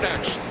coming up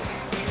next.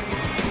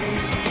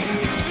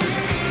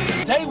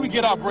 Today we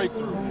get our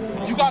breakthrough.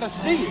 You got to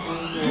see it.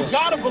 You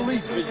got to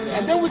believe it.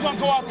 And then we're going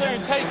to go out there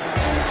and take it.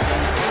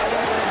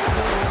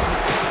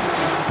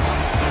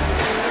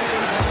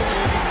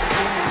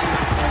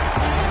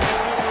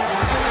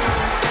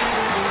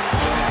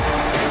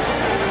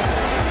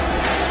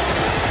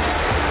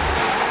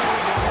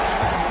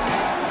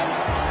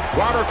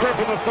 Robert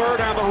Griffin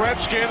III and the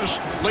Redskins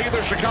lead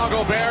the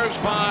Chicago Bears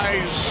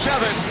by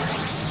 7.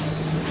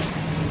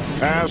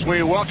 As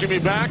we welcome you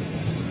back,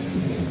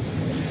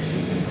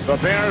 the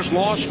Bears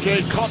lost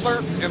Jay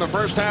Cutler in the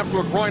first half to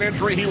a groin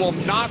injury. He will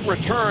not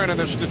return, and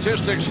the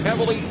statistics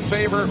heavily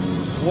favor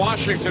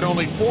Washington.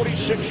 Only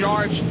 46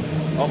 yards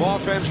of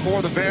offense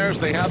for the Bears.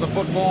 They had the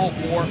football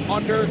for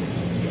under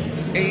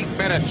 8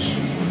 minutes.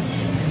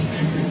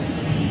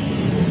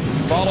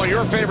 Follow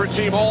your favorite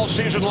team all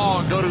season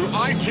long. Go to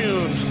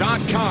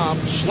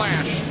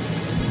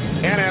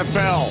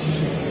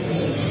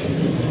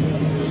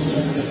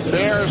iTunes.com/NFL.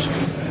 Bears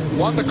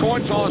won the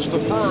coin toss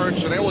deferred,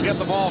 so they will get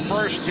the ball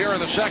first here in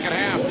the second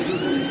half.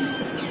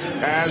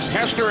 As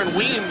Hester and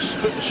Weems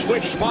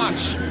switch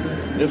spots.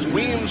 It's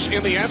Weems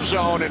in the end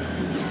zone, and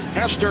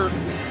Hester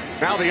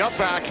now the up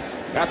back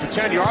at the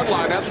 10-yard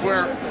line. That's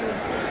where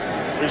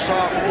we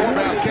saw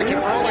Forte kicking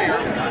earlier.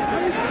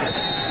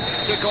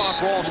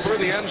 Kickoff rolls through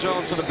the end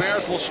zone, so the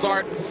Bears will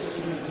start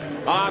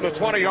on the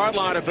 20-yard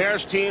line. A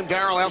Bears team,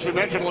 Darryl, as we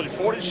mentioned, only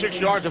 46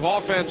 yards of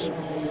offense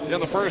in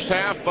the first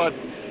half, but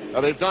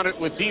they've done it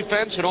with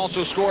defense and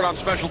also scored on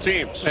special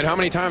teams. And how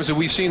many times have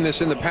we seen this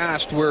in the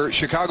past where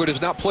Chicago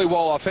does not play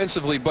well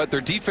offensively, but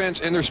their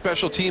defense and their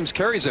special teams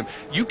carries them?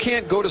 You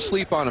can't go to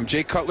sleep on them.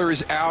 Jay Cutler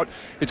is out.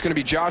 It's going to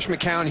be Josh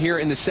McCown here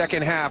in the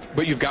second half,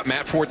 but you've got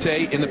Matt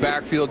Forte in the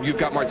backfield. You've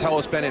got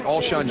Martellus Bennett,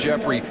 Alshon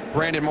Jeffrey,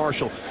 Brandon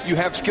Marshall. You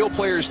have skill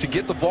players to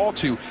get the ball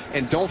to,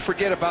 and don't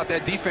forget about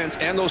that defense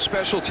and those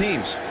special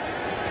teams.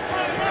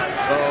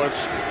 So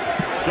it's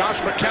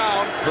Josh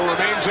McCown, who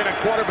remains in at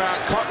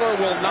quarterback. Cutler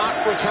will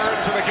not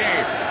return to the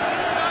game.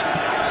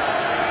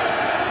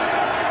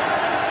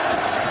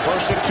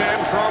 First and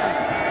 10 from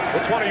the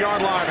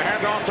 20-yard line. The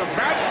handoff to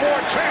Matt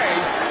Forte,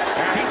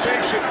 and he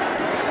takes it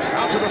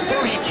out to the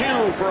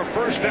 32 for a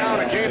first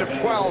down, a gain of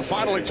 12.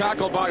 Finally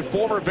tackled by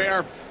former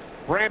Bear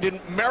Brandon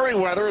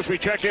Merriweather as we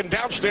check in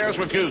downstairs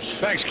with Goose.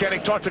 Thanks, Kenny.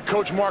 Talked to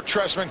Coach Mark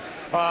Trestman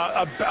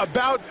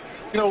about,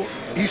 you know,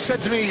 he said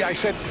to me, I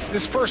said,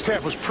 this first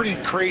half was pretty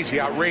crazy,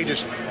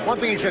 outrageous. One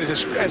thing he said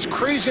is, as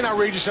crazy and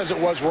outrageous as it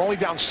was, we're only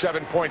down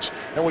 7 points.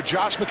 And with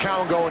Josh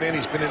McCown going in,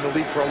 he's been in the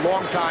league for a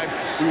long time.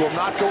 We will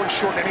not go and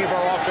shorten any of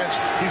our offense.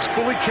 He's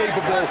fully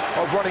capable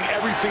of running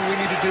everything we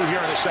need to do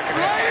here in the second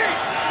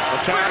half.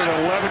 McCown, an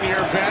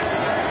 11-year vet.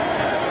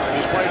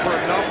 He's played for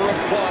a number of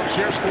clubs.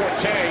 Here's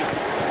Forte,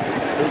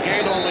 who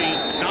gained only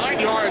 9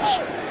 yards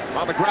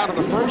on the ground in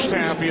the first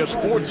half. He has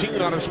 14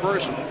 on his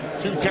first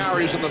 2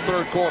 carries in the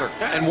third quarter.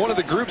 And one of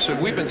the groups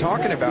that we've been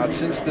talking about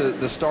since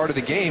the start of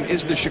the game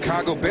is the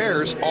Chicago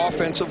Bears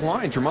offensive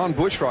line. Jermon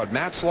Bushrod,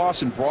 Matt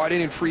Slauson brought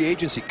in free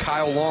agency,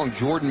 Kyle Long,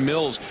 Jordan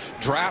Mills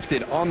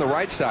drafted on the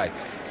right side.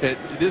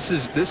 This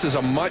is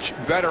a much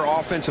better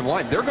offensive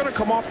line. They're going to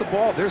come off the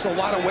ball. There's a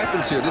lot of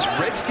weapons here. This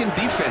Redskin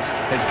defense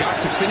has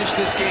got to finish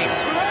this game.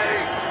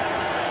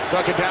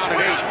 Second down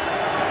and 8.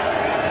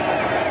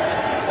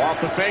 Off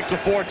the fake to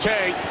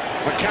Forte.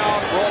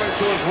 McCown rolling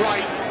to his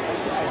right.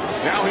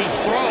 Now he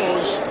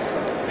throws,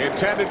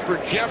 intended for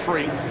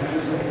Jeffrey.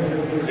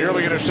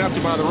 Nearly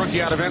intercepted by the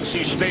rookie out of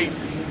NC State.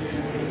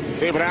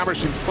 David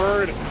Amerson,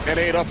 3rd and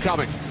 8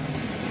 upcoming.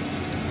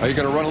 Are you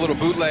going to run a little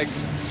bootleg?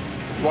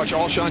 Watch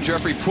Alshon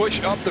Jeffrey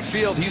push up the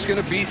field. He's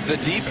going to beat the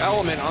deep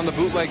element on the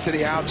bootleg to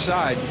the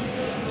outside.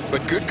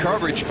 But good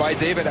coverage by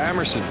David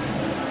Amerson.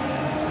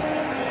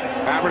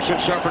 Amerson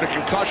suffered a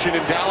concussion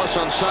in Dallas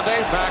on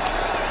Sunday. Back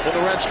in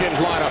the Redskins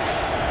lineup.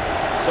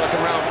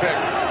 Second round pick.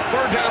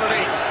 3rd down and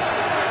 8.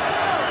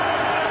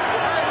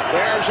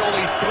 Bears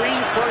only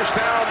 3 first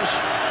downs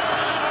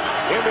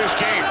in this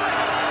game.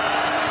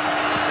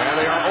 And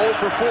they are 0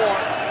 for 4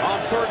 on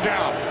 3rd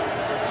down.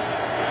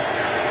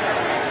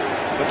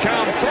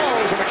 McCown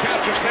throws, and the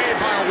catch is made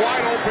by a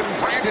wide-open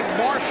Brandon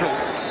Marshall.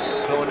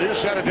 So a new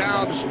set of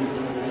downs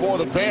for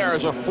the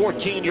Bears, a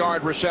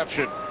 14-yard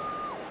reception.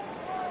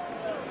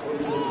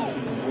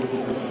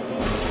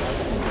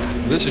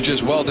 This is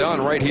just well done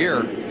right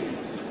here.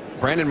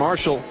 Brandon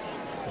Marshall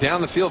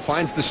down the field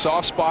finds the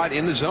soft spot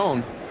in the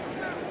zone.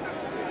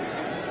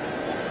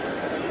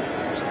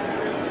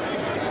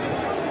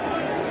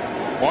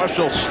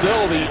 Marshall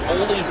still the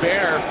only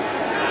Bear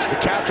to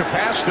catch a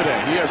pass today.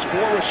 He has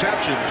 4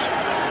 receptions.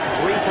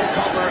 3 from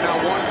Cutler, now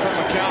 1 from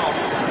McCown.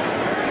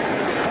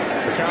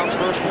 McCown's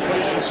first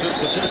completion since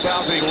the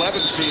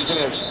 2011 season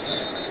as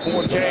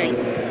Forte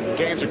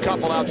gains a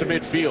couple out to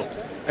midfield.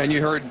 And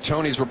you heard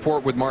Tony's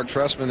report with Mark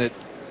Trestman that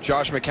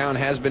Josh McCown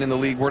has been in the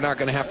league. We're not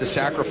going to have to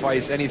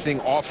sacrifice anything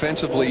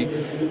offensively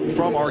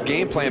from our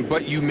game plan,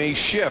 but you may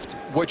shift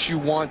what you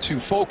want to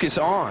focus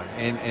on.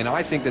 And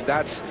I think that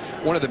that's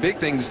one of the big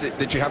things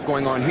that you have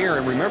going on here.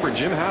 And remember,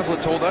 Jim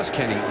Haslett told us,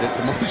 Kenny, that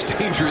the most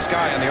dangerous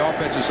guy on the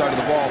offensive side of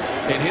the ball,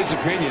 in his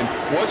opinion,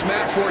 was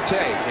Matt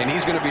Forte. And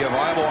he's going to be a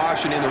viable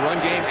option in the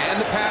run game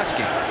and the pass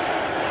game.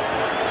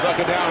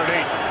 Second down and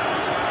 8.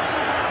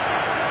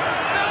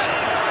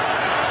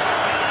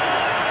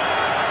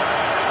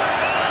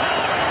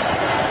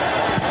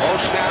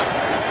 Snap,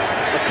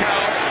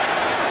 McCown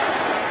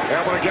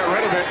able to get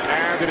rid of it,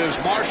 and it is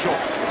Marshall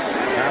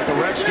at the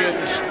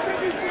Redskins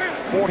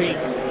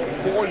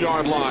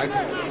 44-yard line.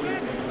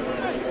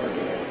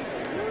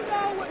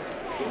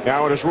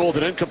 Now it is ruled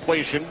an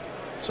incompletion,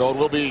 so it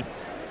will be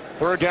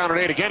 3rd down and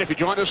 8. Again, if you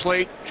joined us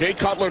late, Jay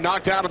Cutler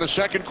knocked out in the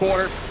second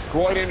quarter,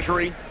 groin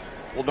injury,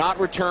 will not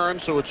return,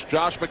 so it's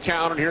Josh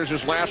McCown, and here's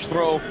his last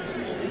throw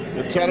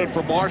intended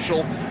for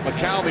Marshall.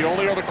 McCown, the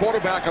only other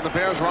quarterback on the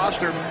Bears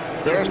roster.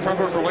 Bears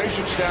public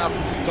relations staff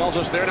tells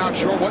us they're not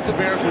sure what the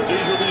Bears would do,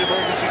 who the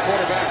emergency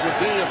quarterback would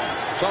be if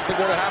something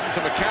would have happened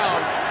to McCown.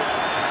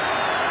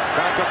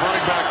 Backup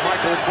running back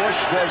Michael Bush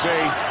was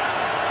a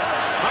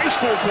high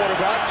school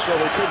quarterback, so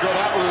they could go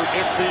that route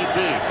if need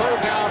be. 3rd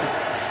down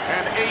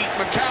and 8.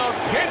 McCown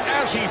hit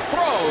as he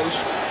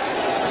throws,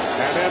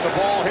 and then the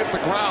ball hit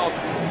the ground.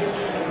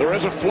 There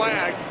is a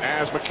flag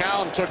as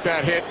McCown took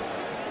that hit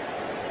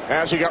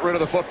as he got rid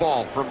of the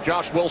football from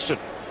Josh Wilson.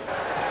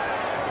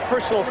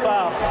 Personal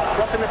foul,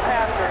 roughing the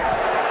passer.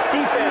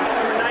 Defense,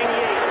 number 98,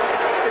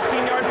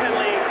 15-yard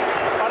penalty,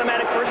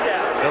 automatic first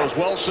down. There was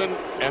Wilson,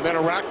 and then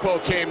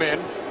Arakpo came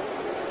in.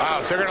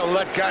 If they're going to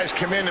let guys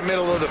come in the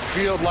middle of the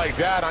field like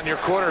that on your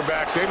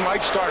quarterback, they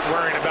might start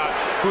worrying about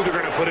who they're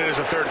going to put in as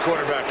a 3rd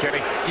quarterback, Kenny.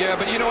 Yeah,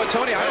 but you know what,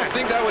 Tony? I don't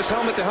think that was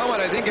helmet to helmet.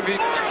 I think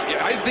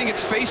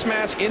it's face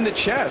mask in the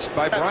chest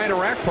by Brian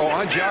Arakpo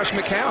on Josh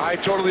McCown. I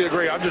totally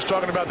agree. I'm just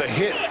talking about the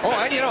hit. Oh,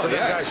 you know,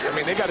 yeah. Guys, I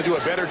mean, they got to do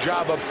a better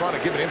job up front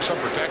of giving him some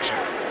protection.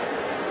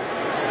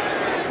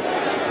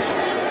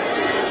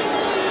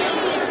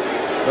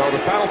 So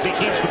the penalty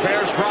keeps the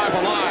Bears drive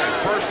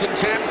alive. 1st and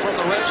 10 from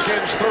the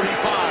Redskins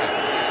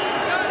 35.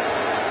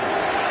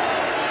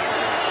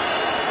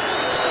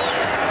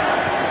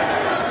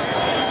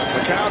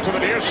 McCown to the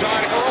near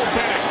side, Earl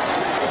Bennett.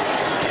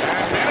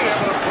 And Bennett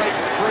able to break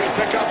free,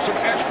 pick up some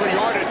extra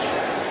yardage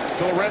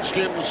to the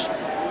Redskins.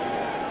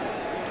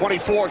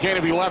 24, gain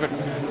of 11.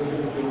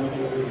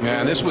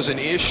 Yeah, and this was an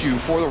issue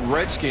for the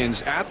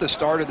Redskins at the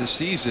start of the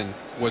season,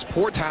 was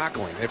poor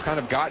tackling. They've kind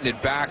of gotten it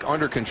back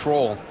under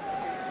control.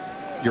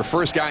 Your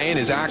first guy in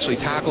is actually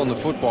tackling the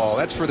football.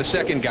 That's for the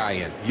second guy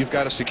in. You've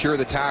got to secure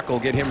the tackle,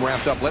 get him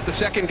wrapped up. Let the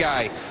second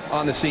guy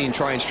on the scene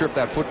try and strip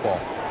that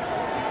football.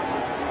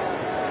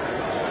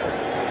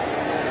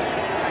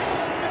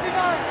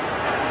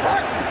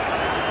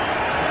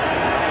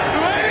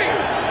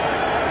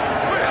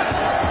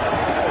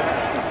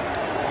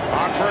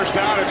 On 1st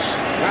down, it's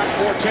Matt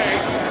Forte.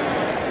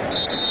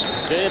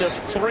 Gain of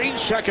 3,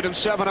 2nd and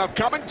 7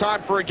 upcoming.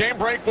 Time for a game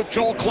break with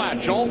Joel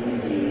Klatt. Joel?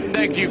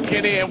 Thank you,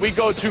 Kenny. And we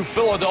go to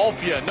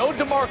Philadelphia. No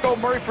DeMarco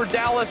Murray for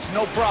Dallas,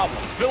 no problem.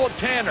 Philip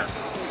Tanner,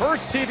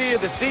 first TD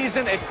of the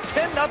season. It's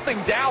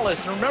 10-0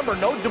 Dallas. And remember,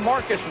 no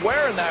DeMarcus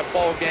Ware in that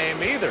ball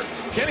game either.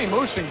 Kenny,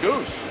 Moose, and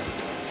Goose.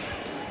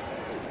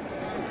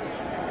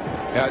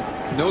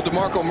 Yeah, no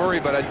DeMarco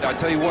Murray, but I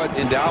tell you what,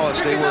 in Dallas,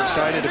 they were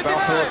excited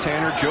about Philip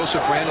Tanner,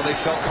 Joseph Randle. They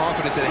felt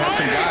confident that they had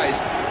some guys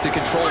to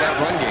control that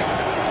run game.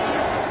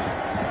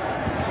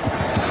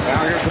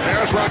 Now here's the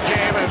Bears run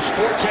game as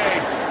Forte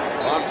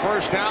on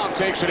 1st down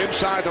takes it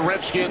inside the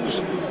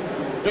Redskins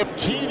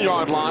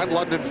 15-yard line.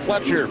 London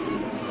Fletcher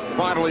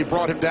finally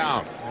brought him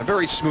down. A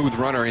very smooth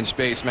runner in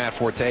space, Matt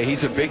Forte.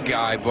 He's a big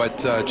guy, but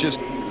just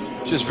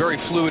very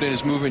fluid in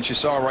his movements. You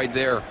saw right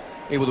there,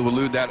 able to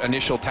elude that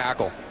initial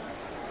tackle.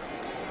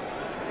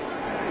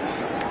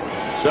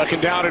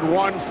 2nd down and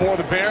 1 for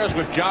the Bears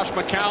with Josh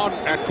McCown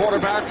at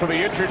quarterback for the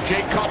injured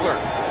Jake Cutler.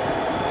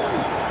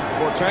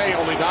 Forte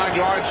only 9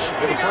 yards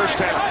in the first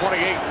half,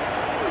 28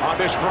 on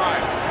this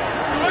drive.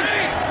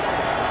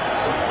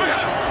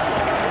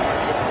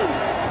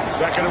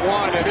 2nd and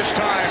 1, and this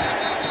time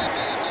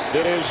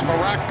it is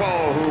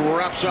Arakpo who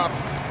wraps up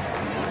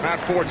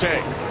Matt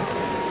Forte.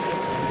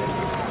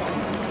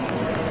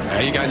 Now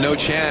you got no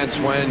chance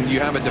when you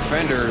have a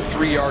defender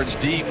 3 yards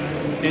deep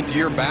into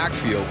your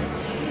backfield.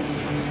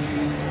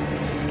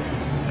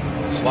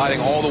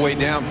 Sliding all the way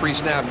down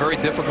pre-snap. Very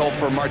difficult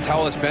for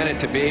Martellus Bennett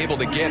to be able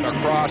to get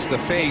across the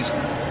face.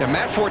 Now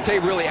Matt Forte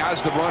really,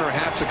 as the runner,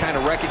 has to kind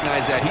of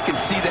recognize that. He can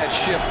see that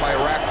shift by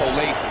Arakpo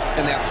late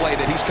in that play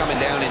that he's coming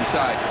down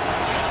inside.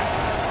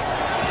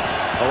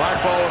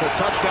 Arakpo with a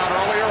touchdown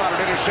earlier on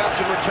an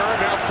interception return.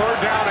 Now 3rd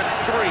down and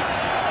 3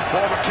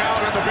 for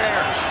McCown and the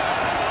Bears.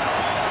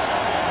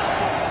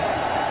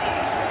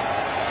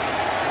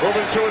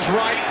 Moving to his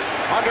right,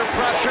 under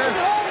pressure.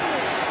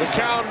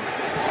 McCown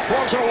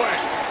throws it away.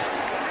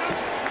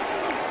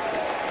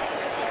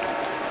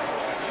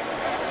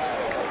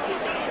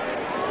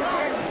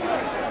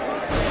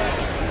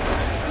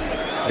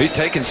 He's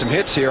taking some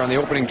hits here on the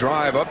opening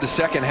drive of the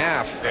second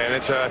half. And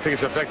it's I think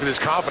it's affected his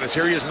confidence.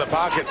 Here he is in the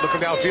pocket, looking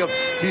downfield.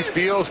 He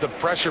feels the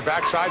pressure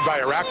backside by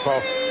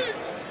Arakpo.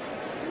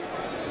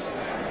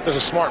 There's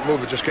a smart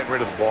move of just getting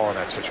rid of the ball in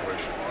that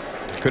situation.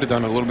 Could have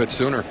done it a little bit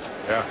sooner.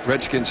 Yeah.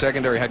 Redskins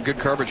secondary had good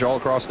coverage all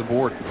across the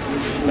board.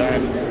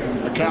 And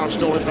McCown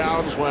still in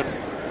bounds when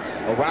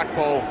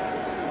Arakpo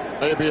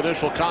made the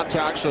initial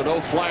contact, so no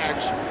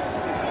flags.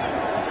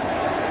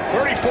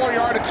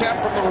 34-yard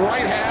attempt from the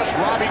right hash,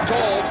 Robbie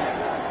Gould.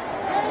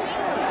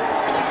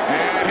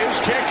 And his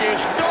kick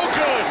is no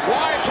good,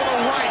 wide to the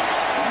right.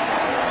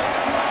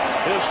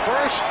 His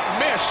first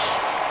miss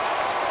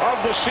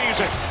of the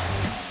season.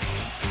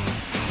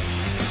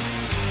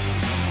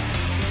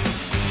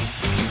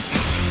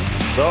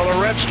 So the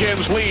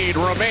Redskins lead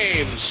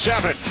remains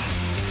 7.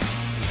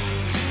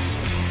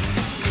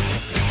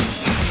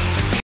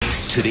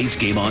 Today's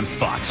game on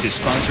Fox is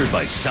sponsored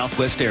by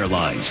Southwest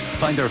Airlines.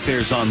 Find our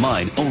fares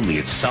online only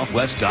at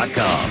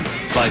southwest.com.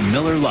 By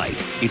Miller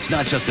Lite, it's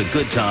not just a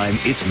good time,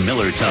 it's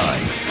Miller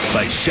time.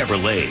 By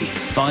Chevrolet,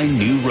 find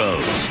new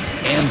roads.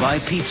 And by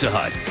Pizza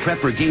Hut, prep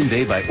for game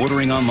day by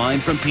ordering online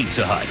from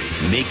Pizza Hut.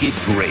 Make it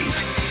great.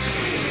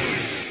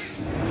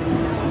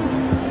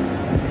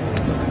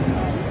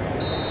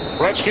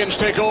 Redskins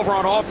take over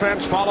on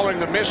offense following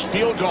the missed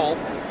field goal.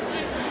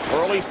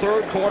 Early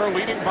third quarter,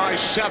 leading by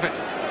 7.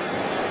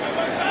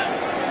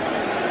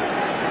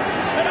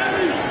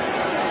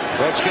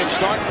 Redskins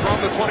start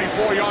from the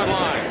 24-yard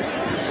line.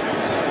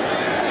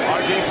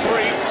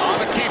 RG3 on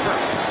the keeper.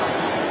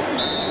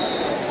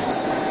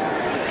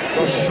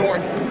 Goes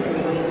short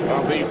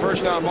of the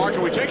first down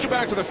marker. We take you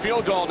back to the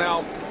field goal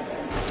now.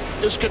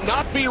 This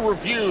cannot be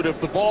reviewed if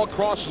the ball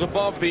crosses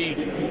above the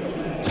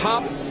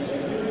top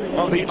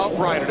of the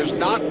upright. It is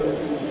not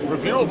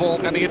reviewable,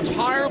 and the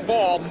entire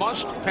ball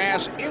must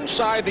pass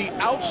inside the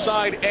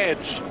outside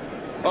edge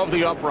of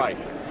the upright.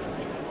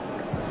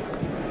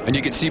 And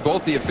you can see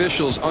both the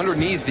officials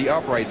underneath the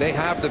upright. They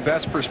have the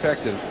best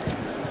perspective,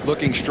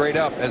 looking straight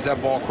up as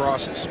that ball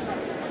crosses.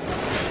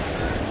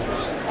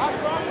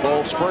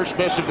 Bolt's first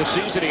miss of the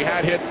season. He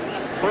had hit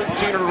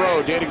 13 in a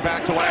row dating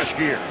back to last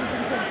year.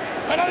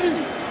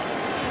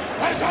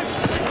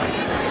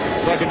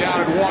 Second down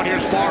and 1.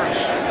 Here's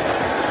Morris.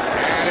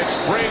 And it's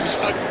Briggs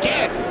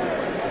again.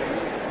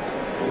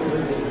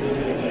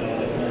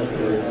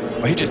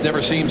 Well, he just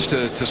never seems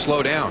to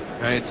slow down.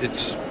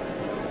 It's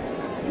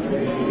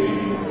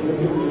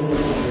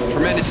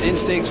tremendous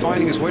instincts,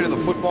 finding his way to the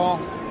football.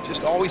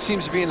 Just always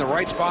seems to be in the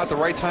right spot at the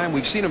right time.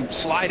 We've seen him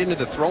slide into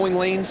the throwing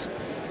lanes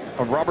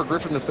of Robert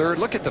Griffin III.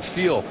 Look at the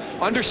feel,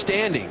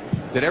 understanding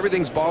that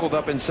everything's bottled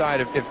up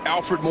inside. If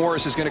Alfred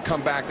Morris is going to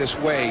come back this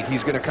way,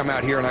 he's going to come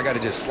out here, and I got to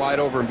just slide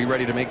over and be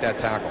ready to make that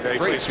tackle. Yeah, he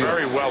plays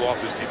very well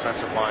off his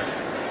defensive line.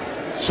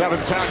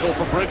 7th tackle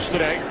for Briggs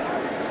today.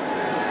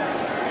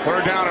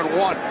 Third down and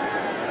 1.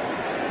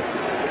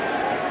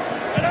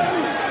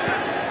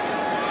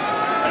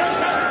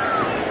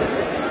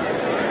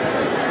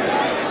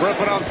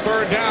 Griffin on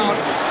third down.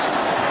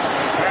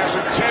 Pass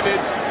intended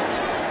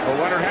for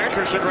Leonard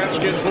Hankerson.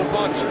 Redskins will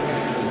bunt.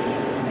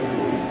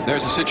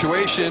 There's a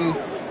situation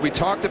we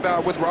talked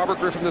about with Robert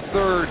Griffin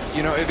III.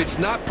 You know, if it's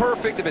not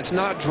perfect, if it's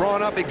not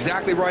drawn up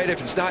exactly right, if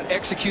it's not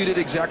executed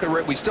exactly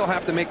right, we still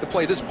have to make the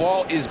play. This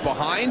ball is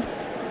behind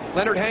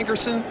Leonard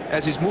Hankerson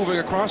as he's moving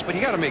across, but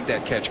you got to make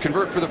that catch.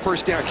 Convert for the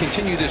first down.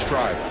 Continue this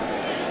drive.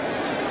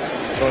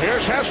 So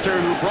here's Hester,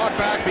 who brought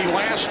back the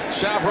last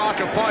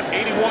Savraka punt,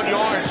 81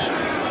 yards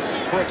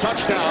for a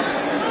touchdown,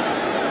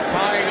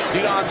 tying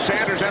Deion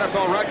Sanders'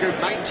 NFL record,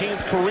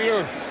 19th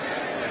career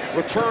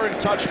return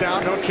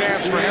touchdown. No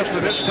chance for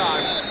Hester this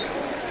time,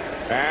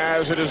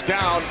 as it is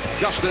down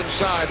just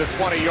inside the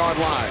 20-yard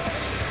line.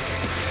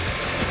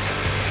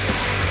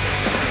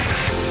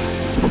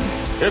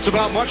 It's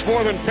about much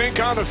more than pink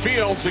on the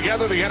field.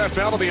 Together, the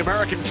NFL and the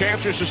American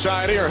Cancer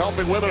Society are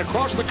helping women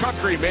across the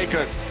country make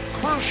a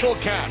crucial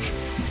catch.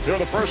 Here are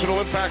the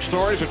personal impact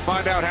stories, and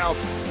find out how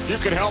you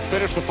can help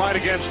finish the fight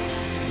against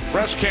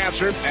breast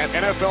cancer at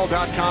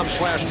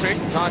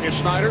NFL.com/pink. Tanya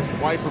Snyder,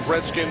 wife of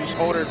Redskins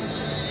owner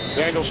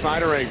Daniel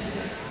Snyder, a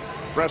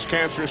breast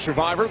cancer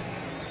survivor.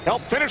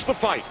 Help finish the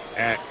fight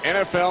at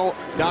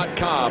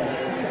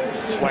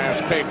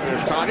NFL.com/pink.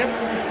 There's Tanya.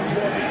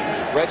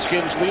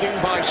 Redskins leading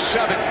by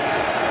 7.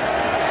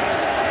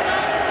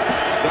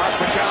 Josh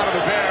McCown of the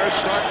Bears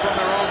start from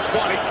their own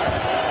 20.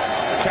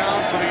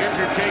 McCown for the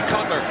injured Jay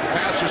Cutler.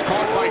 Pass is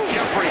caught by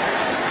Jeffrey.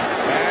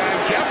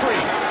 And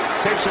Jeffrey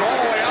takes it all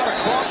the way out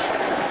across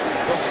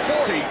the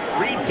 40.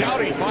 Reed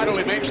Doughty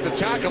finally makes the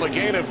tackle, a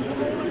gain of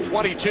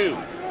 22.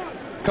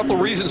 A couple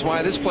of reasons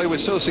why this play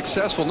was so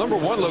successful. Number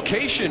one,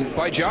 location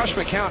by Josh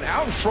McCown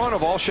out in front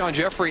of Alshon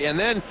Jeffrey, and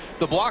then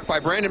the block by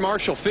Brandon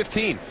Marshall,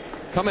 15,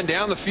 coming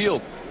down the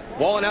field,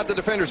 walling out the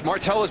defenders.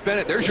 Martellus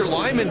Bennett, there's your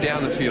lineman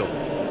down the field.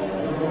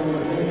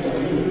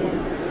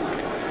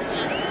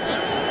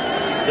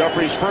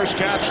 Jeffrey's first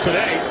catch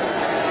today.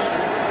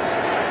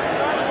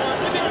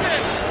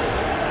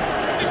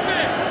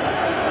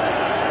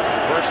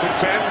 First and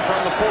 10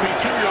 from the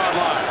 42-yard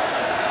line.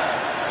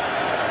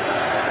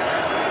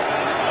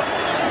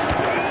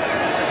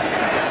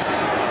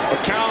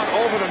 McCown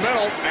over the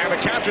middle, and the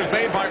catch is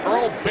made by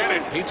Earl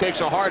Bennett. He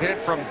takes a hard hit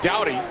from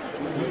Doughty.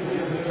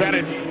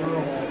 Bennett,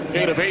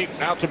 gain of 8,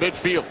 out to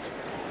midfield.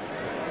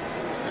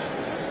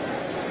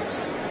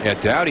 Yeah,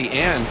 Doughty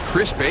and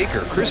Chris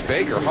Baker. Chris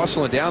Baker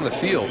hustling down the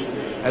field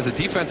as a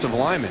defensive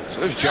lineman. So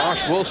there's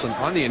Josh Wilson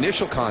on the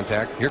initial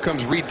contact. Here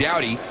comes Reed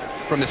Doughty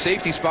from the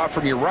safety spot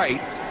from your right.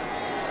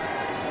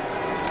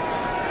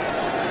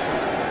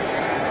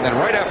 And then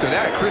right after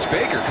that, Chris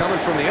Baker coming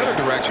from the other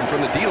direction,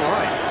 from the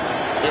D-line.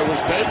 It was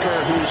Baker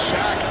whose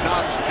sack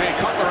knocked Jay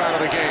Cutler out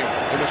of the game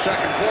in the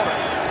second quarter.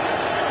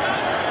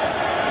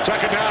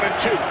 Second down and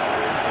 2.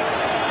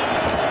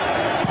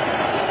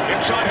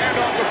 Inside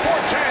handoff to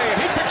Forte, and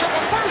he picks up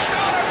a first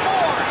down and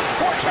more.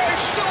 Forte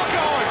still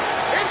going.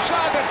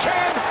 Inside the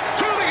 10,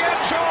 to the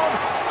end zone.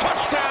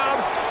 Touchdown,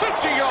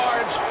 50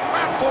 yards.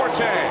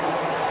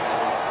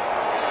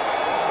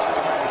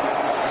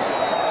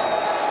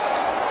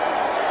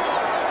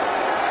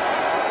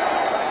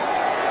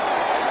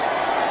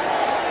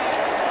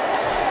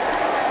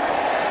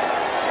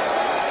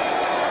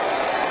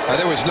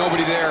 There was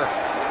nobody there.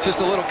 Just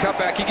a little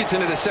cutback. He gets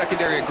into the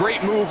secondary. A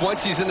great move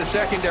once he's in the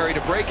secondary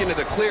to break into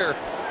the clear.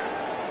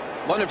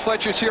 London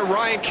Fletcher's here.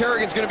 Ryan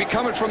Kerrigan's going to be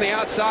coming from the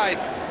outside.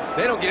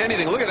 They don't get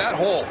anything. Look at that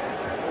hole.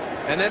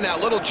 And then that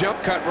little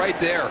jump cut right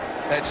there.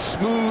 That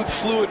smooth,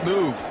 fluid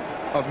move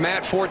of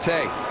Matt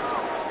Forte.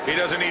 He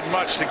doesn't need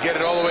much to get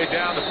it all the way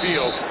down the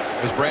field.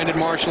 It was Brandon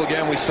Marshall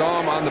again. We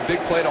saw him on the big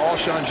play to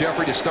Alshon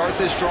Jeffrey to start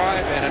this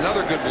drive, and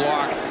another good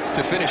block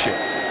to finish it.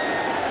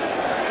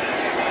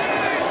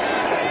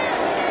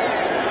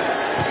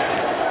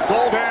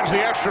 Gold adds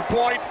the extra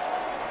point.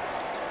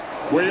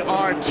 We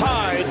are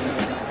tied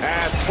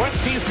at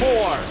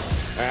 24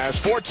 as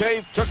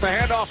Forte took the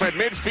handoff at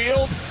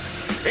midfield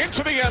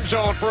into the end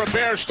zone for a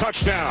Bears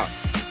touchdown.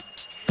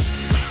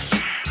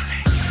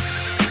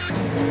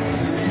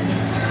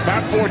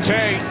 Matt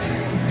Forte,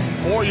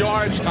 more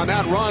yards on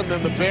that run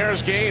than the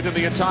Bears gained in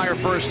the entire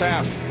first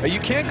half. You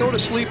can't go to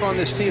sleep on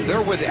this team.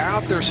 They're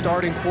without their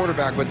starting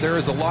quarterback, but there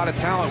is a lot of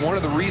talent. One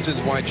of the reasons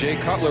why Jay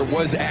Cutler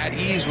was at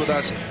ease with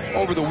us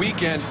over the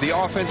weekend, the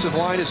offensive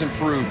line has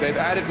improved. They've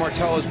added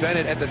Martellus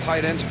Bennett at the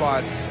tight end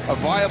spot, a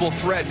viable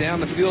threat down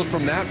the field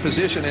from that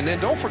position. And then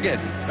don't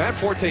forget, Matt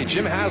Forte,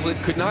 Jim Haslett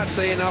could not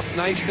say enough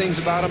nice things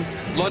about him.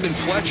 London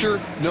Fletcher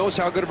knows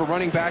how good of a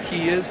running back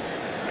he is.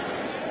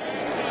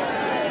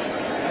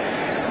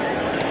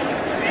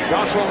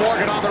 Joshua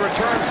Morgan on the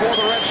return for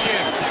the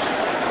Redskins.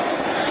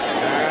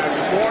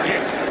 And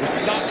Morgan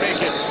does not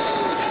make it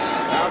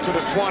out to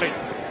the 20.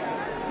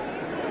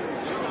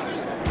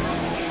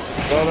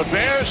 So the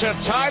Bears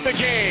have tied the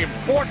game.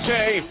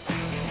 Forte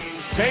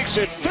takes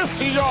it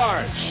 50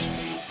 yards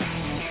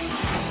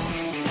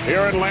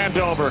here in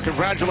Landover.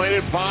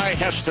 Congratulated by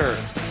Hester.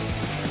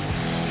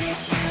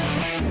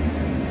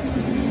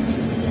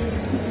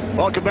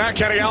 Welcome back,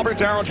 Kenny Albert,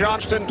 Darryl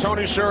Johnston,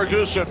 Tony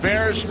Siragusa.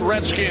 Bears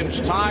Redskins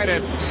tied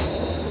at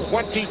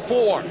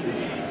 24.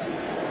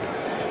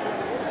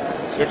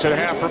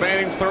 6.5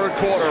 remaining, third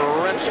quarter.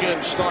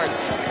 Redskins start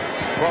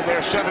from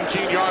their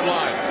 17-yard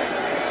line.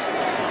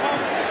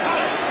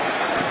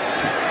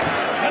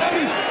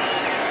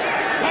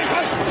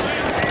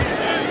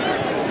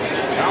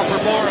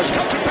 Alfred Morris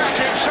comes it back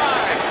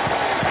inside.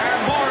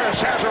 And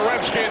Morris has a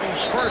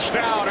Redskins first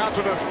down out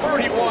to the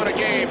 31 a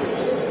game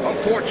of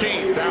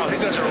 14. Now, he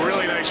does a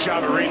really nice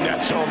job of reading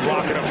that zone,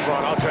 blocking up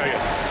front, I'll tell you.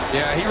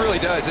 Yeah, he really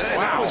does.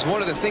 And that was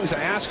one of the things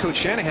I asked Coach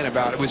Shanahan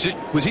about. Was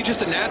he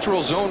just a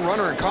natural zone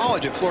runner in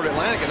college at Florida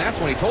Atlantic? And that's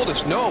when he told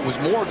us, no, it was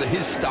more of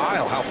his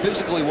style, how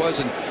physical he was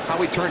and how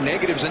he turned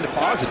negatives into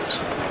positives.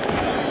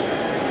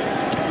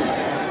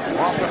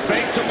 Off the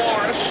fake to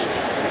Morris.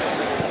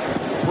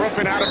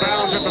 Griffin out of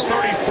bounds at the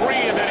 33,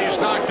 and then he's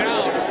knocked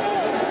down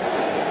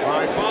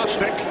by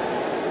Bostic.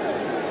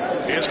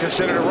 He is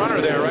considered a runner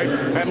there, right?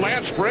 And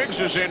Lance Briggs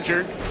is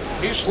injured.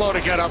 He's slow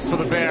to get up for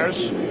the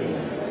Bears.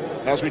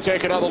 As we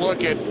take another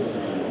look at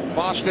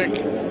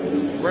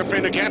Bostic,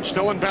 Griffin again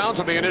still in bounds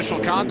on the initial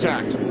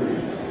contact.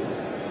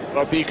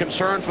 But the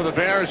concern for the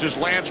Bears is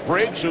Lance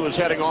Briggs, who is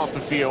heading off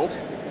the field.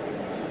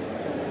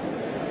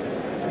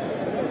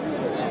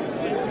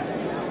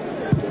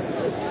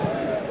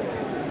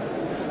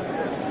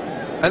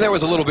 And there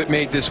was a little bit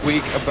made this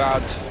week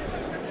about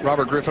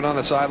Robert Griffin on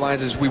the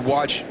sidelines as we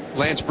watch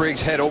Lance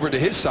Briggs head over to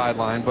his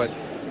sideline. But,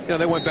 you know,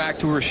 they went back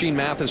to Rasheed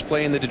Mathis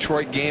play in the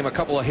Detroit game. A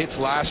couple of hits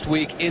last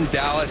week in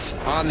Dallas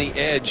on the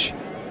edge.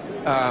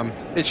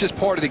 It's just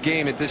part of the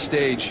game at this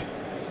stage.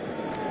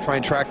 Try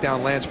and track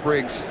down Lance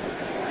Briggs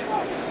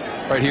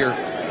right here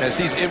as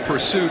he's in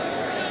pursuit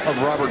of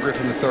Robert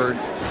Griffin III.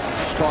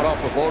 Caught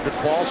off with Logan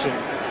Paulson.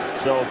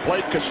 So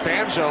Blake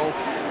Costanzo,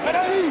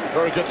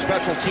 very good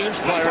special teams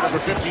player, number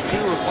 52,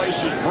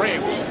 replaces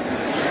Briggs.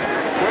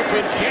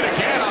 Griffin hit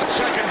again on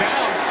second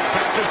down.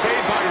 Catch is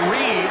made by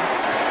Reed.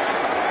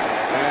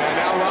 And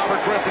now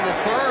Robert Griffin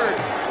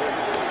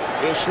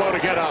III is slow to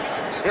get up.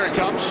 Here he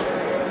comes.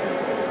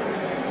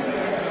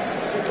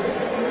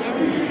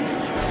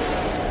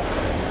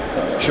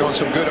 Showing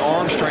some good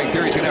arm strength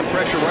here. He's going to have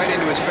pressure right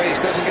into his face.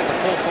 Doesn't get the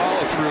full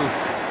follow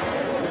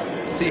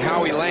through. See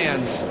how he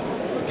lands.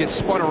 Gets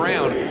spun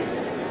around.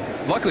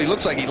 Luckily,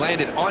 looks like he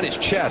landed on his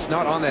chest,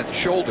 not on that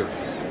shoulder.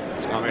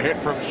 On the hit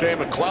from Shea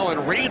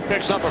McClellan, Reed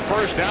picks up a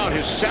first down,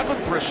 his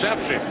 7th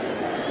reception.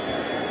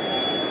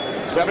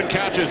 7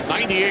 catches,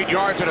 98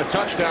 yards, and a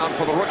touchdown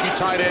for the rookie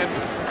tight end,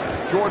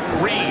 Jordan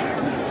Reed.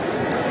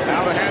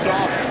 Now the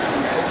handoff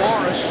to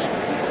Morris,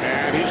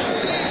 and he's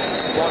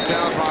brought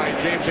down by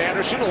James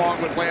Anderson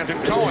along with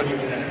Landon Cohen.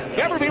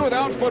 Never be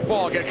without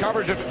football. Get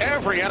coverage of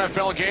every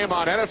NFL game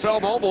on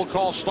NFL Mobile.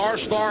 Call **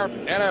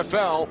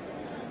 NFL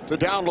to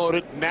download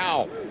it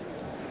now.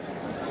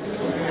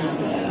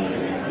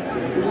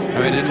 I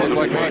mean, it didn't look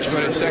like much,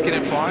 but it's 2nd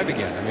and 5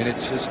 again. I mean,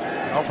 it's just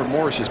Alfred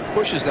Morris just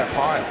pushes that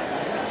pile.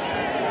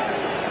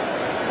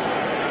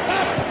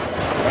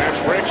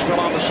 Lance Briggs still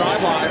on the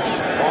sidelines.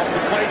 Off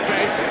the play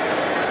fake.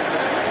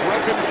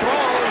 Griffin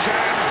throws,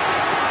 and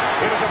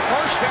it is a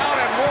first down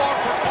and more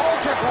for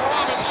Aldrick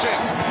Robinson.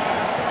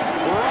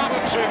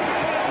 Robinson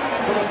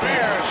for the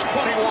Bears,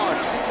 21.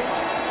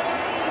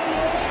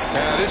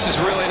 Yeah, this is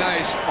really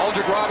nice.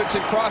 Aldrick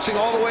Robinson crossing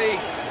all the way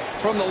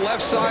from the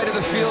left side of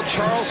the field.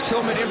 Charles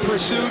Tillman in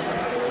pursuit.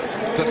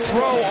 The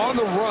throw on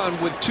the run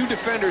with two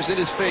defenders in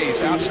his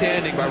face.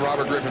 Outstanding by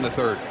Robert Griffin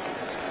III.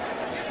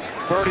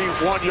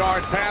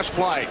 31-yard pass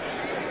play.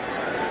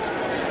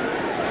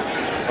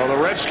 So the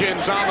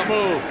Redskins on the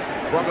move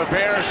from the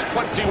Bears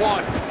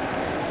 21.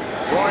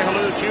 Roy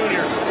Halou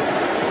Jr.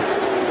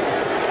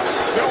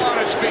 still on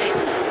his feet.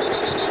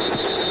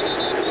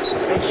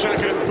 Good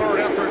second and third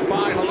effort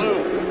by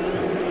Halou.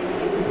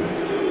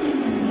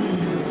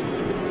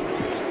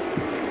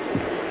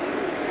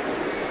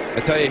 I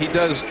tell you, he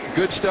does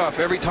good stuff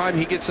every time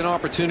he gets an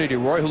opportunity.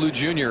 Roy Halou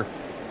Jr.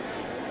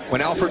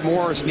 When Alfred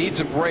Morris needs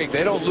a break,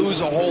 they don't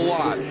lose a whole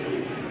lot.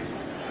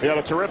 He had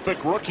a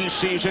terrific rookie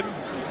season.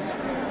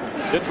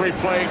 Victory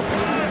play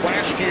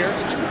last year.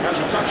 Has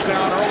a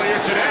touchdown earlier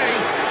today.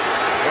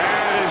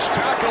 And is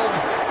tackled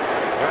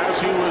as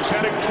he was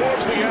heading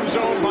towards the end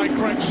zone by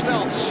Craig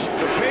Snelts.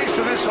 The pace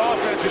of this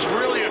offense has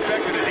really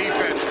affected the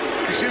defense.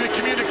 You see the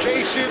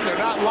communication. They're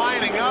not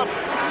lining up.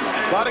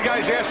 A lot of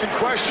guys asking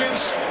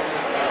questions.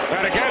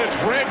 And again, it's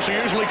Briggs who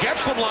usually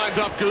gets them lined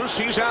up, Goose.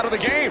 He's out of the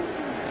game.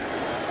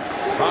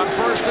 On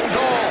first and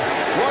goal,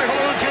 Roy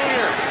Halou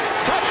Jr.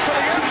 Touch to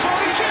the end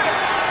zone. He's in it.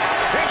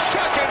 His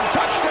second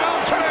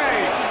touchdown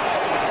today.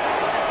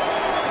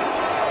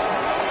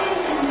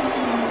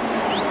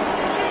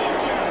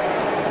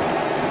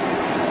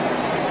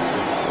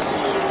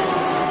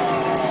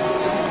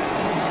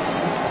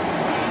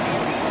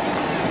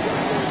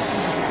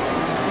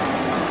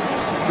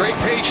 Great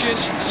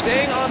patience,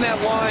 staying on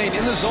that line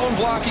in the zone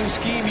blocking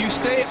scheme. You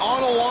stay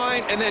on a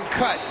line and then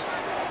cut.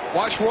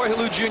 Watch Roy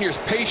Halou Jr.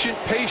 Patient,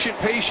 patient,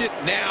 patient.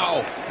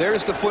 Now,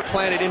 there's the foot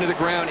planted into the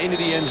ground, into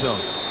the end zone.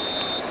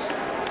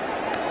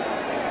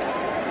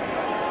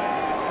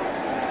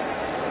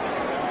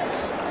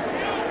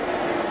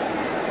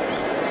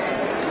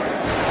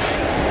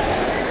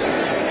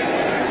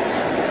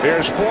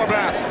 Here's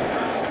Forbath.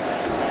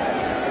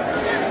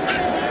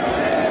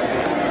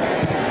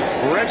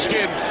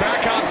 Redskins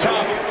back on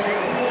top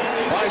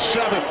by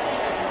 7.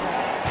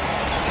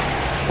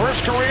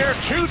 First career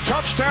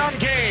 2-touchdown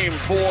game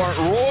for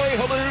Roy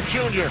Halou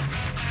Jr.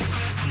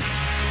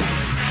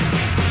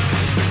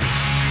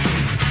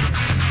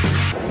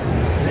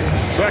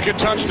 Second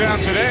touchdown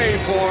today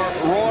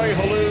for Roy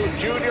Halou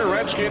Jr.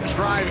 Redskins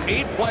drive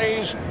 8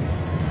 plays,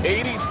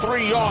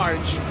 83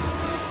 yards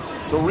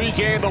to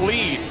regain the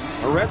lead.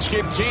 A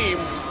Redskin team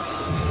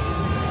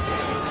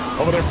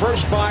over their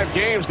first 5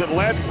 games that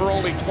led for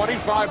only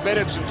 25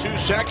 minutes and 2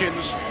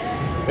 seconds.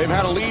 They've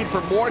had a lead for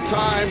more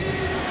time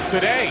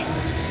today.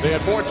 They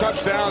had more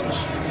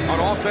touchdowns on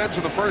offense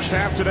in the first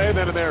half today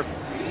than in their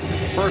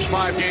first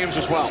 5 games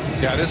as well.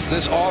 Yeah,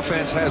 this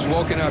offense has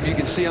woken up. You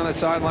can see on the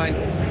sideline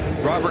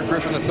Robert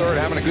Griffin III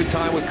having a good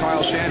time with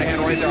Kyle Shanahan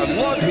right there. I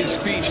love his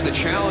speech, the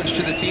challenge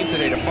to the team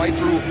today to fight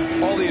through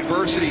all the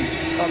adversity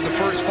of the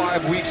first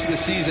 5 weeks of the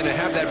season and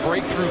have that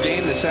breakthrough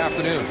game this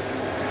afternoon.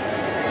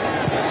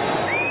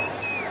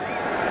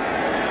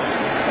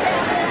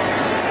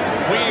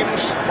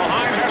 Weems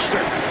behind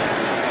Hester.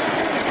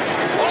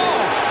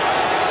 Oh,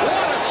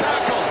 what a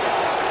tackle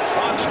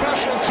on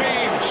special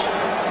teams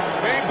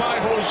made by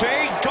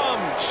Jose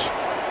Gums.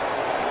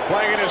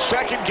 Playing in his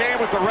second game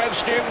with the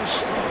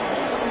Redskins.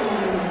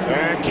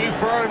 And Keith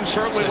Burns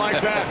certainly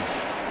liked that.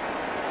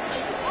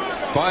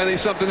 Finally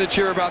something to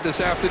cheer about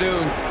this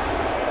afternoon.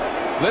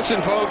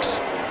 Listen, folks.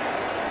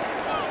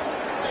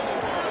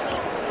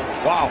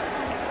 Wow.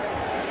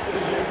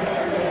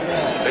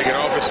 Taking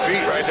off his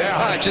feet right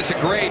now. Just a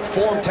great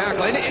form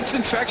tackle. And it's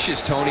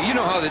infectious, Tony. You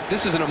know how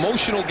this is an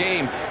emotional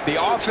game.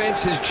 The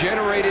offense has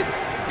generated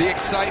the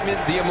excitement,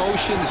 the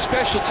emotion. The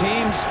special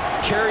teams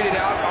carried it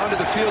out onto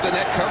the field in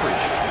that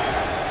coverage.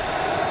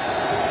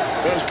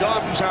 There's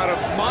Gums out of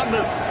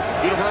Monmouth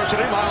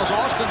University, Miles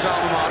Austin's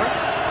alma mater.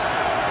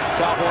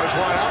 Cowboys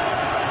wide out.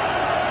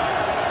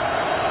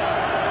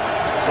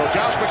 So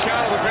Josh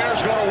McCown of the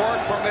Bears go to work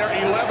from their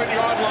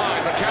 11-yard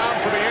line. McCown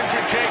for the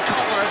injured Jay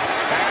Cutler,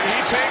 and he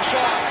takes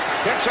off,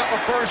 picks up a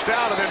first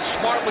down, and then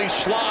smartly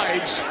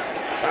slides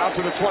out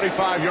to the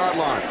 25-yard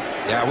line.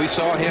 Yeah, we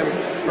saw him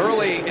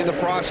early in the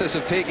process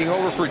of taking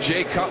over for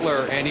Jay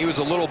Cutler, and he was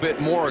a little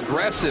bit more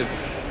aggressive.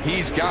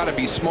 He's got to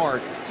be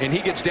smart, and he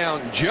gets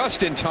down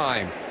just in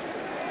time.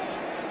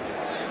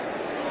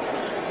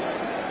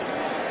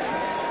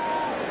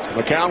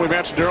 McCown, we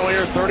mentioned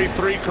earlier,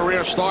 33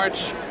 career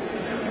starts.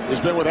 He's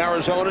been with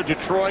Arizona,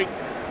 Detroit,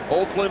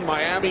 Oakland,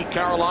 Miami,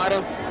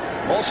 Carolina.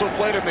 Also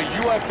played in the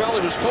UFL.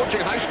 He was coaching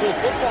high school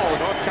football in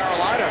North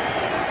Carolina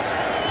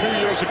 2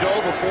 years ago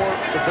before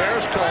the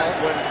Bears call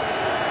when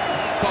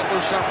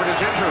Cutler suffered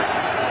his injury.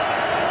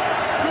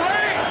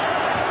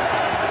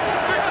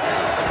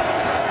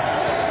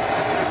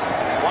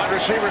 Wide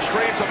receiver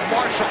screen to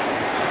Marshall.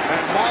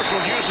 And Marshall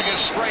using his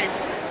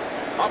strength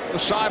up the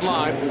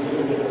sideline.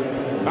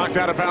 Knocked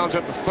out of bounds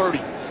at the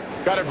 30.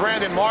 Got a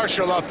Brandon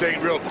Marshall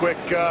update real quick.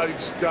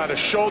 He's got a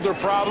shoulder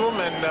problem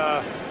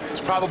and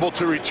is probable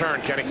to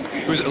return, Kenny.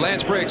 Was it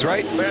Lance Briggs,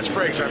 right? Lance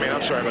Briggs,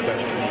 I'm sorry about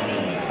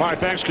that. All right,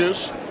 thanks,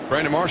 Goose.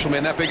 Brandon Marshall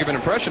made that big of an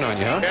impression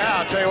on you, huh? Yeah,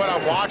 I'll tell you what,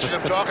 I'm watching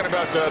him talking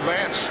about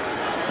Lance.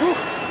 Whew.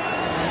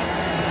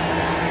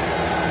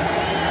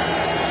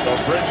 So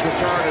Briggs'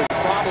 return is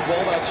probable.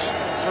 That's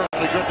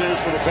certainly good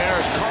news for the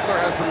Bears. Cutler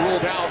has been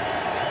ruled out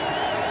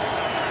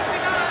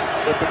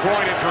with the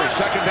groin injury.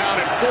 Second down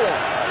and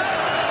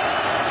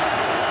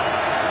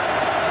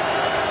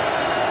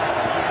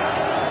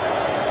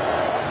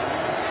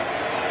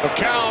 4.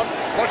 McCown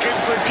looking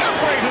for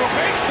Jeffrey, who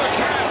makes the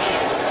catch.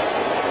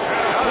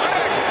 And a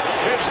flag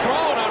is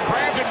thrown on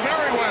Brandon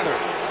Merriweather.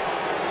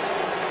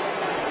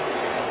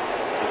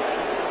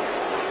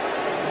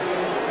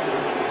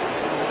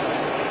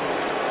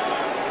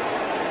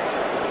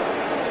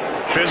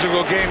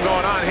 Physical game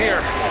going on here.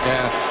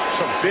 Yeah.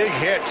 Some big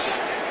hits.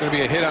 Going to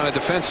be a hit on a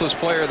defenseless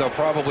player. They'll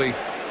probably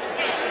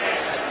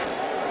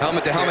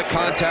helmet-to-helmet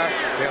contact.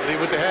 Can't leave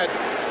with the head.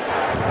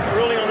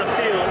 Ruling on the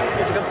field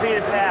is a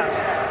completed pass.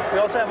 We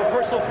also have a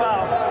personal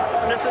foul.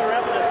 Innocent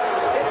Revenus.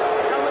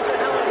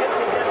 Helmet-to-helmet hit to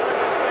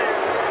defensive player.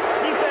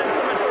 Defense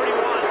number 31.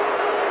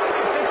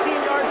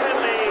 15 yards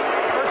penalty.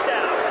 First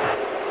down.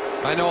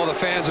 I know all the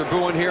fans are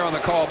booing here on the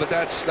call, but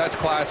that's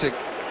classic.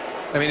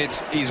 I mean,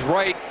 he's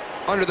right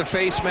under the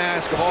face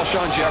mask of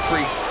Alshon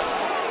Jeffrey.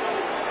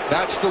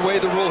 That's the way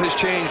the rule has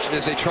changed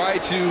as they try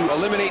to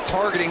eliminate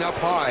targeting up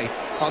high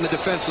on the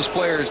defenseless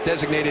players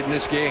designated in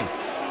this game.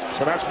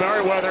 So that's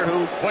Merriweather,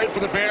 who played for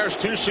the Bears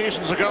 2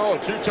 seasons ago, a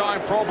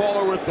 2-time Pro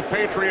Bowler with the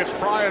Patriots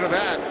prior to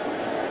that.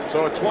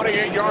 So a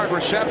 28-yard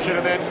reception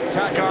and then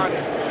tack on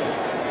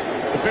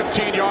the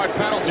 15-yard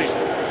penalty.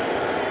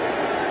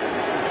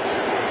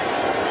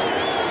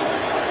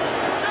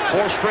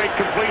 4 straight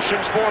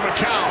completions for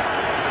McCown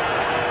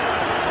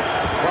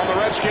from the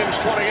Redskins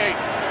 28.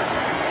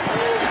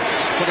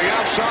 To the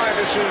outside,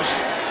 this is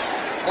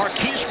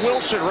Marquise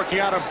Wilson, rookie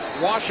out of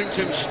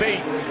Washington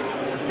State.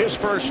 His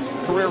first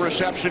career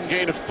reception,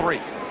 gain of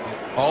 3.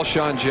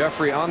 Alshon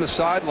Jeffrey on the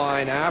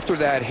sideline after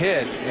that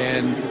hit,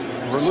 and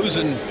we're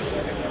losing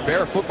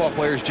Bear football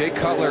players. Jay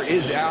Cutler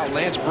is out.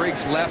 Lance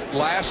Briggs left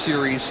last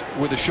series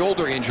with a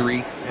shoulder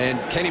injury, and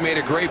Kenny made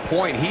a great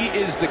point. He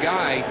is the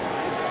guy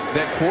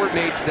that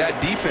coordinates that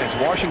defense.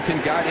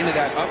 Washington got into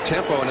that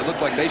up-tempo, and it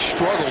looked like they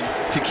struggled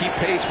to keep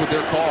pace with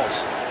their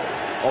calls.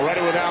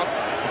 Already without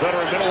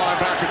veteran middle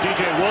linebacker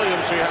DJ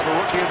Williams, so you have a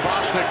rookie in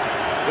Bostic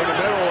in the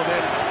middle, and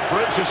then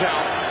Briggs is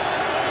out.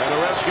 And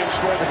the Redskins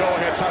scored the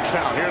go-ahead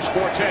touchdown. Here's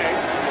Forte.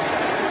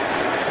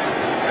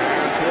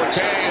 And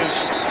Forte is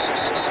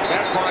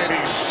met by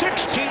the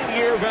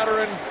 16-year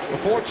veteran, the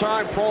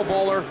 4-time Pro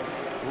Bowler,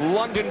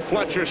 London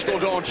Fletcher, still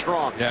going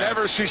strong. Yeah.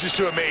 Never ceases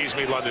to amaze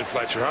me, London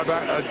Fletcher. How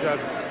about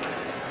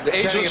the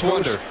ageless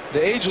wonder?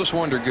 The ageless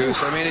wonder,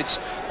 Goose. I mean,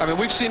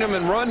 we've seen him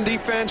in run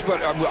defense,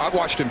 but I've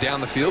watched him down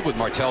the field with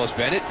Martellus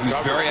Bennett, who's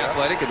very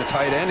athletic at the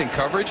tight end in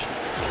coverage.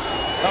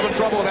 Having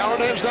trouble with our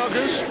names now,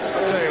 Goose? I'll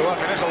tell you what,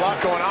 man, there's a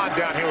lot going on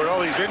down here with all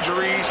these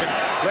injuries, and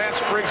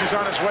Lance Briggs is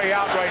on his way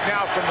out right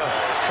now from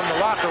the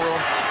locker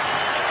room.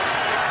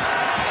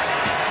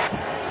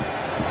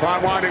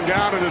 Time winding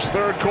down in this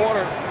third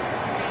quarter,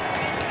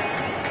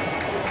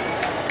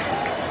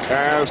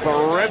 as the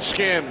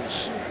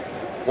Redskins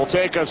will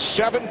take a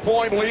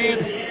 7-point lead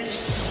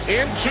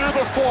into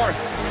the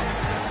 4th.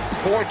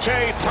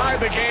 Forte tied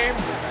the game,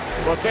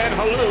 but then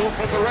Halou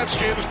put the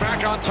Redskins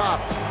back on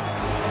top.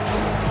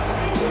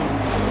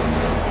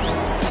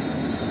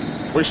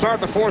 We start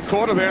the 4th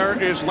quarter. There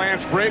is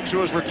Lance Briggs, who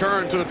has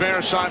returned to the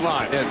Bears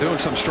sideline. Yeah, doing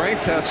some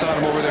strength tests on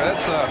him over there.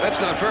 That's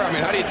not fair. I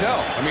mean, how do you tell?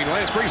 I mean,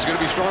 Lance Briggs is going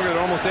to be stronger than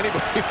almost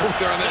anybody over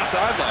there on that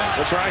sideline.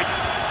 That's right.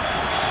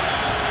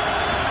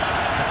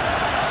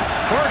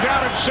 3rd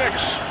down and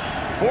 6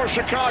 for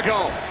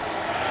Chicago.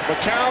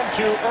 McCown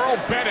to Earl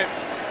Bennett.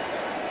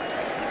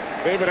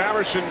 David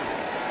Amerson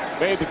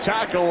made the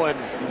tackle, and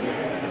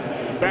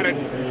Bennett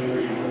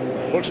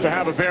looks to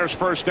have a Bears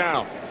first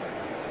down.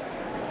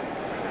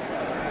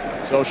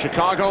 So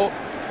Chicago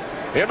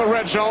in the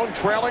red zone,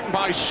 trailing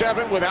by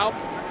 7 without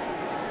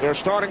their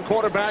starting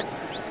quarterback.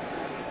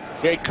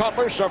 Jay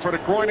Cutler suffered a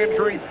groin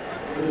injury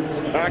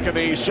back in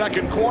the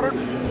 2nd quarter.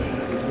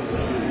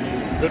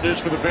 Good news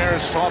for the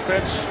Bears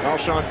offense.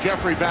 Alshon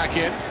Jeffrey back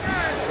in.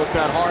 Took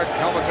that hard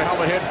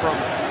helmet-to-helmet hit from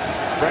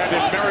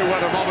Brandon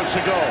Merriweather moments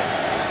ago.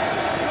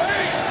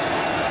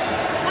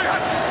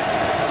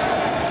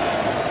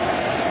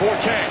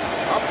 Forte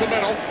up the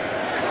middle.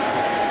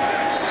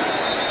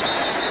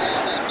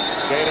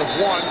 Gain of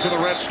 1 to the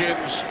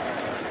Redskins'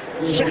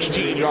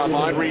 16-yard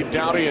line. Reed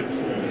Dowdy and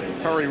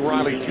Perry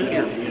Riley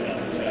Jr.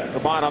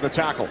 combined on the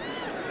tackle.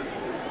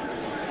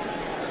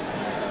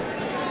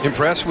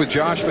 Impressed with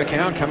Josh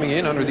McCown coming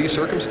in under these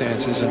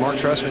circumstances, and Mark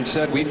Trestman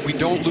said we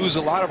don't lose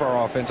a lot of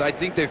our offense. I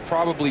think they've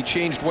probably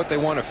changed what they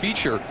want to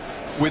feature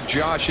with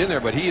Josh in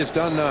there, but he's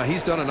done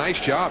a nice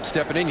job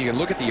stepping in. You can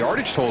look at the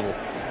yardage total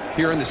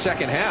here in the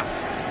 2nd half.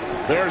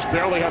 Bears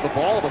barely had the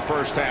ball in the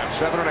first half,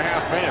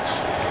 7.5 minutes.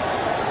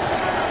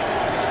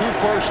 2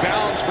 first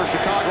downs for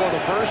Chicago in the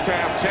first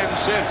half, 10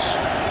 since.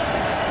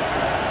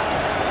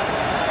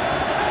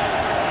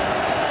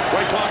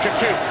 Play clock at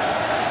 2.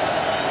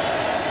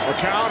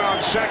 McCown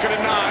on 2nd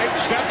and 9.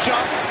 Steps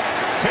up.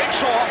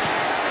 Takes off.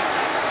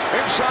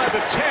 Inside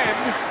the 10.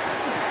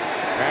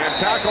 And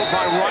tackled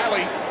by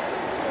Riley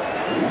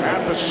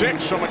at the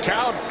 6. So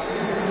McCown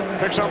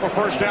picks up a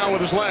first down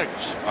with his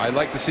legs. I'd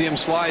like to see him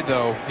slide,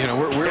 though. You know,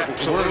 we're not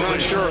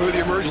sure who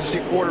the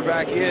emergency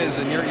quarterback is,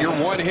 and you're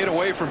one hit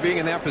away from being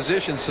in that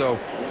position. So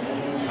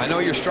I know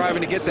you're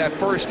striving to get that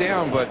first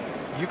down, but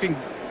you can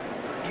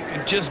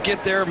just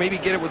get there, maybe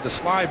get it with the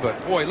slide.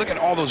 But boy, look at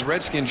all those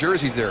Redskin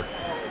jerseys there.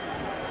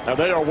 Now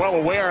they are well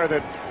aware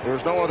that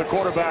there's no other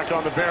quarterback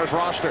on the Bears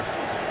roster.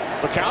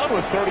 McCown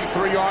with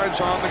 33 yards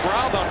on the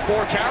ground on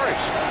 4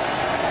 carries.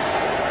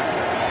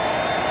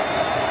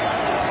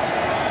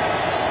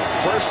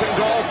 First and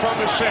goal from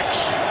the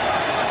 6.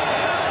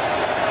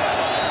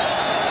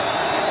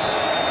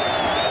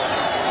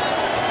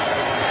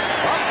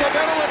 Up the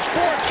middle, it's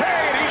Forte,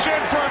 and he's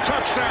in for a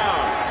touchdown.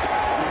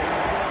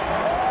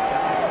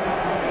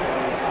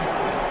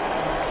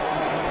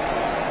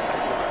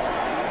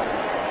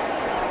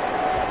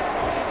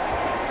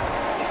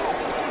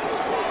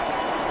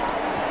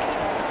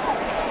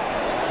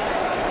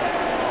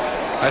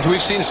 As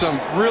we've seen some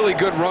really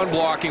good run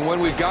blocking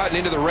when we've gotten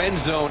into the red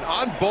zone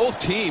on both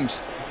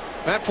teams.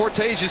 Matt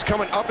Forte is just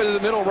coming up into the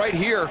middle right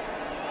here.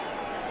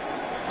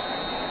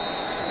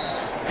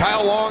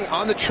 Kyle Long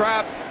on the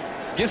trap,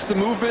 gets the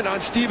movement on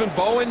Stephen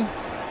Bowen.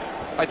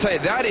 I tell you,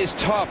 that is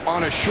tough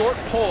on a short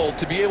pull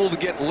to be able to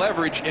get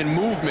leverage and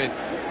movement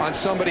on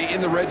somebody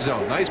in the red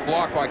zone. Nice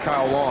block by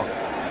Kyle Long.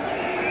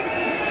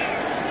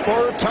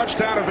 3rd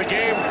touchdown of the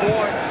game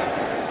for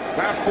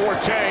Matt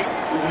Forte.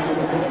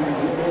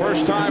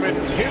 First time in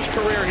his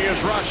career he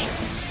has rushed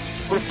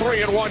for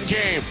 3 in one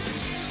game.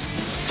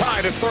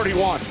 Tied at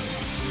 31.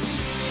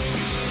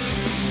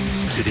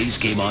 Today's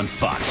game on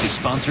Fox is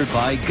sponsored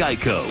by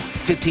Geico.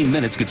 15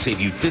 minutes could save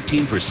you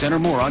 15% or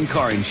more on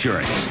car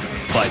insurance.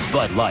 By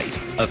Bud Light,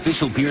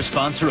 official beer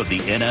sponsor of the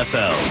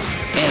NFL.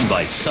 And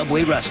by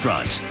Subway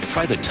Restaurants.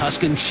 Try the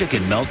Tuscan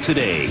Chicken Melt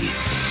today.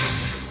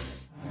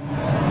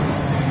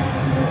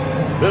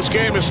 This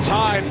game is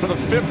tied for the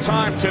 5th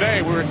time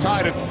today. We were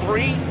tied at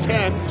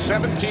 3-10,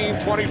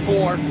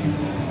 17-24,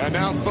 and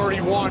now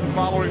 31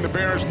 following the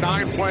Bears'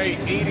 9-play,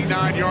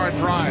 89-yard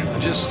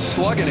drive. Just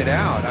slugging it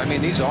out. I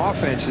mean, these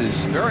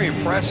offenses, very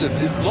impressive.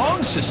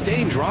 Long,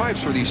 sustained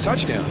drives for these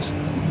touchdowns.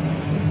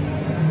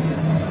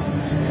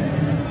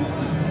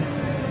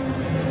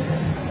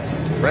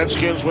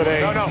 Redskins with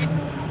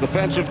a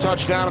defensive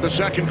touchdown in the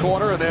 2nd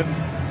quarter, and then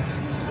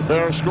the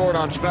Bears scored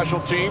on special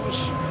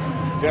teams.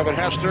 Devin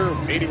Hester,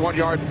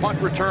 81-yard punt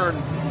return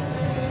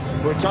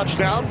for a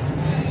touchdown.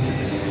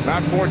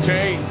 Matt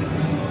Forte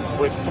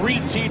with 3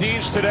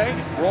 TDs today.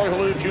 Roy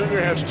Halou Jr.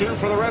 has 2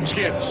 for the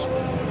Redskins.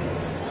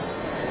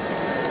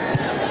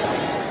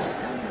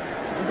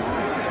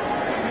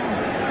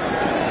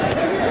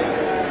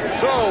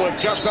 So with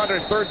just under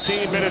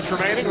 13 minutes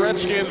remaining,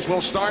 Redskins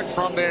will start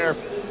from their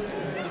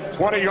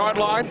 20-yard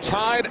line,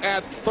 tied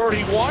at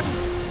 31.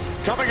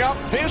 Coming up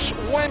this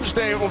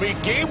Wednesday, it will be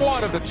Game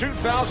 1 of the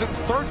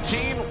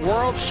 2013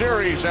 World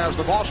Series as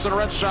the Boston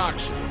Red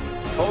Sox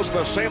host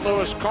the St.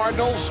 Louis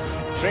Cardinals.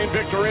 Shane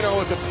Victorino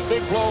with the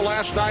big blow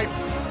last night.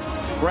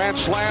 Grand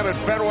slam at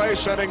Fenway,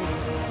 sending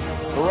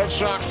the Red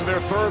Sox to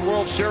their 3rd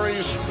World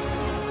Series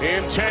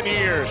in 10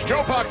 years.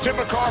 Joe Buck, Tim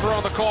McCarver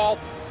on the call.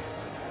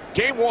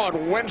 Game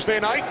 1 Wednesday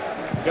night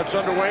gets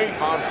underway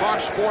on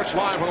Fox Sports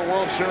Live with a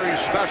World Series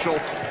special.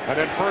 And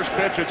then first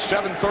pitch at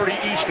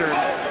 7:30 Eastern.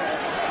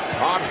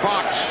 On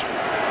Fox.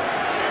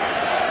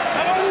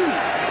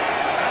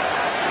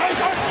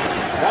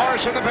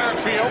 Morris in the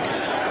backfield.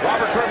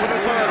 Robert Griffin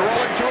III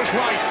rolling to his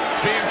right,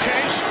 being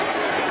chased.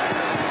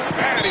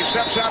 And he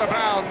steps out of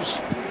bounds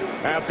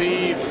at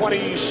the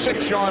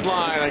 26-yard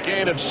line. A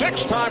gain of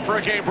 6. Time for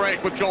a game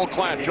break with Joel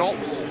Klatt. Joel.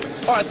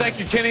 All right, thank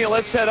you, Kenny.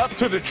 Let's head up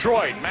to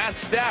Detroit. Matt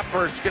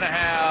Stafford's going to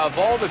have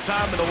all the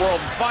time in the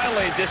world and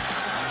finally just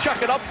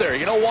chuck it up there.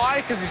 You know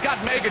why? Because he's got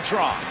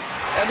Megatron.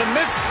 And the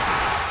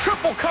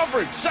triple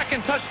coverage,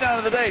 2nd touchdown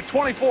of the day,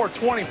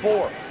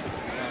 24-24.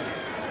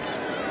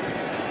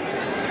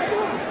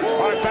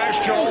 All right, thanks,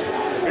 Joel.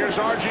 Here's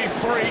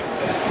RG3.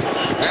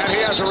 And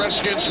he has a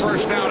Redskins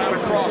first down out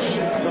across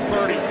the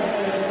 30.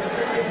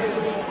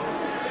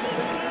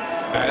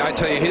 And I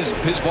tell you,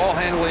 his ball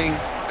handling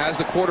as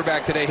the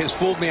quarterback today has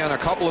fooled me on a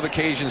couple of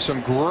occasions.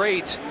 Some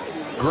great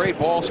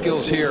ball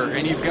skills here.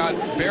 And you've got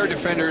Bear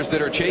defenders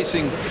that are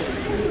chasing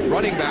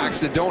running backs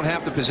that don't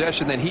have the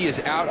possession. Then he is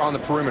out on the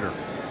perimeter.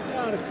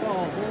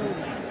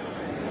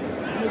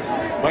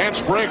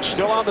 Lance Briggs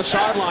still on the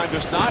sideline,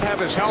 does not have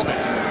his helmet.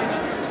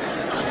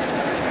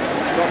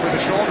 Suffered the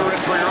shoulder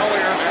injury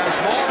earlier as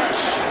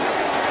Morris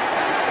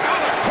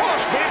out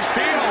across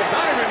midfield.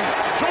 Not even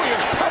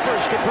Julius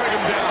Peppers can bring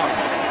him down.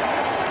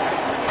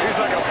 He's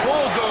like a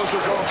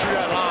bulldozer going through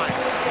that line.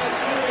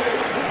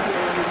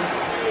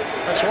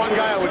 That's one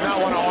guy I would not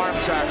want to arm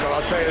tackle,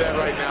 I'll tell you that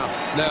right now.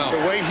 No.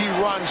 The way he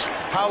runs,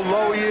 how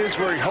low he is,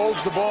 where he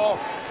holds the ball,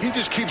 he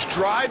just keeps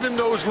driving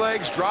those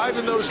legs,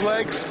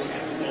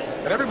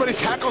 and everybody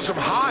tackles him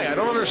high. I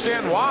don't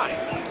understand why.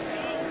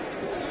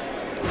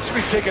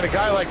 should be taking a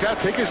guy like that,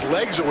 take his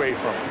legs away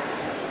from him.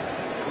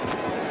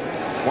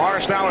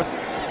 Morris now with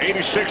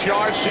 86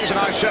 yards,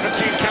 season-high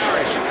 17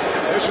 carries.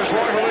 This is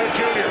RGIII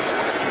Jr.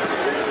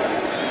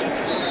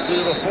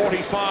 to the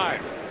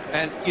 45.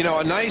 And, you know,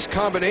 a nice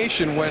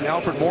combination when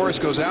Alfred Morris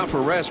goes out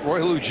for rest.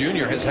 RGIII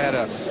Jr. has had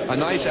a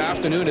nice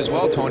afternoon as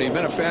well, Tony. I've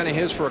been a fan of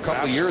his for a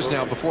couple of years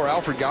now. Before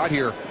Alfred got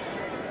here,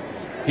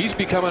 he's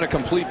becoming a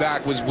complete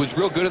back. Was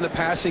real good in the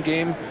passing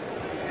game.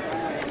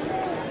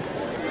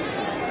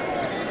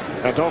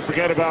 And don't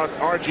forget about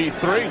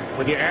RG3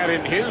 when you add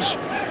in his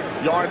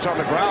yards on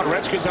the ground.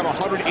 Redskins have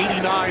 189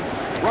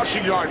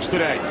 rushing yards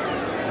today.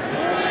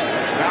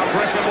 Now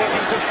Griffin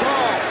looking to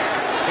throw.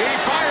 He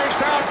fires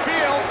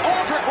downfield.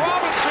 Aldrick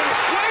Robinson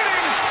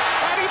waiting,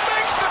 and he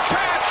makes the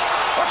catch.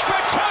 A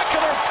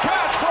spectacular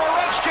catch for a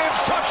Redskins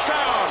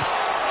touchdown.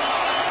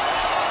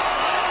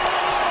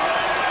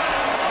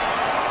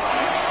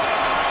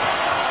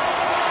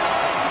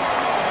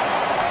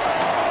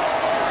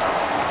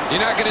 You're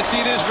not going to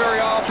see this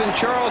very often.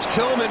 Charles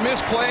Tillman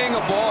misplaying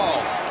a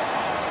ball.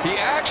 He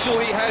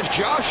actually has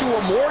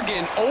Joshua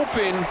Morgan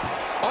open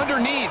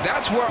underneath.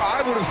 That's where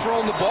I would have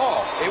thrown the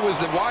ball. It was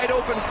a wide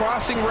open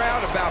crossing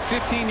route about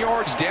 15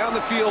 yards down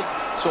the field.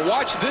 So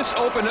watch this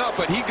open up,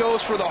 but he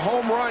goes for the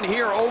home run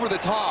here over the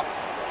top.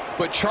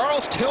 But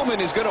Charles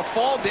Tillman is going to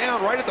fall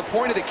down right at the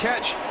point of the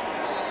catch.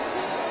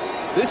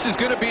 This is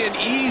going to be an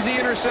easy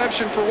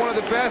interception for one of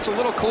the best. A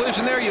little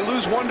collision there. You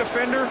lose one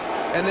defender,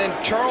 and then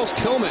Charles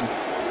Tillman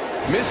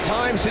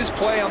mistimes his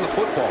play on the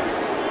football.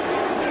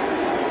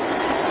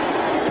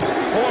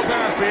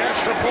 Horvath, the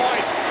extra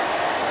point.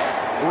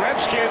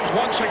 Redskins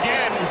once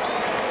again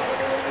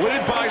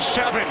lead by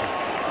 7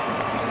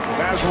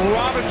 as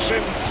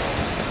Robinson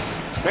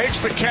makes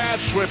the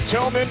catch with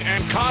Tillman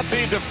and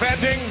Conti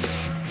defending.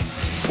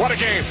 What a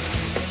game.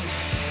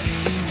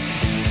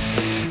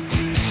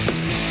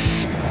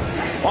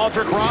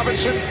 Aldrick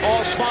Robinson,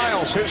 all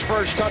smiles, his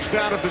first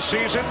touchdown of the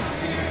season.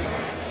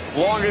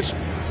 Longest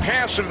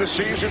pass of the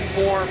season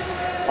for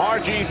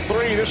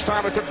RG3. This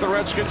time it took the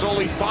Redskins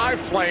only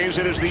 5 plays.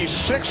 It is the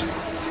 6th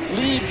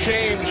lead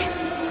change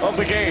of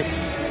the game.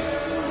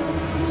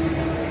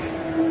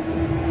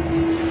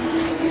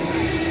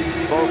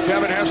 Both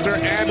Devin Hester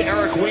and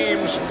Eric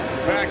Weems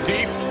back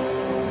deep.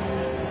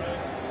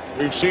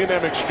 We've seen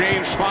them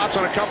exchange spots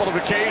on a couple of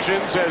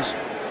occasions as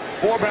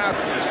Horvath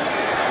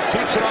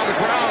keeps it on the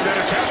ground, and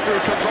it's Hester who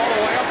comes all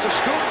the way up to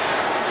scoop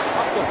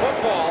up the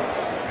football,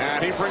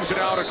 and he brings it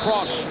out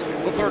across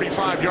the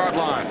 35-yard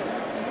line.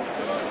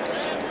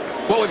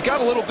 Well, we've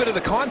got a little bit of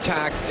the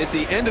contact at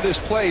the end of this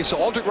play. So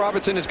Aldrick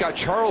Robinson has got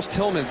Charles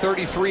Tillman,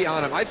 33,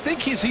 on him. I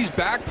think he's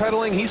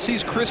backpedaling. He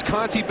sees Chris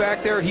Conti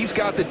back there. He's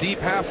got the deep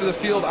half of the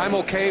field. I'm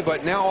okay,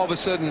 but now all of a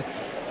sudden,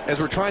 as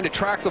we're trying to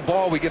track the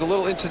ball, we get a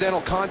little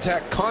incidental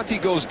contact. Conti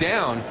goes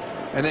down,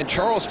 and then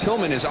Charles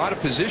Tillman is out of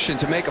position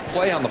to make a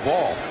play on the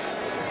ball.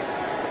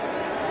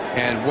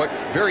 And what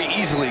very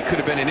easily could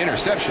have been an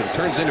interception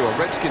turns into a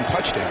Redskin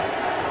touchdown.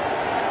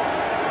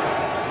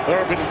 There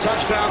have been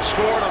touchdowns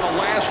scored on the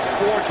last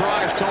 4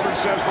 drives. Tillman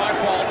says, my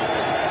fault.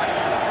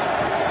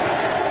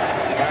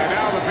 And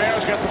now the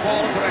Bears get the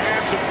ball into the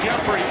hands of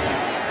Jeffrey.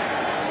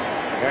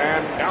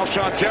 And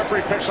Alshon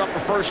Jeffrey picks up the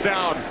first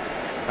down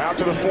out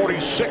to the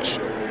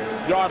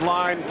 46-yard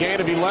line. Gain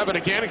of 11.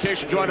 Again, in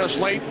case you joined us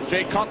late,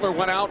 Jay Cutler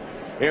went out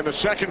in the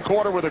second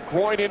quarter with a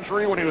groin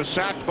injury when he was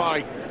sacked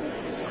by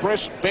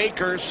Chris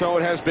Baker. So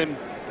it has been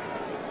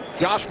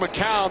Josh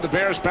McCown, the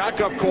Bears'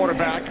 backup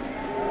quarterback.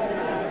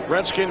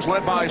 Redskins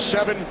led by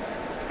 7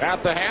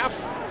 at the half.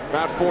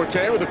 Matt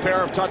Forte with a pair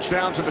of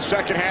touchdowns in the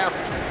second half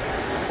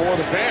for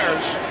the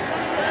Bears.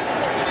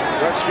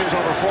 Redskins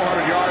over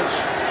 400 yards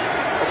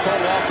of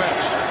total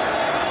offense.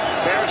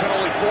 Bears had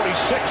only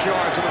 46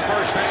 yards in the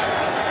first half.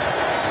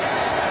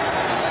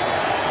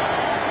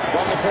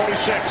 From the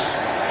 46,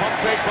 pump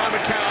fake by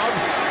McCown.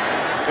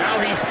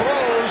 Now he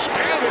throws,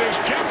 and it is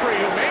Jeffrey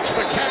who makes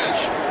the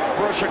catch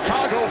for a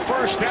Chicago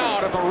first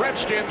down at the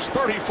Redskins'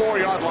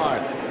 34-yard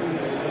line.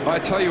 I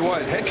tell you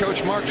what, head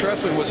coach Mark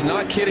Trestman was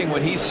not kidding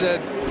when he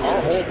said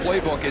our whole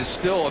playbook is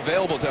still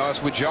available to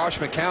us with Josh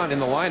McCown in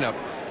the lineup.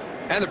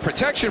 And the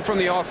protection from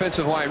the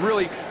offensive line,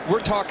 really, we're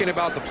talking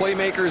about the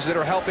playmakers that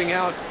are helping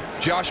out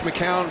Josh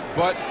McCown,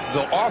 but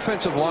the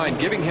offensive line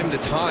giving him the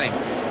time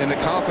and the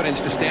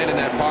confidence to stand in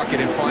that pocket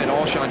and find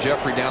Alshon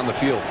Jeffrey down the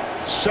field.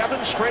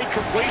 7 straight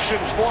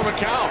completions for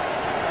McCown,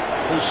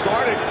 who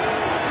started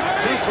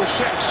 2 for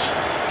 6.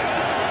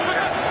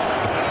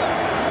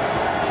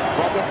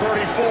 From the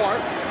 34.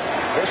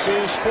 This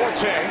is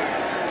Forte.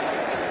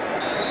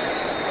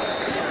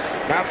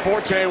 Matt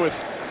Forte with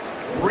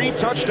 3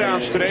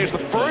 touchdowns today. Is the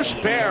first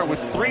Bear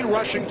with 3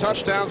 rushing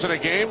touchdowns in a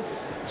game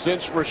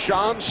since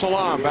Rashaan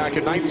Salam back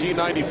in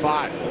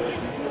 1995.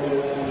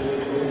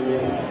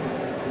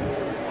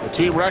 The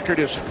team record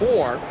is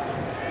 4,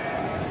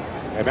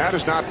 and that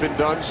has not been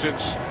done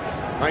since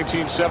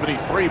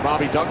 1973.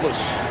 Bobby Douglas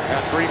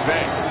at Green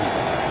Bay.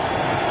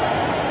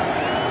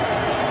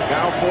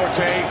 Now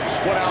Forte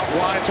split out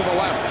wide to the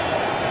left.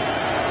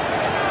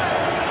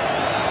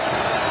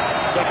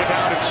 Second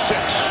down and 6.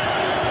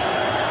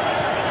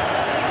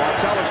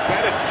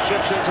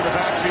 shifts into the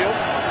backfield.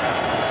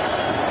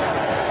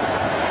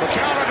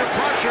 McCown under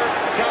pressure.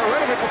 Got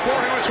rid of it before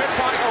he was hit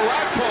by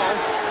Orakpo.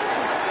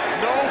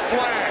 No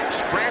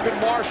flags. Brandon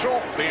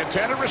Marshall, the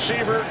intended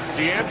receiver,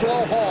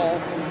 D'Angelo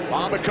Hall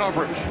on the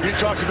coverage. You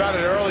talked about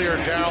it earlier,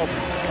 Darryl.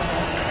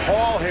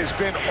 Hall has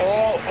been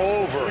all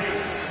over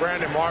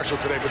Brandon Marshall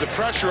today, but the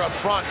pressure up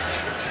front.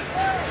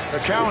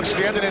 McCown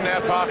standing in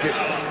that pocket.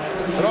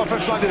 That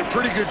offensive line did a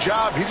pretty good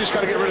job. He just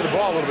got to get rid of the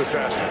ball a little bit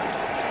faster.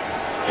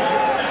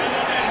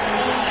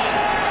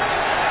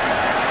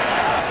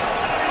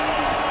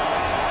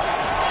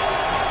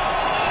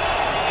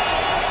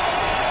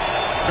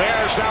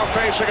 Bears now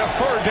facing a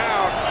 3rd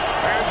down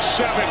and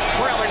 7,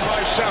 trailing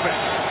by 7.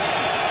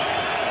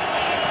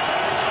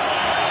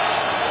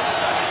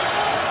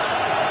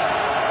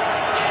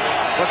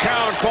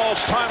 McCown calls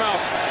timeout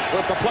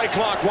with the play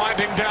clock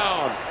winding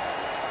down.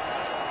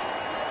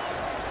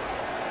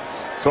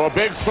 So a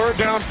big 3rd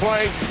down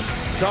play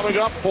coming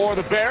up for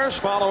the Bears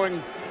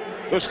following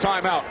this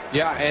timeout.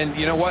 Yeah, and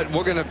you know what?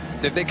 We're going to,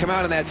 if they come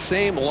out in that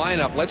same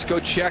lineup, let's go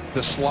check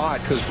the slot,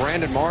 because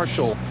Brandon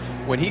Marshall,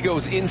 when he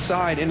goes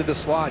inside into the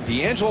slot,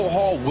 D'Angelo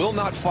Hall will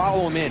not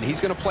follow him in. He's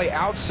going to play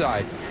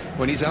outside.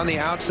 When he's on the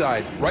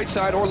outside, right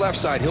side or left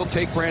side, he'll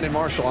take Brandon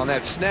Marshall. On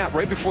that snap,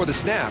 right before the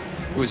snap,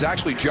 it was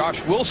actually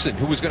Josh Wilson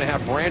who was going to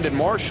have Brandon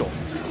Marshall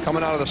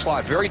coming out of the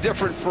slot. Very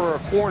different for a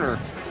corner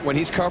when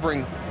he's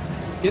covering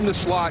in the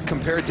slot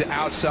compared to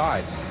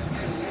outside.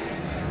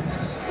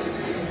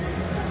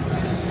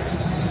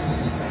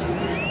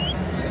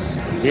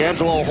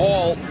 D'Angelo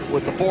Hall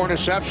with the 4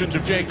 interceptions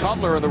of Jay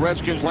Cutler in the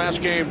Redskins'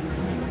 last game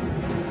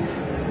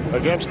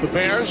against the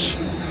Bears.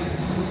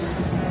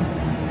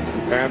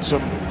 And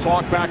some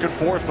talk back and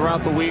forth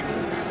throughout the week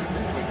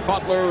between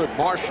Cutler and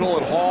Marshall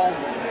and Hall.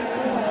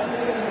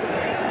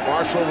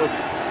 Marshall with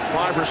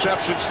 5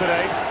 receptions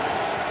today.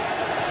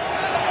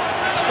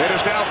 It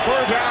is now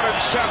 3rd down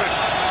and 7.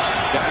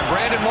 Yeah, and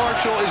Brandon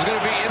Marshall is going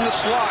to be in the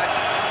slot.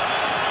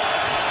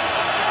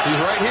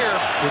 He's right here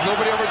with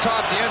nobody over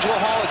top. D'Angelo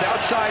Hall is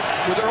outside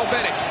with Earl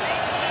Bennett.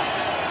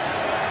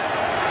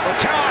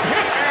 McCown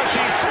hit as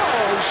he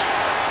throws,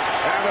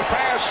 and the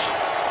pass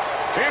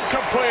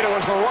incomplete. It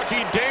was the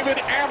rookie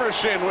David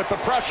Amerson with the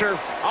pressure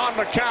on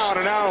McCown,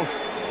 and now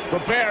the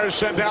Bears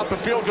send out the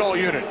field goal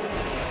unit.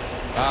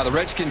 The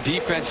Redskin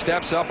defense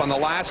steps up on the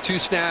last 2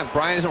 snaps.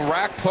 Brian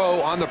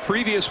Orakpo on the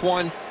previous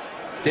one.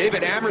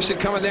 David Amerson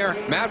coming there.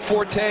 Matt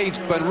Forte's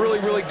been really,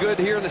 really good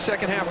here in the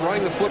second half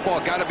running the football.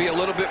 Got to be a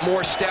little bit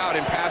more stout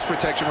in pass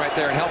protection right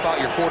there and help out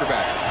your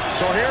quarterback.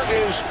 So here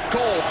is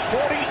Gold,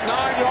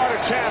 49-yard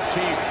attempt.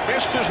 He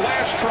missed his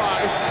last try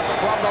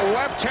from the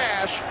left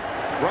hash.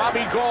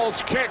 Robbie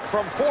Gould's kick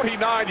from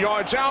 49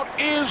 yards out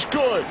is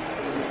good.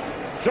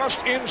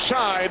 Just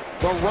inside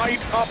the right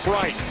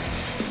upright.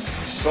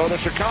 So the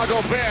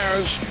Chicago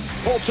Bears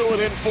pull to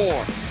within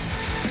 4.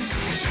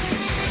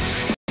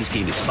 This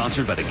game is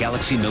sponsored by the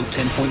Galaxy Note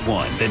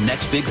 10.1. The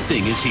next big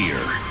thing is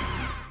here.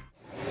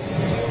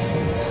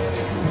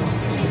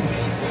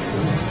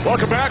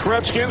 Welcome back.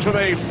 Redskins with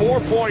a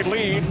 4-point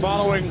lead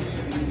following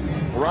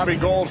Robbie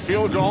Gould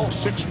field goal.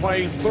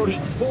 6-play,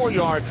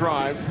 34-yard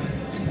drive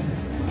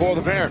for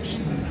the Bears.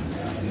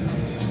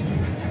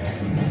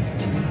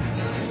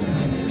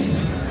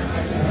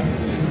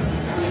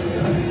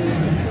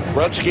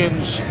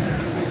 Redskins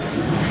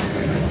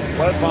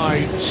led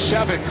by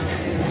 7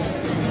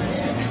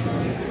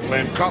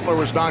 when Cutler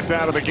was knocked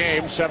out of the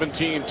game,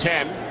 17-10.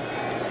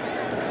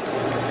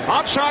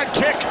 Onside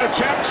kick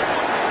attempt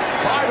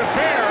by the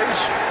Bears.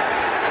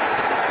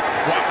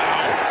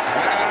 Wow.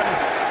 And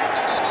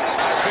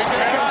I think the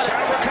Bears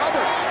have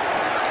recovered.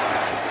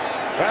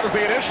 That is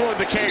the initial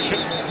indication.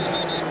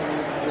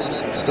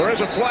 There is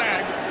a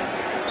flag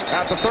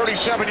at the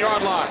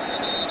 37-yard line.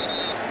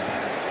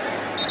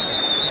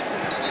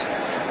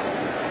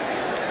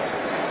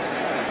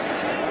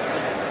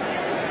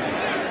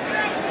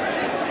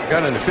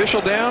 Got an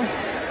official down.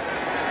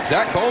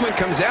 Zach Bowman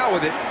comes out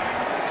with it.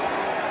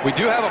 We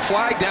do have a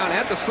flag down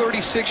at the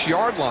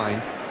 36-yard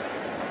line.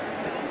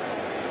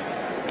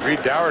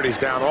 Reed Dougherty's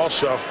down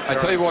also. I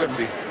tell you what,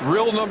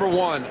 rule number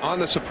 1 on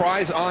the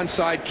surprise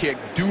onside kick,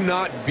 do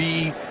not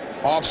be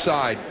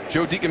offside.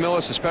 Joe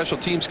DeCamillis, the special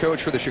teams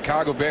coach for the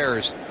Chicago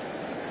Bears,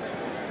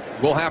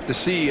 we'll have to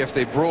see if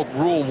they broke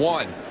rule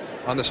 1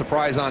 on the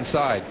surprise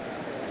onside.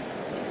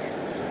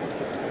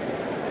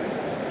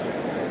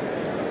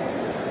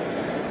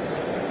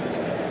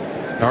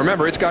 Now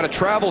remember, it's got to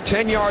travel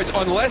 10 yards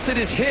unless it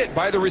is hit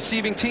by the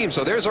receiving team.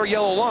 So there's our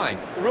yellow line.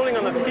 The ruling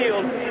on the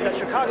field is that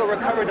Chicago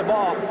recovered the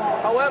ball.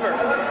 However,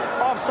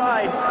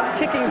 offside,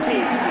 kicking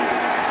team.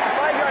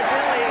 5-yard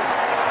penalty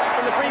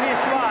from the previous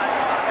spot,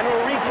 and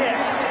will re-kick.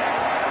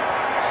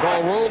 So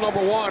rule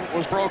number 1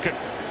 was broken.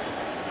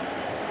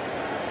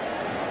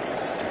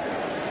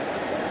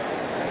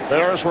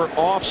 Bears were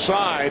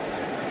offside.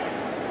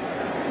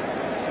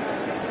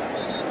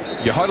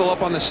 You huddle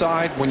up on the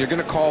side. When you're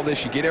going to call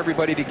this, you get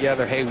everybody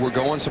together. Hey, we're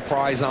going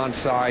surprise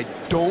onside.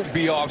 Don't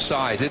be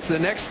offside. It's the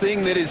next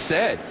thing that is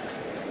said.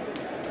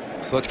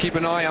 So let's keep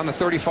an eye on the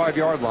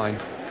 35-yard line.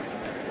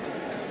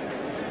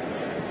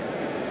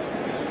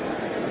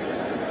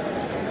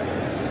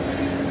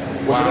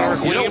 Was it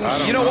Eric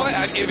Weems? You know what?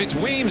 If it's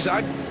Weems,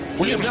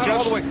 Weems not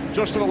all the way.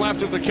 Just to the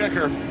left of the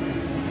kicker.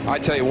 I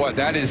tell you what,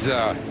 that is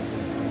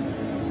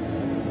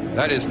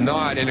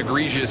not an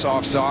egregious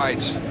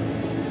offsides.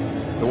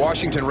 The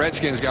Washington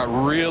Redskins got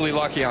really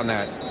lucky on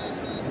that.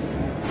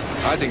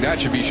 I think that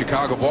should be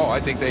Chicago ball. I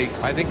think they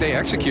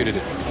executed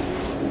it.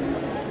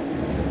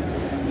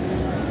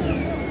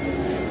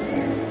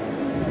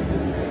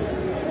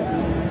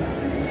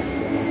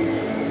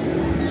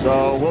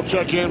 So we'll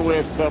check in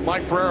with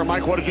Mike Pereira.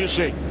 Mike, what did you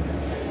see?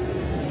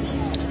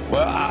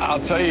 Well, I'll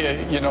tell you,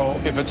 you know,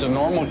 if it's a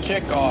normal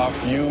kickoff,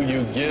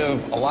 you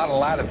give a lot of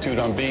latitude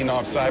on being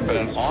offside, but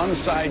an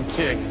onside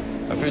kick,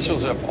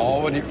 officials have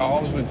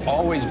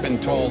always been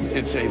told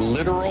it's a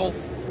literal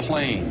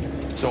plane.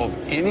 So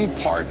if any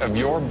part of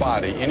your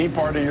body,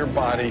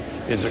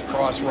 is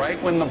across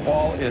right when the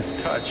ball is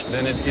touched,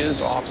 then it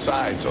is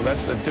offside. So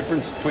that's the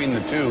difference between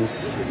the two.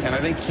 And I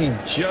think he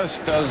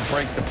just does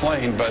break the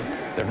plane, but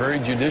they're very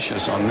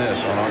judicious on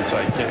this, on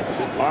onside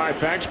kicks. All right,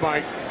 thanks,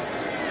 Mike.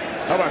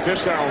 How about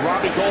this now?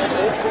 Robbie Gould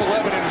 0 for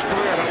 11 in his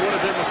career. That would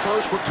have been the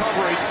first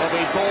recovery of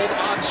a Gould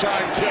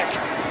onside kick.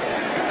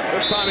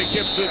 This time he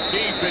gets it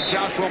deep, and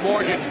Joshua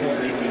Morgan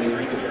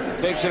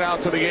takes it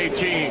out to the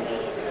 18.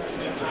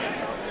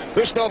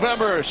 This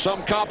November,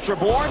 some cops are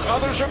born,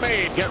 others are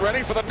made. Get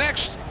ready for the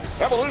next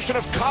evolution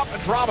of cop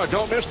drama.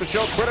 Don't miss the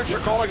show critics are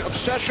calling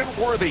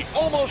obsession-worthy.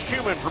 Almost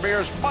Human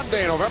premieres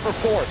Monday, November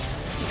 4th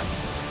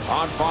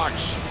on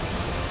Fox.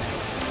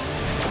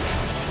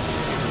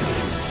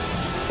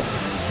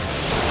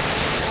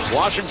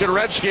 Washington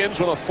Redskins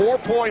with a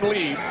 4-point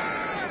lead.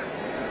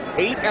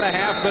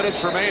 8.5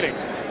 minutes remaining.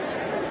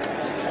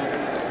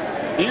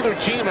 Either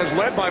team has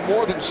led by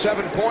more than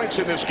 7 points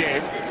in this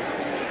game.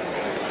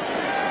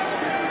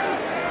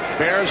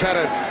 Bears had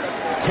a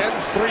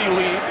 10-3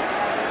 lead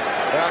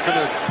back in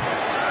the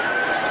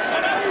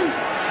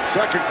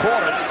second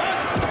quarter.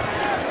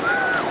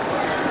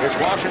 It's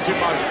Washington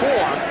by 4.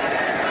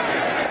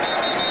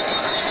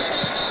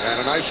 And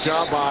a nice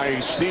job by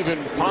Stephen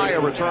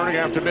Paya returning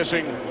after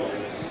missing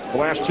the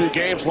last 2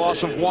 games.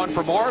 Loss of 1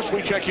 for Morris.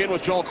 We check in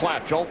with Joel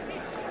Klatt. Joel?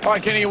 All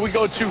right, Kenny, we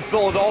go to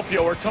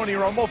Philadelphia, where Tony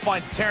Romo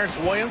finds Terrence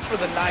Williams for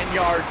the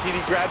 9-yard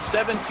TD grab,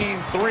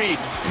 17-3.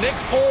 Nick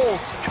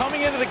Foles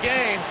coming into the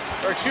game,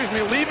 or excuse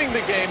me, leaving the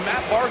game.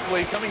 Matt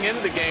Barkley coming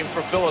into the game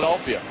for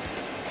Philadelphia.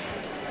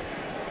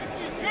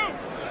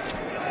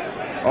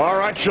 All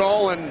right,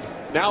 Joel, and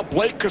now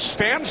Blake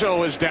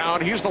Costanzo is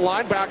down. He's the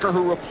linebacker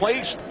who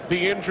replaced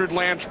the injured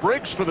Lance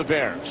Briggs for the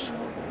Bears.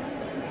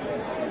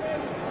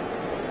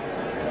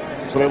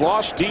 So they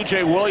lost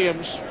D.J.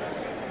 Williams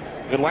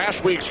in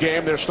last week's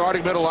game, their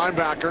starting middle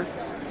linebacker.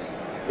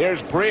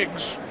 There's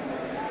Briggs,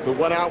 who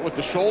went out with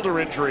the shoulder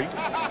injury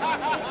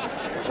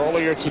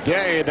earlier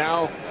today, and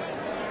now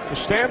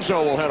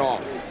Costanzo will head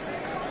off.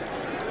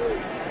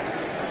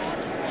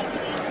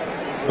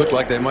 Looked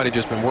like they might have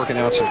just been working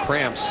out some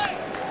cramps.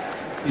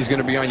 He's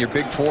going to be on your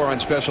big 4 on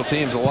special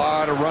teams. A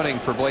lot of running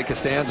for Blake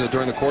Costanzo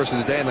during the course of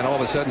the day, and then all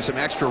of a sudden some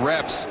extra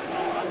reps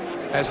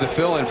as the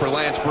fill-in for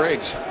Lance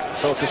Briggs.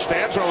 So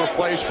Costanzo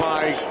replaced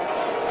by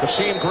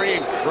Kasim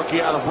Green,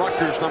 rookie out of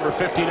Rutgers, number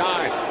 59.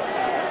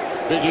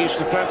 Big East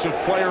Defensive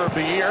Player of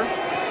the Year.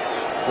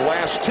 The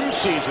last 2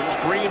 seasons,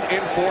 Green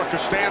in for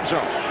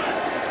Costanzo.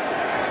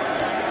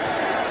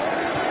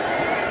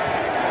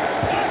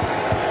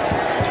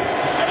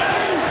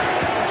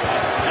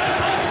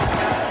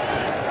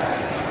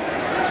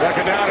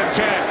 Second down and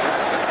 10.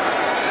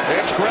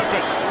 It's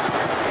Griffin.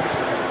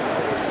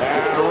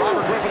 And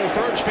Robert Griffin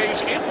III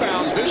stays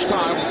inbounds this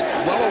time,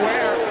 well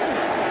aware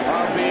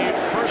of the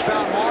first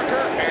down marker,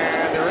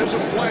 and there is a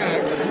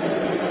flag.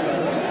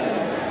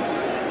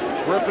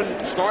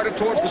 Griffin started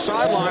towards the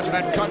sidelines and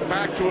then cut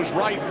back to his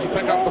right to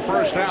pick up the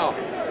first down.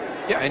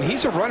 Yeah, and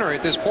he's a runner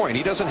at this point.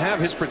 He doesn't have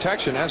his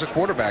protection as a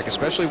quarterback,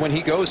 especially when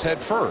he goes head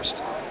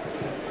first.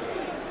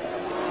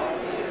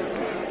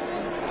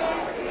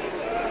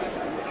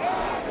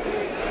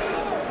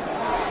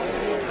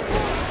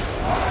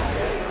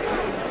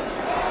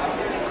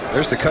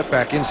 There's the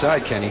cutback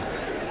inside, Kenny.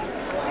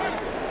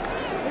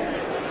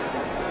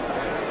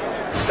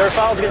 There are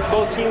fouls against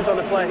both teams on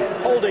the play.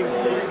 Holding,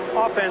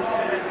 offense,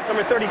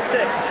 number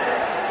 36.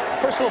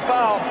 Personal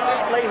foul,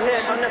 late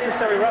hit,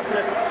 unnecessary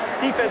roughness.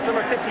 Defense,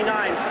 number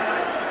 59.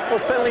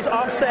 Those penalties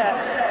offset.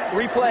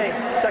 Replay,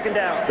 second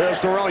down. There's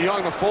Darrell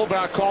Young, the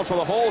fullback, called for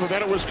the hold, and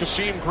then it was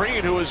Kasim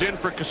Green, who was in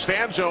for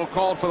Costanzo,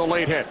 called for the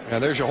late hit. Now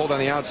there's your hold on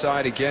the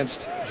outside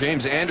against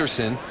James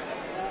Anderson.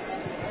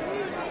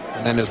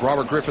 And then as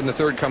Robert Griffin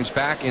III comes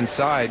back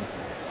inside,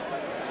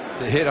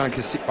 the hit on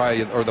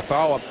the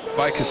foul up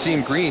by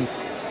Kasim Green.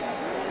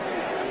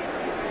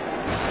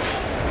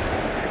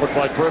 Looked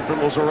like Griffin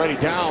was already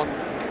down.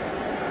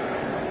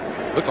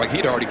 Looked like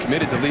he'd already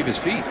committed to leave his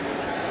feet.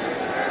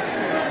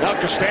 Now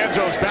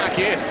Costanzo's back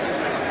in.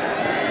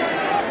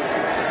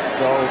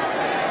 So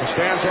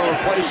Costanzo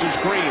replaces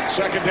Green.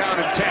 Second down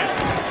and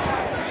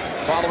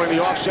 10. Following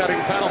the offsetting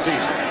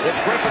penalties. It's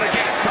Griffin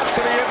again. Cuts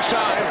to the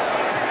inside.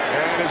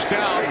 And is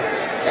down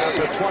at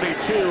the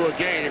 22, a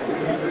gain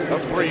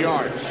of 3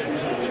 yards.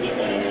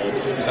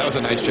 That was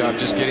a nice job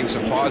just getting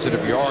some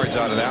positive yards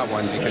out of that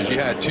one, because you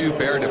had two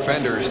Bear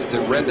defenders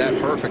that read that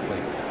perfectly.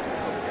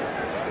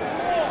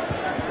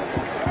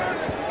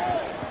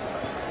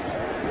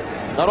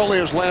 Not only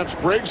is Lance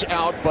Briggs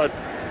out, but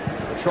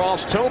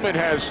Charles Tillman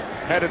has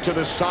headed to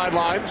the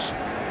sidelines.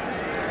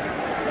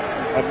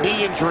 A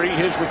knee injury.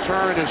 His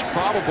return is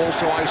probable,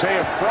 so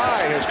Isaiah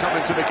Fry has come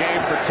into the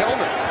game for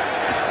Tillman.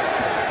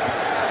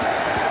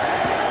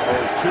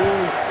 Two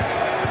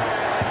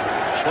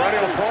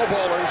perennial Pro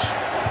Bowlers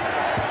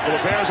for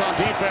the Bears on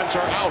defense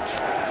are out.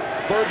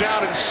 3rd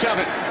down and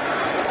 7.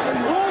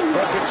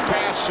 Griffin's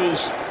pass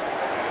is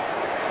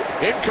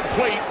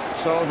incomplete,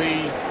 so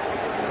the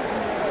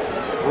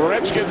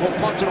Redskins will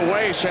punt it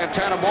away.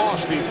 Santana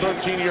Moss, the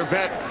 13-year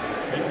vet,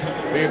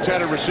 the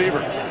intended receiver.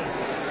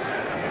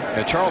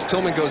 And Charles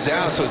Tillman goes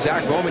down, so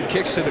Zach Bowman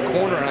kicks to the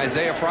corner, and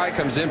Isaiah Fry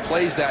comes in,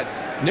 plays that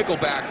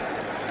nickelback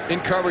in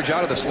coverage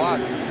out of the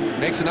slot.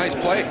 Makes a nice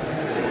play.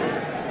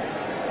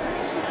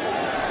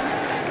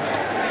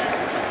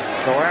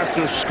 So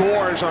after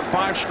scores on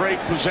 5 straight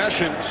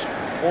possessions,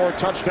 4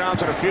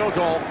 touchdowns and a field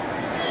goal,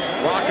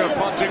 Rocca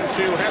punting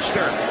to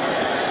Hester.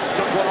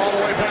 Took one all the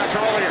way back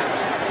earlier.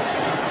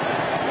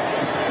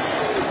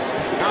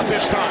 Not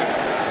this time.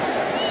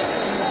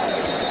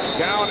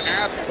 Down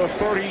at the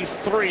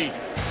 33.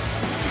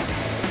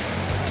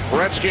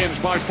 Redskins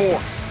by 4.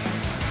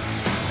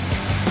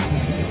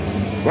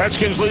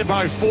 Redskins lead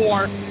by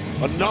 4.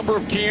 A number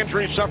of key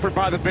injuries suffered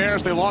by the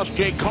Bears. They lost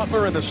Jay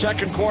Cutler in the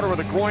second quarter with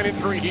a groin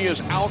injury. He is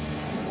out.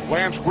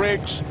 Lance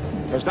Briggs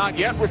has not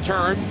yet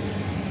returned.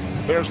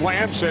 There's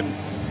Lance and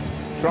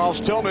Charles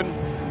Tillman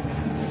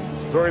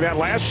during that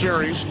last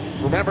series.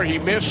 Remember, he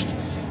missed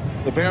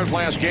the Bears'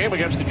 last game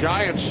against the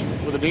Giants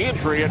with a knee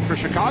injury. And for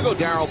Chicago,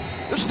 Darryl,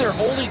 this is their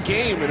only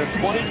game in a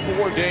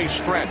 24-day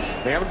stretch.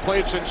 They haven't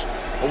played since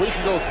a week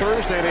ago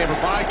Thursday. They have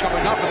a bye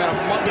coming up, and then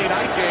a Monday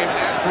night game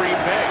at Green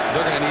Bay.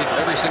 They're going to need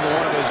every single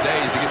one of those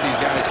days to get these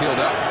guys healed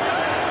up.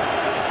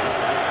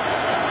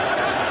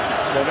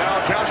 So now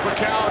Josh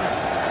McCown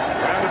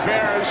and the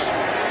Bears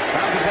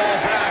have the ball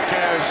back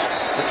as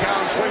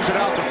McCown swings it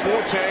out to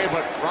Forte,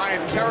 but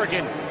Ryan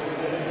Kerrigan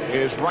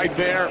is right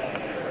there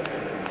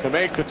to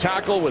make the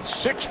tackle with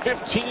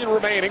 6:15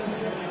 remaining.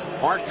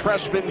 Mark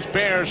Trestman's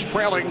Bears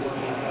trailing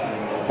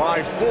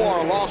by 4.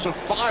 A loss of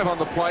 5 on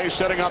the play,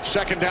 setting up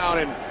 2nd down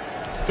and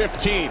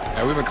 15.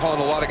 And we've been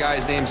calling a lot of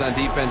guys' names on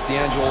defense.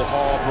 D'Angelo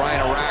Hall, Brian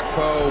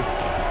Arakpo.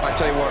 I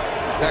tell you what,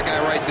 that guy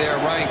right there,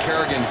 Ryan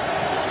Kerrigan,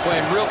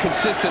 playing real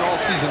consistent all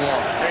season long.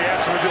 Hey,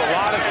 that's going to do a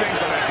lot of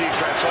things on that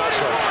defense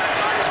also.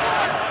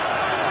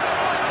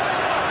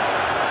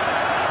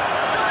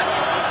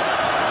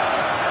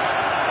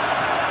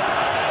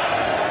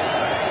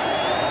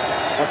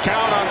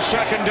 McCown on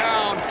 2nd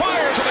down,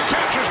 fires, and the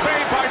catch is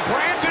made by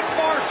Brandon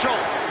Marshall.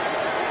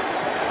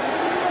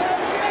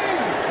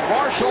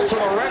 Marshall to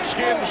the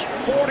Redskins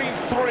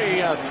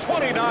 43, a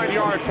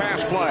 29-yard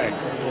pass play.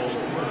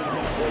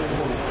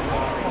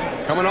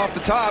 Coming off the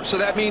top, so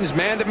that means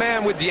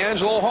man-to-man with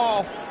D'Angelo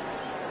Hall.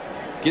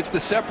 Gets the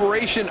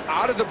separation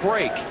out of the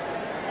break.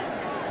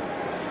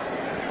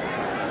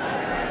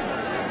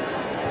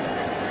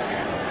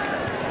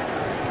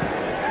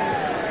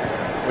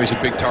 He's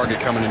a big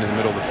target coming into the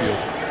middle of the field.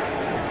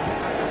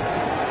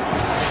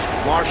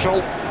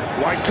 Marshall,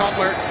 White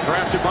Cutler,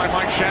 drafted by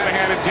Mike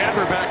Shanahan in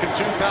Denver back in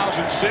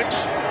 2006.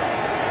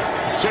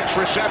 6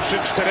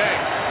 receptions today.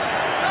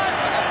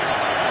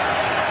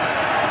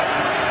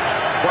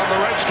 From the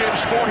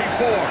Redskins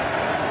 44.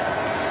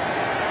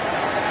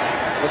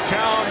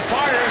 McCown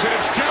fires, and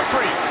it's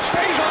Jeffrey.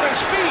 Stays on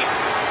his feet.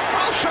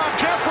 Alshon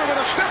Jeffrey with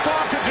a stiff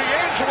arm to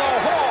D'Angelo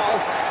Hall.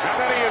 And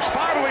then he is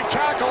finally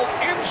tackled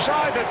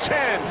inside the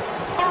 10.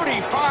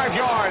 35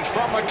 yards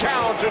from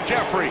McCown to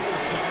Jeffrey.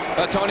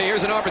 Tony,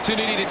 here's an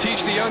opportunity to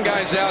teach the young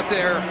guys out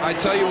there. I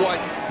tell you what,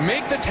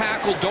 make the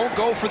tackle, don't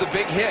go for the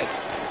big hit.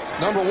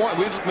 Number one,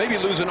 we maybe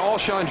losing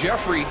Alshon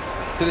Jeffrey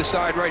to the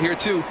side right here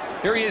too.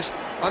 Here he is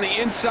on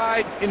the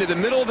inside into the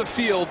middle of the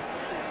field.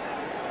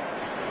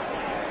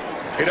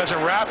 He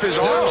doesn't wrap his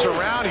arms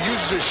around. He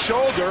uses his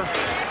shoulder,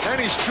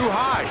 and he's too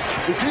high.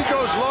 If he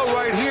goes low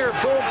right here,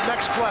 boom,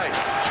 next play.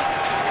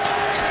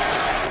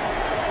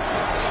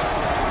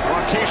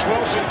 Marquise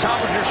Wilson,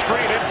 top of your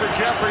screen, in for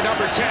Jeffrey,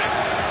 number 10.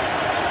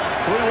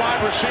 3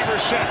 wide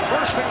receivers set.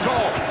 1st and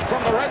goal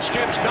from the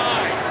Redskins 9.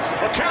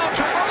 McCown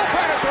to Earl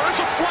Bennett. There is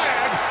a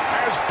flag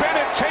as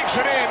Bennett takes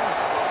it in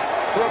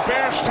for a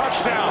Bears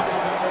touchdown.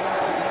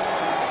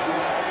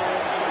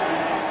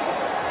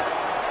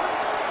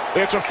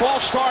 It's a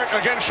false start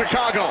against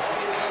Chicago.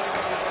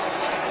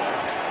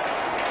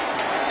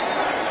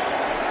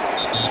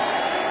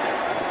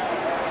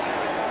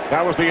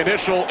 That was the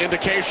initial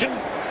indication.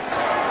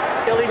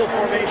 Illegal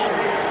formation.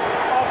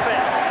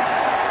 Offense.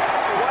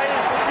 The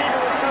widest receiver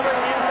was covering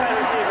the inside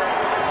receiver.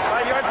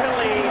 5-yard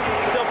penalty,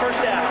 still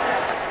 1st down.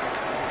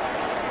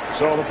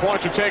 So the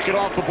point to take it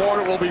off the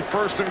board. It will be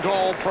 1st and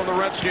goal from the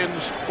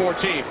Redskins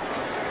 14.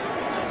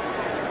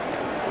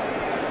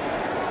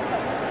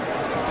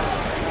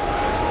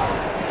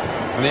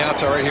 On the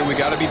outside right here, we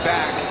got to be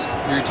back.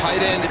 Your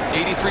tight end,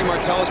 83,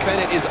 Martellus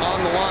Bennett, is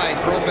on the line.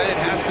 Earl Bennett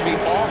has to be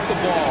off the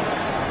ball.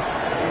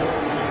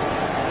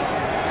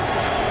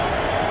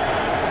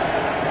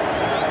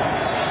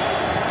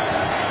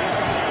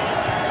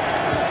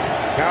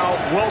 Now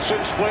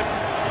Wilson split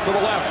to the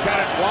left.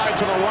 Bennett wide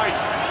to the right.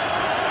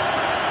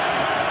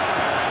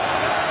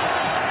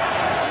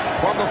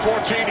 From the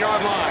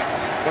 14-yard line,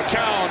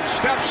 McCown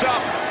steps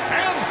up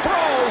and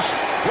throws.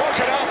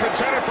 Broken up,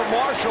 intended for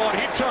Marshall, and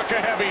he took a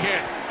heavy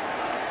hit.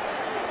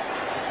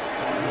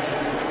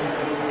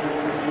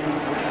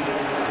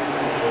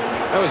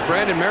 That was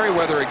Brandon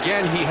Merriweather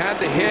again. He had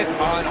the hit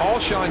on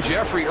Alshon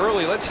Jeffrey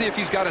early. Let's see if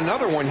he's got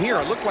another one here.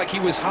 It looked like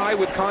he was high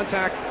with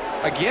contact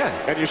again.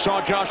 And you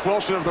saw Josh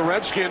Wilson of the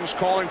Redskins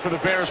calling for the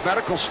Bears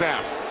medical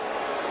staff.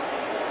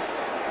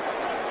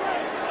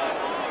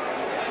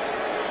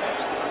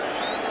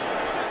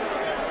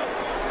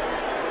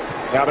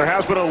 Now there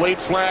has been a late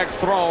flag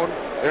thrown.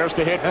 There's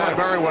the hit by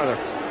Merriweather.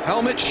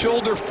 Helmet,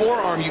 shoulder,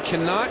 forearm. You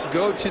cannot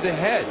go to the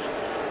head.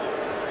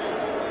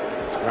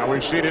 Now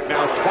we've seen it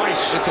now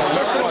twice. It's a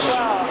loss.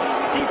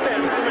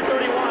 Defense, number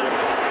 31.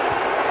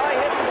 High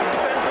hit to the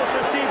defenseless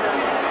receiver.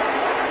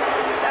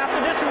 Half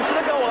the distance to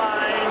the goal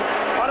line.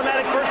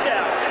 Automatic first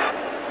down.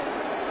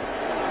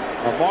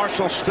 Now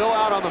Marshall's still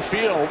out on the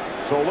field,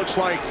 so it looks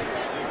like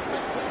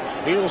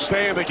he will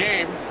stay in the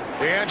game.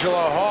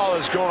 D'Angelo Hall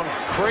is going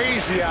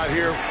crazy out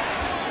here,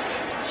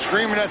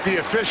 screaming at the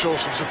officials.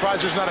 I'm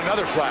surprised there's not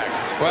another flag.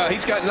 Well,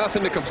 he's got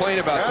nothing to complain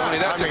about, Tony.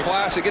 That's a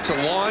classic. It's a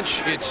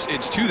launch. It's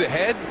to the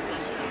head.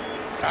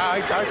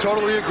 I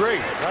totally agree.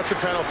 That's a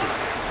penalty.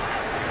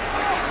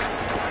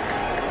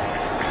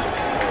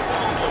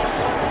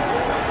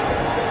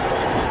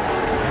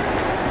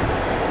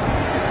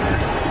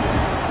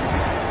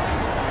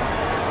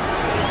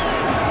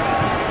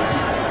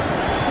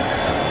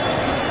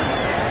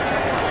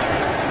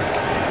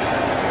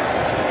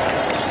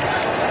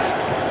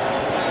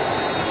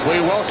 We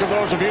welcome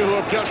those of you who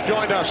have just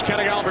joined us.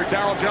 Kenny Albert,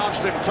 Darrell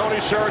Johnston, Tony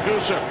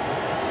Siragusa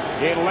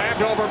in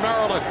Landover,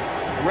 Maryland.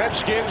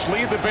 Redskins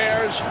lead the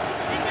Bears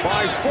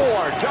by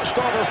 4. Just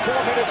over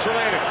 4 minutes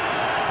remaining.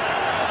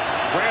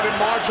 Brandon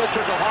Marshall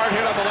took a hard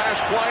hit on the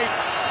last play.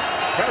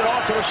 Headed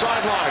off to the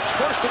sidelines.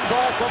 First and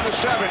goal from the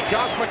 7.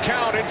 Josh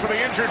McCown in for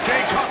the injured Jay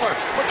Cutler.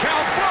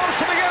 McCown throws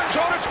to the end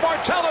zone. It's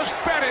Martellus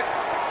Bennett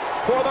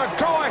for the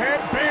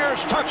go-ahead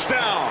Bears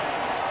touchdown.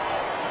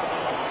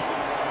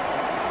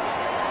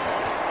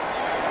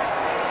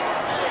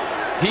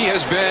 He has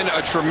been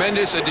a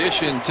tremendous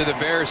addition to the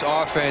Bears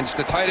offense.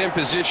 The tight end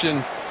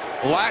position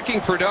lacking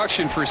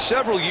production for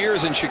several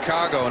years in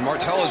Chicago, and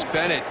Martellus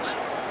Bennett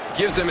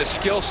gives them a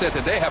skill set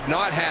that they have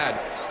not had.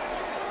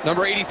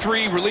 Number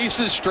 83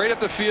 releases straight up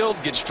the field,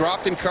 gets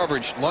dropped in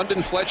coverage.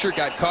 London Fletcher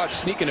got caught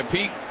sneaking a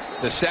peek.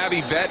 The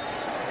savvy vet.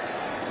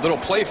 Little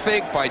play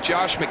fake by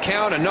Josh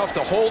McCown, enough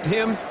to hold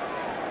him.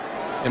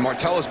 And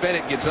Martellus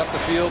Bennett gets up the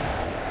field,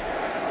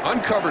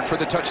 uncovered for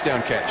the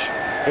touchdown catch.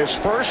 His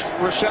first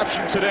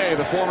reception today,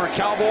 the former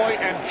Cowboy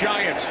and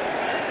Giant.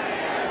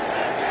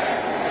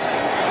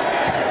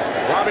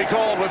 Robbie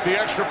Gould with the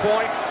extra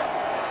point.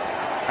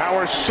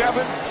 Our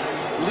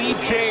 7th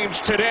lead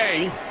change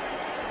today.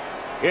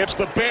 It's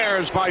the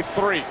Bears by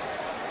 3.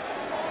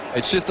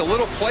 It's just a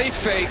little play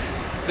fake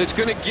that's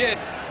going to get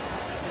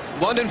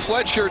London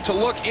Fletcher to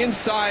look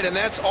inside, and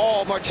that's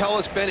all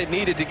Martellus Bennett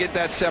needed to get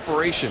that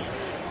separation.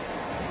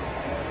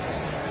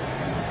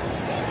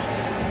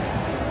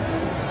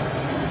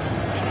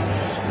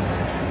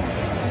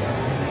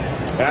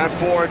 And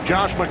for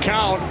Josh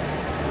McCown,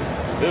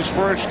 his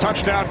first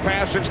touchdown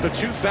pass since the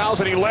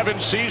 2011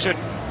 season.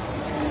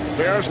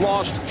 Bears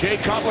lost Jay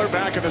Cutler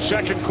back in the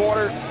second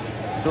quarter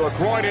to a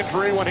groin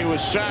injury when he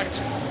was sacked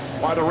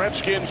by the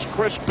Redskins'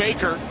 Chris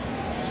Baker.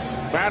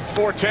 Matt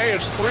Forte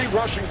has 3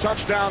 rushing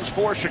touchdowns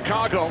for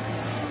Chicago.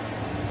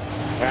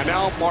 And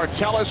now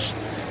Martellus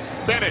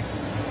Bennett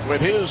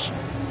with his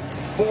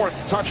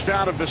 4th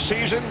touchdown of the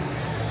season.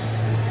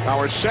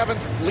 Our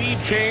 7th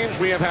lead change.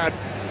 We have had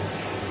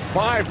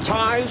 5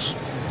 ties.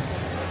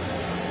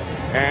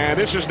 And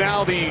this is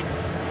now the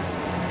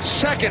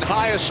 2nd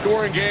highest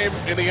scoring game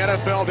in the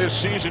NFL this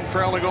season,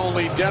 trailing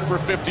only Denver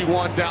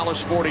 51, Dallas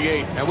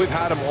 48. And we've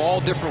had them all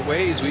different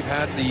ways. We've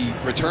had the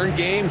return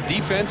game,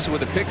 defense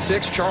with a pick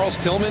 6, Charles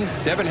Tillman,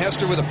 Devin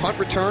Hester with a punt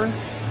return.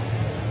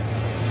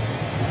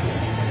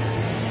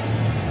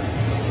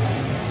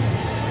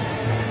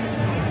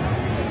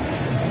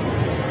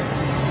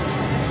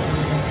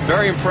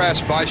 Very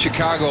impressed by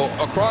Chicago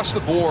across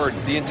the board,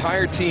 the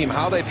entire team,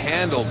 how they've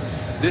handled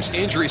this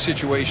injury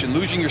situation,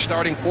 losing your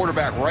starting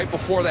quarterback right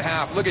before the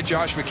half. Look at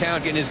Josh McCown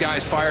getting his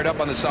guys fired up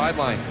on the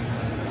sideline.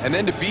 And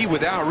then to be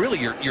without really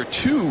your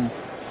 2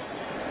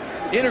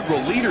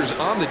 integral leaders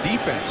on the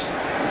defense.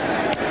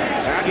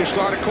 And you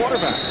start a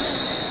quarterback.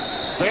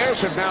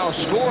 Bears have now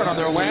scored on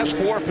their last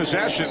 4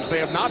 possessions. They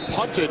have not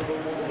punted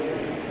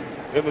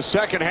in the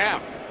second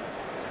half.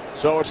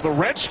 So it's the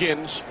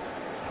Redskins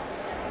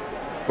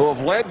who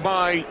have led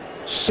by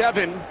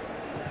 7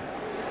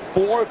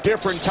 4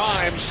 different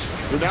times,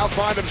 who now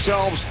find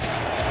themselves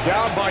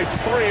down by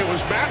 3. It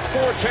was Matt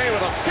Forte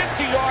with a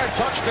 50-yard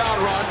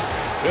touchdown run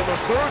in the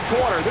third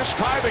quarter. This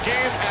tied the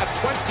game at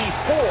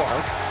 24.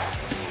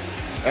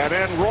 And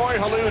then Roy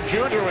Halou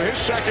Jr. with his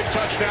second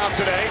touchdown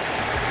today.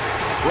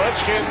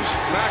 Redskins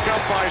back up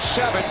by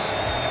 7.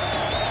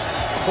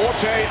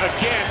 Forte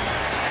again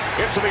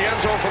into the end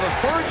zone for the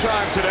third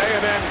time today.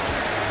 And then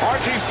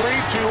RG3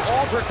 to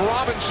Aldrick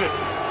Robinson.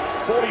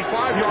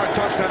 45-yard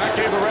touchdown. That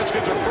gave the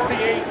Redskins a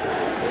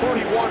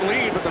 38-31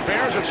 lead. But the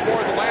Bears have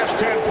scored the last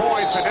 10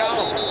 points. And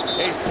now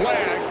a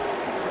flag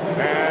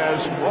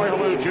as Roy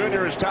Halou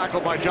Jr. is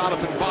tackled by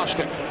Jonathan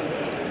Bostic.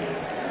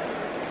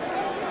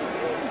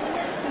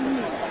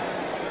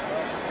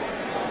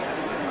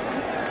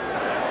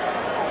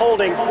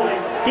 Holding.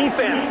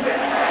 Defense.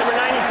 Number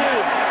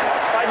 92.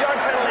 5-yard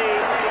penalty.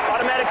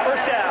 Automatic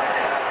first down.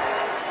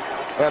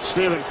 That's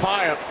Stephen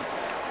Pyatt.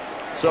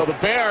 So the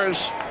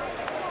Bears,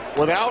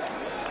 without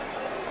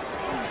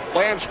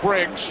Lance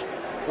Briggs,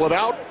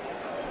 without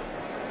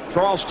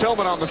Charles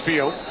Tillman on the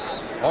field.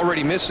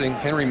 Already missing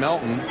Henry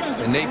Melton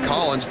and Nate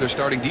Collins, their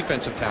starting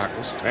defensive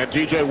tackles. And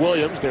DJ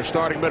Williams, their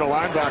starting middle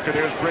linebacker.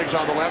 There's Briggs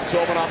on the left,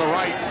 Tillman on the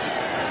right.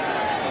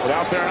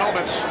 Without their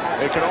helmets,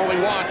 they can only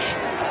watch.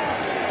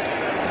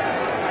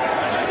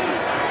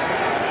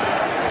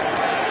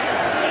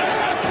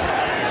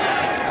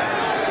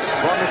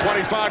 From the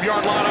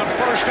 25-yard line on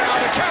first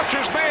down, the catch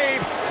is made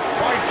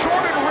by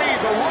Jordan Reed,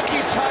 the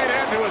rookie tight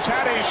end who has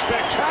had a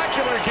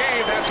spectacular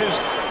game. That's his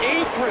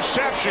 8th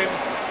reception,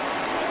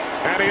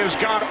 and he has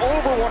gone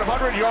over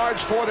 100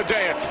 yards for the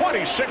day. A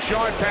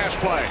 26-yard pass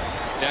play.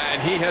 Yeah,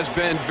 and he has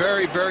been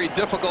very, very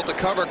difficult to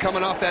cover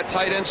coming off that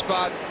tight end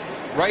spot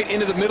right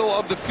into the middle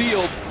of the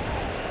field.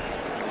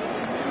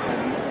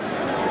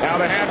 Now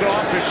the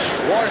handoff is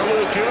Roy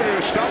Halou Jr.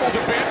 who stumbled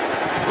a bit,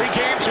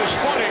 regains his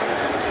footing,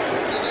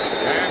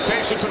 and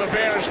takes it to the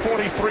Bears'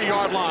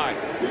 43-yard line.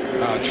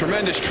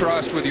 Tremendous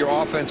trust with your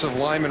offensive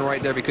lineman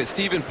right there, because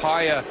Stephen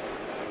Pyatt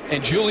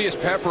and Julius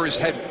Peppers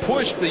had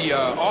pushed the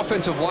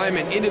offensive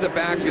lineman into the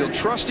backfield,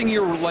 trusting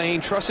your lane,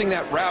 trusting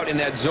that route in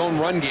that zone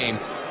run game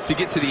to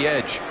get to the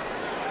edge.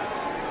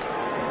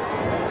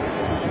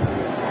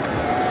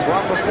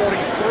 From the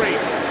 43,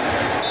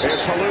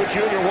 it's Halou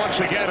Jr. once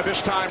again, and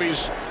this time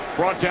he's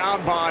brought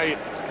down by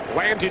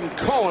Landon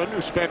Cohen,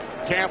 who spent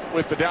camp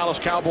with the Dallas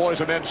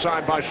Cowboys and then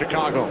signed by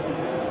Chicago.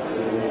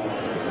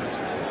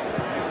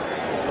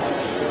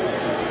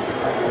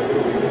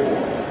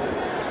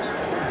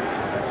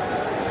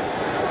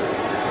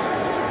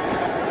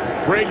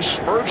 Briggs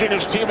urging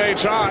his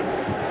teammates on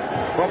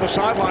from the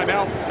sideline.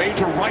 Now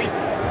Major Wright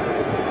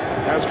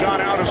has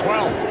gone out as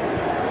well.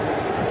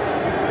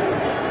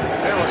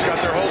 Everyone's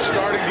got their whole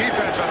starting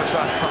defense on the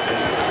sideline.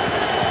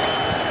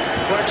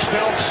 Quick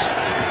Stilts.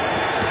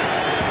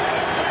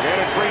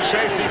 And a free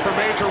safety for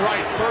Major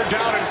Wright. 3rd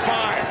down and 5.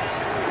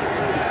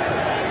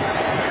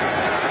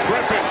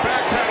 Griffin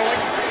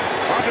backpedaling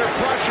under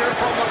pressure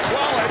from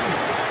McClellan.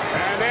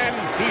 And then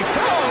he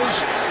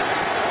throws.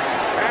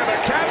 And the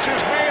catch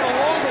is made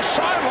along the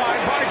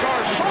sideline by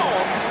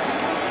Garcon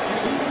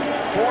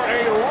for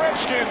a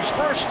Redskins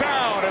first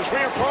down as we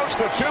approach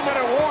the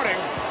 2-minute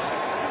warning.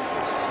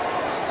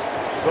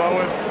 So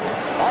with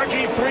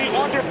RG3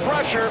 under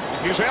pressure,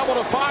 he's able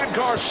to find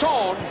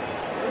Garcon.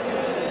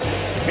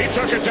 He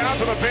took it down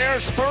to the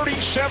Bears'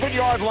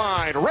 37-yard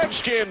line.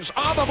 Redskins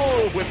on the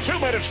move with 2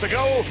 minutes to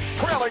go,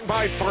 trailing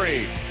by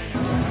 3.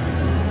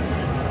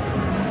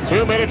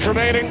 2 minutes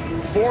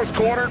remaining, 4th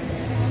quarter,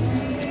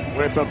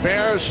 with the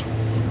Bears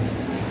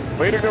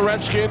leading the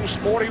Redskins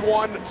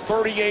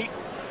 41-38.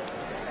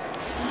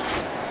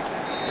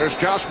 There's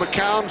Josh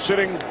McCown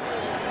sitting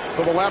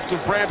to the left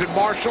of Brandon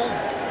Marshall.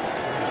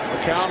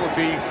 McCown with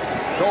the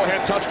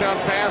go-ahead touchdown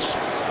pass.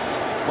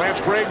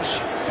 Lance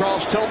Briggs,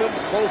 Charles Tillman,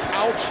 both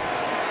out.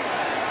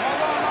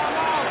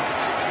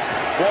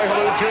 Roy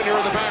Halou Jr.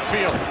 in the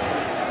backfield.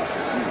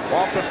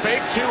 Off the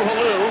fake to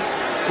Halou.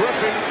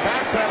 Griffin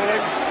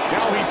backpedaling.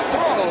 Now he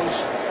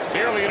throws.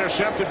 Nearly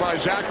intercepted by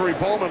Zachary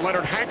Bowman.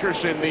 Leonard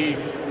Hankerson, the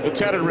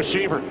intended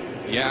receiver.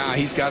 Yeah,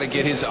 he's got to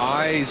get his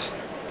eyes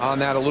on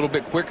that a little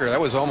bit quicker. That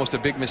was almost a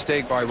big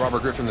mistake by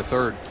Robert Griffin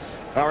III.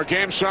 Our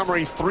game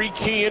summary, 3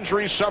 key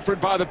injuries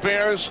suffered by the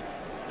Bears.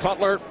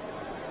 Cutler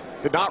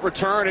did not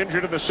return,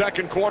 injured in the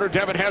 2nd quarter.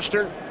 Devin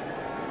Hester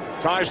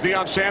ties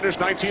Deion Sanders'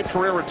 19th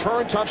career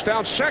return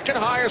touchdown, 2nd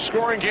highest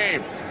scoring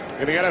game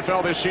in the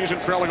NFL this season,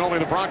 trailing only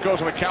the Broncos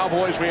and the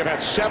Cowboys. We have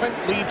had 7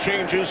 lead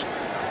changes,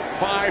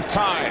 5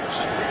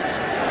 ties.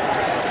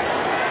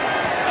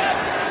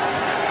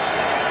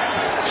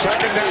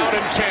 2nd down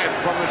and 10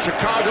 from the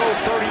Chicago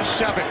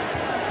 37.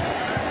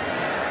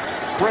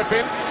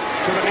 Griffin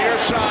to the near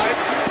side.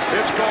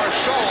 It's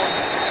Garcon.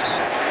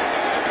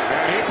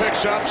 And he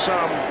picks up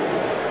some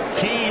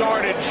key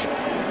yardage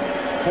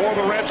for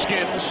the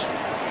Redskins.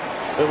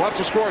 They love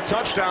to score a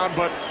touchdown,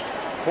 but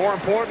more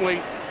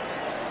importantly,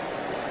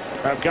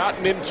 have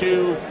gotten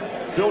into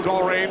field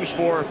goal range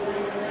for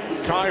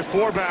Kai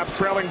Forbath,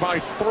 trailing by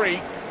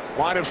 3.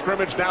 Line of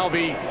scrimmage now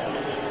the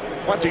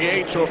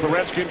 28, so if the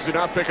Redskins do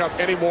not pick up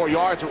any more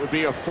yards, it would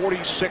be a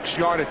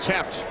 46-yard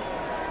attempt.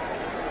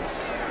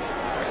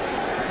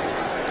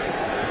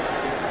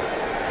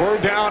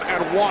 3rd down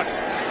and 1.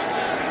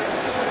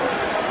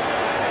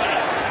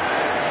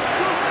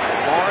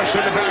 Morris in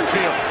the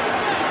backfield.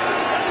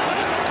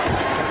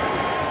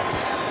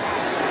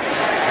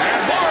 And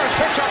Morris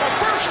picks up a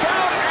 1st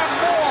down and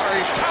more.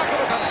 He's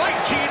tackled at the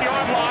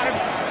 19-yard line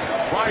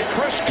by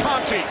Chris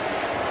Conte.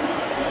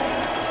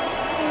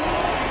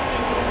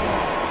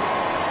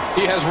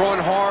 He has run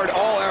hard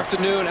all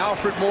afternoon.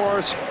 Alfred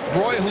Morris,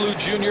 Roy Halou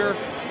Jr.,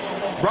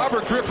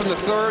 Robert Griffin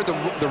III.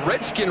 The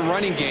Redskin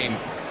running game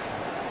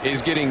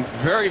is getting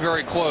very,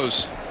 very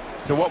close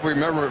to what we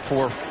remember it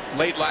for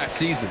late last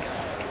season.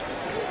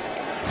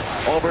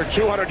 Over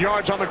 200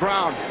 yards on the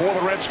ground for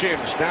the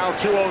Redskins. Now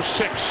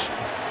 206.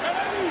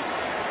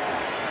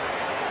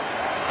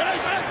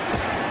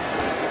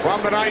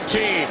 From the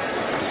 19.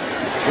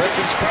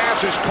 Richards'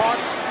 pass is caught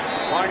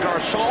by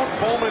Garcon.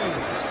 Bowman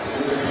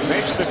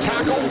makes the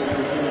tackle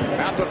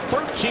at the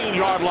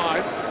 13-yard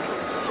line.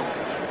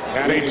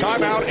 And a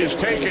timeout is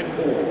taken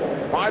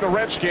by the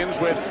Redskins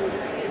with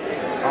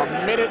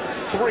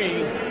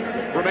 1:03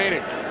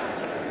 remaining.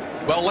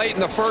 Well, late in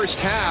the first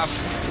half,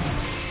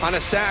 on a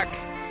sack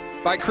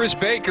by Chris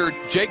Baker,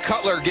 Jay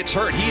Cutler gets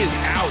hurt. He is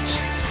out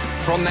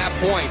from that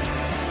point.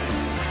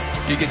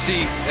 You can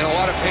see in a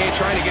lot of pain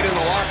trying to get in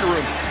the locker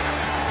room.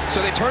 So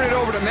they turn it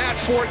over to Matt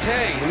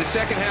Forte in the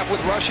second half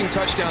with rushing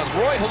touchdowns.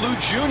 Roy Halou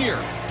Jr.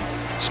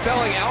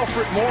 spelling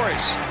Alfred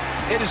Morris.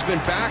 It has been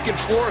back and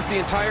forth the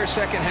entire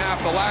second half.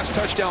 The last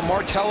touchdown,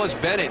 Martellus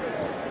Bennett,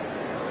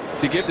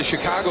 to give the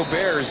Chicago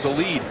Bears the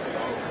lead.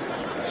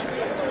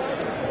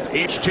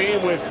 Each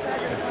team with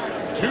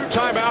 2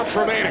 timeouts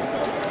remaining.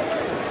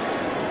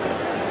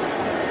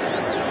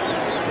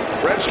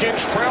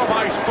 Redskins trail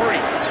by 3.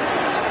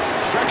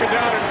 2nd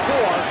down and 4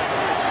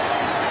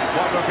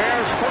 from the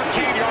Bears'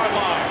 14-yard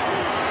line.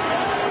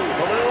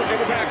 Halou in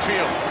the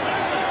backfield.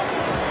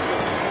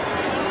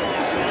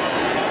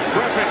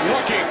 Griffin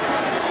looking.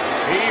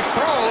 He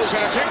throws,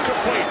 and it's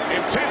incomplete.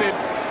 Intended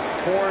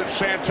for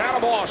Santana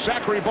Moss.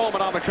 Zachary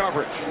Bowman on the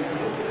coverage.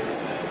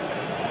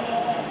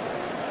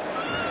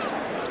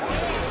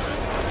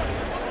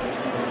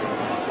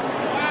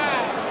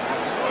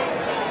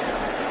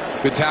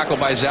 Good tackle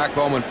by Zach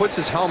Bowman. Puts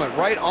his helmet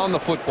right on the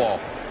football.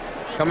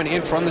 Coming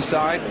in from the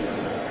side.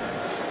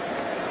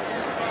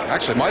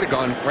 Actually, might have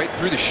gone right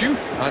through the chute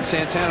on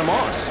Santana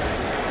Moss.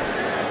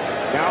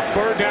 Now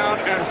 3rd down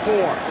and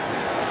 4.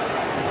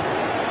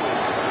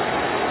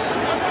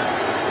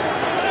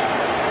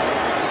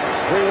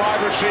 Three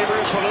wide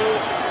receivers. Halou,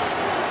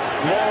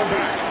 long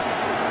back.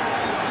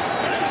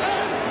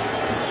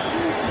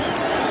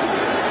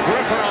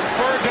 Griffin on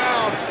 3rd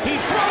down. He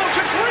throws.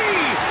 It's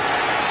Reed.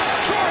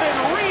 Jordan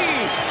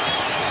Reed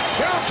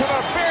down to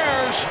the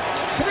Bears'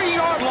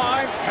 3-yard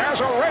line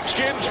has a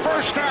Redskins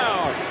 1st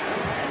down.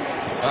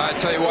 I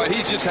tell you what,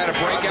 he's just had a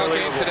breakout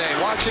game today.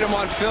 Watching him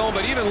on film,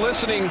 but even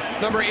listening,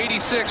 number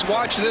 86,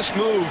 watch this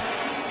move.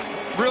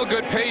 Real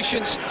good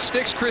patience.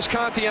 Sticks Chris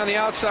Conte on the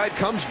outside,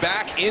 comes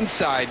back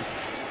inside.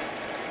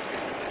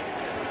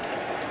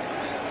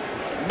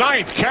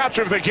 9th catch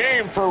of the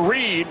game for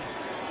Reed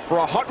for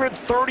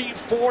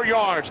 134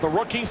 yards. The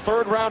rookie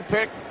 3rd-round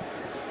pick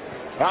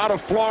out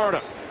of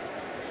Florida.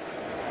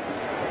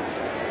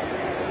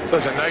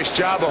 Does a nice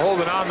job of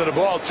holding on to the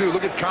ball, too.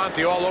 Look at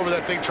Conte all over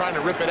that thing trying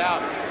to rip it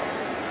out.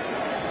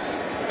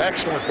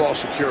 Excellent ball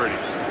security.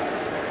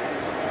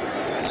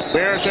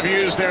 Bears have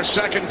used their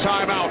 2nd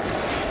timeout.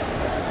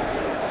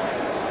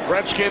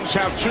 Redskins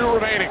have 2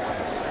 remaining.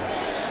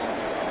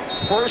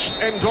 1st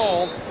and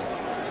goal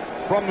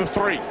from the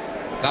 3.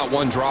 Not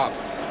one drop.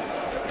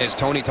 As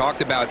Tony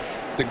talked about,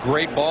 the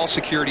great ball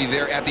security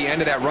there at the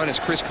end of that run as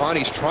Chris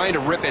Conte's trying to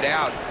rip it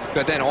out.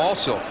 But then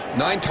also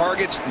 9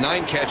 targets,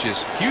 9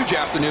 catches. Huge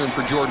afternoon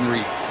for Jordan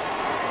Reed.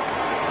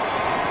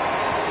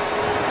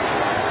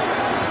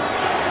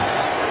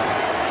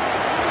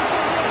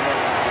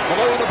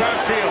 Below the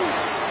backfield.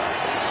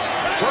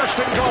 1st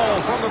and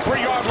goal from the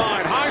 3-yard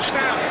line. High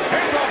snap.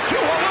 Handoff to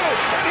Halou,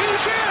 and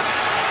he's in.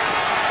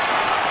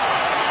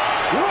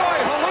 Roy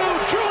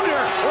Halou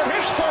Jr. with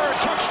his 3rd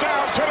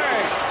touchdown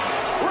today.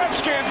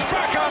 Redskins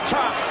back on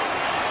top.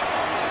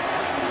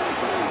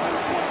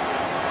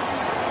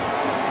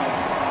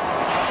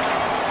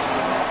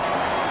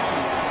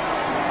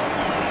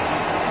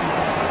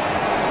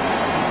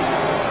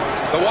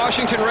 The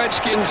Washington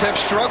Redskins have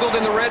struggled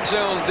in the red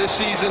zone this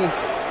season.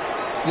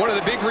 One of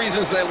the big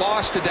reasons they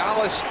lost to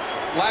Dallas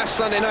last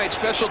Sunday night,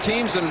 special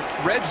teams and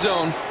red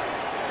zone.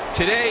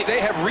 Today,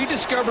 they have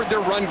rediscovered their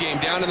run game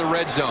down in the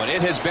red zone.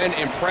 It has been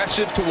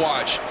impressive to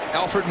watch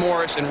Alfred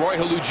Morris and Roy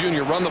Halou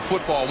Jr. run the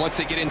football once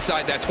they get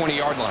inside that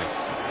 20-yard line.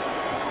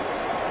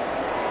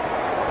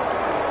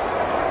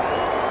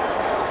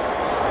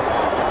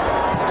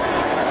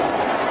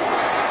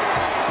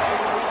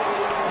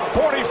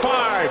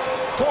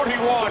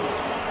 .45-41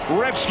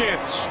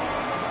 Redskins.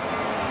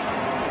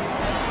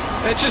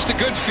 It's just a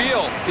good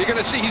feel. You're going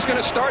to see he's going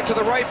to start to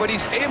the right, but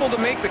he's able to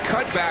make the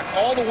cutback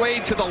all the way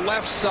to the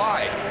left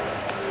side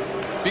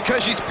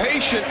because he's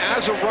patient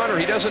as a runner.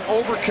 He doesn't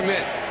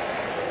overcommit.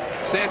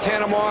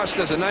 Santana Moss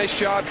does a nice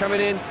job coming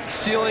in,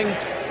 sealing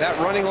that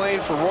running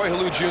lane for Roy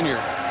Halou Jr.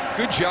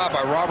 Good job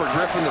by Robert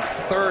Griffin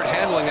III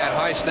handling that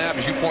high snap,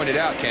 as you pointed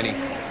out, Kenny.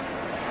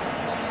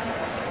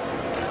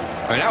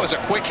 I mean, that was a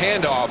quick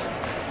handoff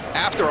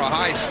after a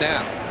high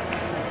snap.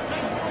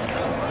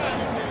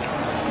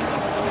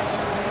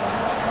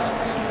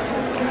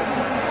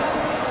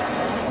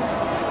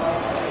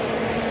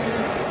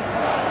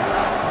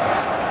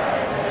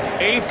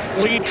 Eighth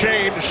lead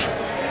change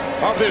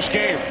of this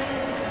game.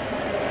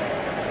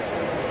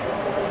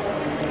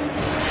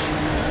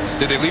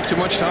 Did they leave too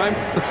much time?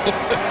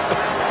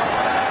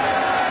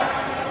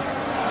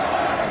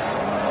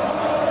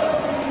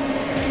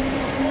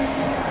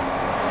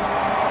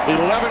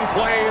 11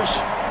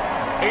 plays,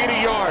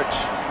 80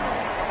 yards.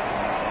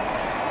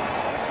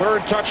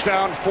 Third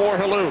touchdown for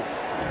Halou.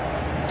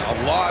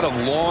 A lot of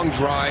long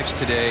drives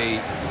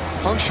today,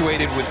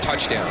 punctuated with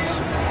touchdowns.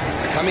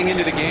 Coming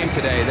into the game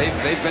today,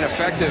 they've been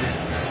effective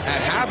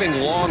at having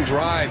long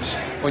drives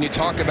when you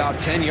talk about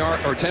 10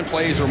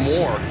 plays or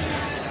more,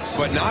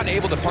 but not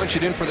able to punch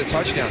it in for the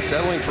touchdown,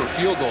 settling for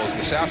field goals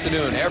this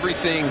afternoon.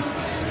 Everything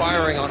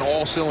firing on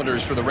all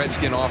cylinders for the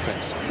Redskin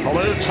offense.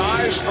 Halou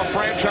ties a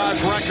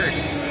franchise record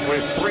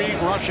with 3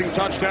 rushing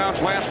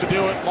touchdowns. Last to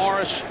do it,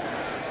 Morris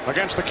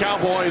against the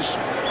Cowboys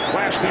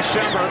last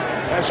December,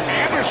 as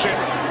Anderson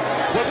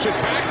flips it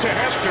back to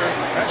Hester.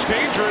 That's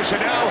dangerous,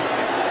 and now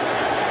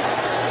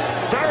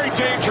very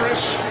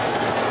dangerous. A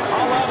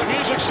la the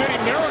Music City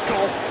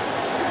Miracle.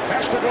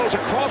 Hester goes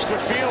across the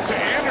field to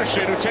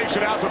Anderson, who takes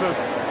it out to the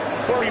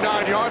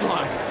 39-yard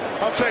line.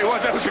 I'll tell you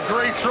what, that was a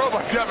great throw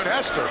by Devin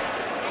Hester.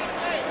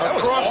 That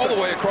was all the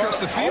way across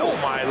the field.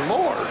 Oh, my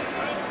Lord.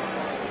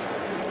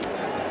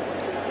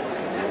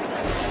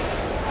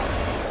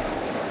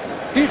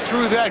 He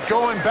threw that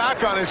going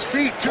back on his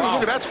feet, too. Wow.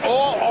 Look at that's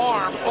all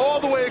arm, all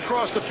the way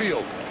across the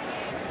field.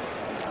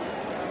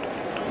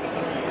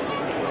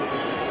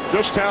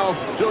 Just how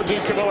Joe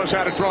DeCamillo's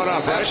had it thrown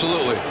up, right?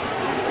 Absolutely.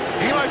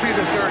 He might be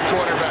the third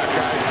quarterback,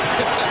 guys.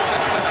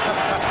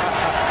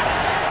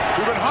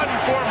 We've been hunting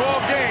for him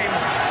all game.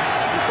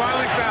 We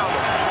finally found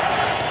him.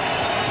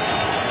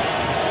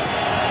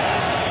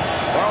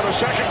 Well, the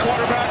second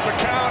quarterback,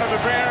 McCown, and the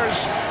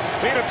Bears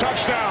need a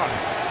touchdown.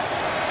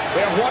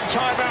 They have 1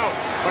 timeout.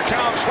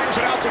 McCown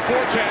swings it out to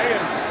Forte,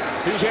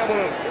 and he's able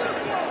to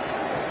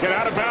get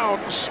out of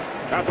bounds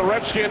at the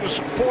Redskins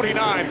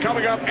 49.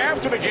 Coming up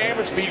after the game,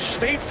 it's the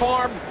State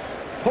Farm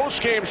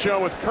post-game show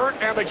with Kurt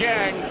and the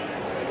gang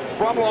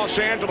from Los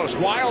Angeles.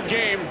 Wild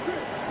game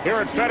here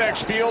at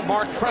FedEx Field.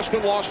 Mark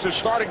Trestman lost his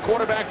starting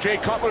quarterback, Jay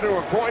Cutler, to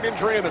a groin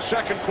injury in the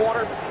second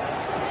quarter.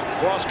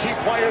 Lost key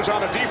players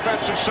on the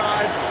defensive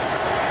side.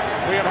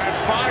 We have had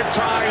 5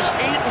 ties,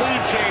 8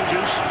 lead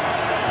changes.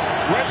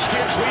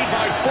 Redskins lead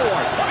by 4.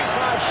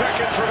 25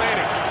 seconds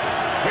remaining.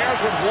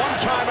 Bears with 1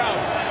 timeout.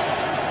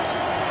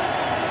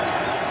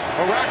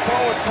 Arakpo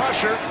with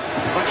pressure.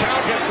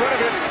 McCown gets rid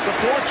of it. The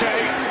Forte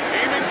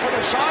aiming for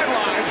the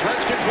sidelines.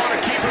 Redskins want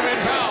to keep him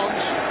in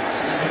bounds.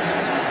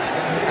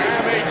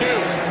 And they do.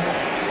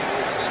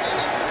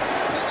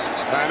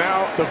 And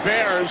now the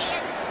Bears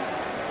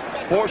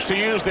forced to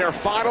use their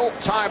final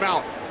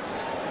timeout.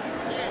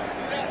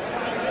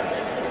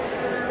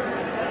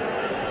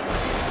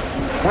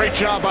 Great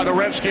job by the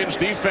Redskins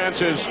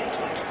defense as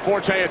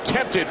Forte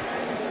attempted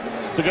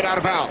to get out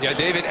of bounds. Yeah,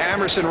 David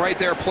Amerson right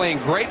there playing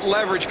great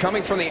leverage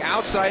coming from the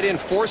outside in,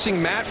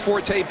 forcing Matt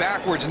Forte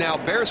backwards. Now,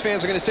 Bears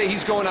fans are going to say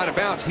he's going out of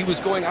bounds. He was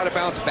going out of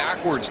bounds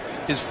backwards.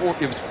 It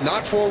was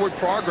not forward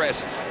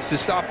progress to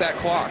stop that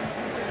clock.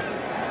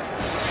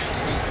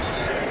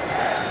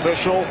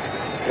 Official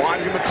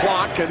winding the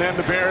clock, and then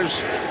the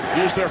Bears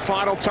use their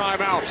final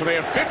timeout. So they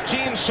have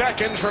 15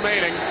 seconds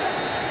remaining.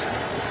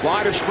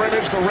 Line of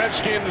scrimmage, the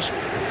Redskins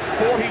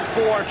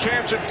 44.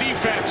 Chance of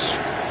defense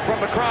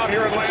from the crowd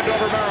here in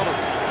Landover, Maryland.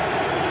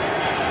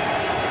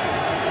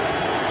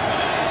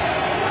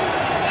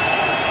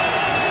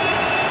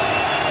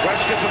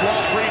 Redskins have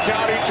lost Reed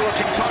Dowdy to a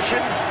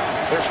concussion.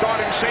 Their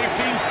starting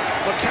safety,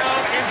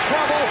 McCown, in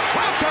trouble.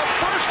 Popped up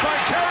first by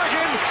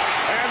Kerrigan,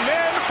 and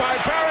then by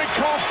Barry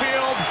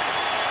Caulfield.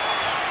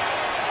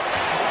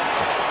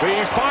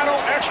 The final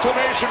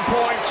exclamation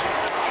point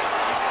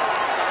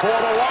for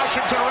the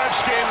Washington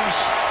Redskins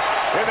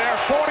in their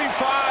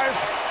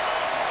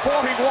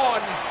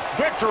 45-41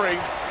 victory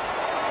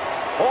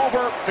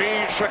over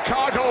the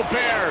Chicago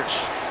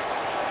Bears,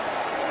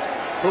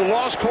 who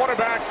lost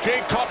quarterback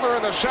Jay Cutler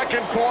in the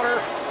second quarter.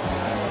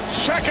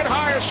 Second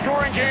highest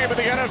scoring game in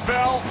the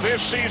NFL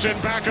this season.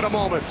 Back in a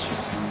moment.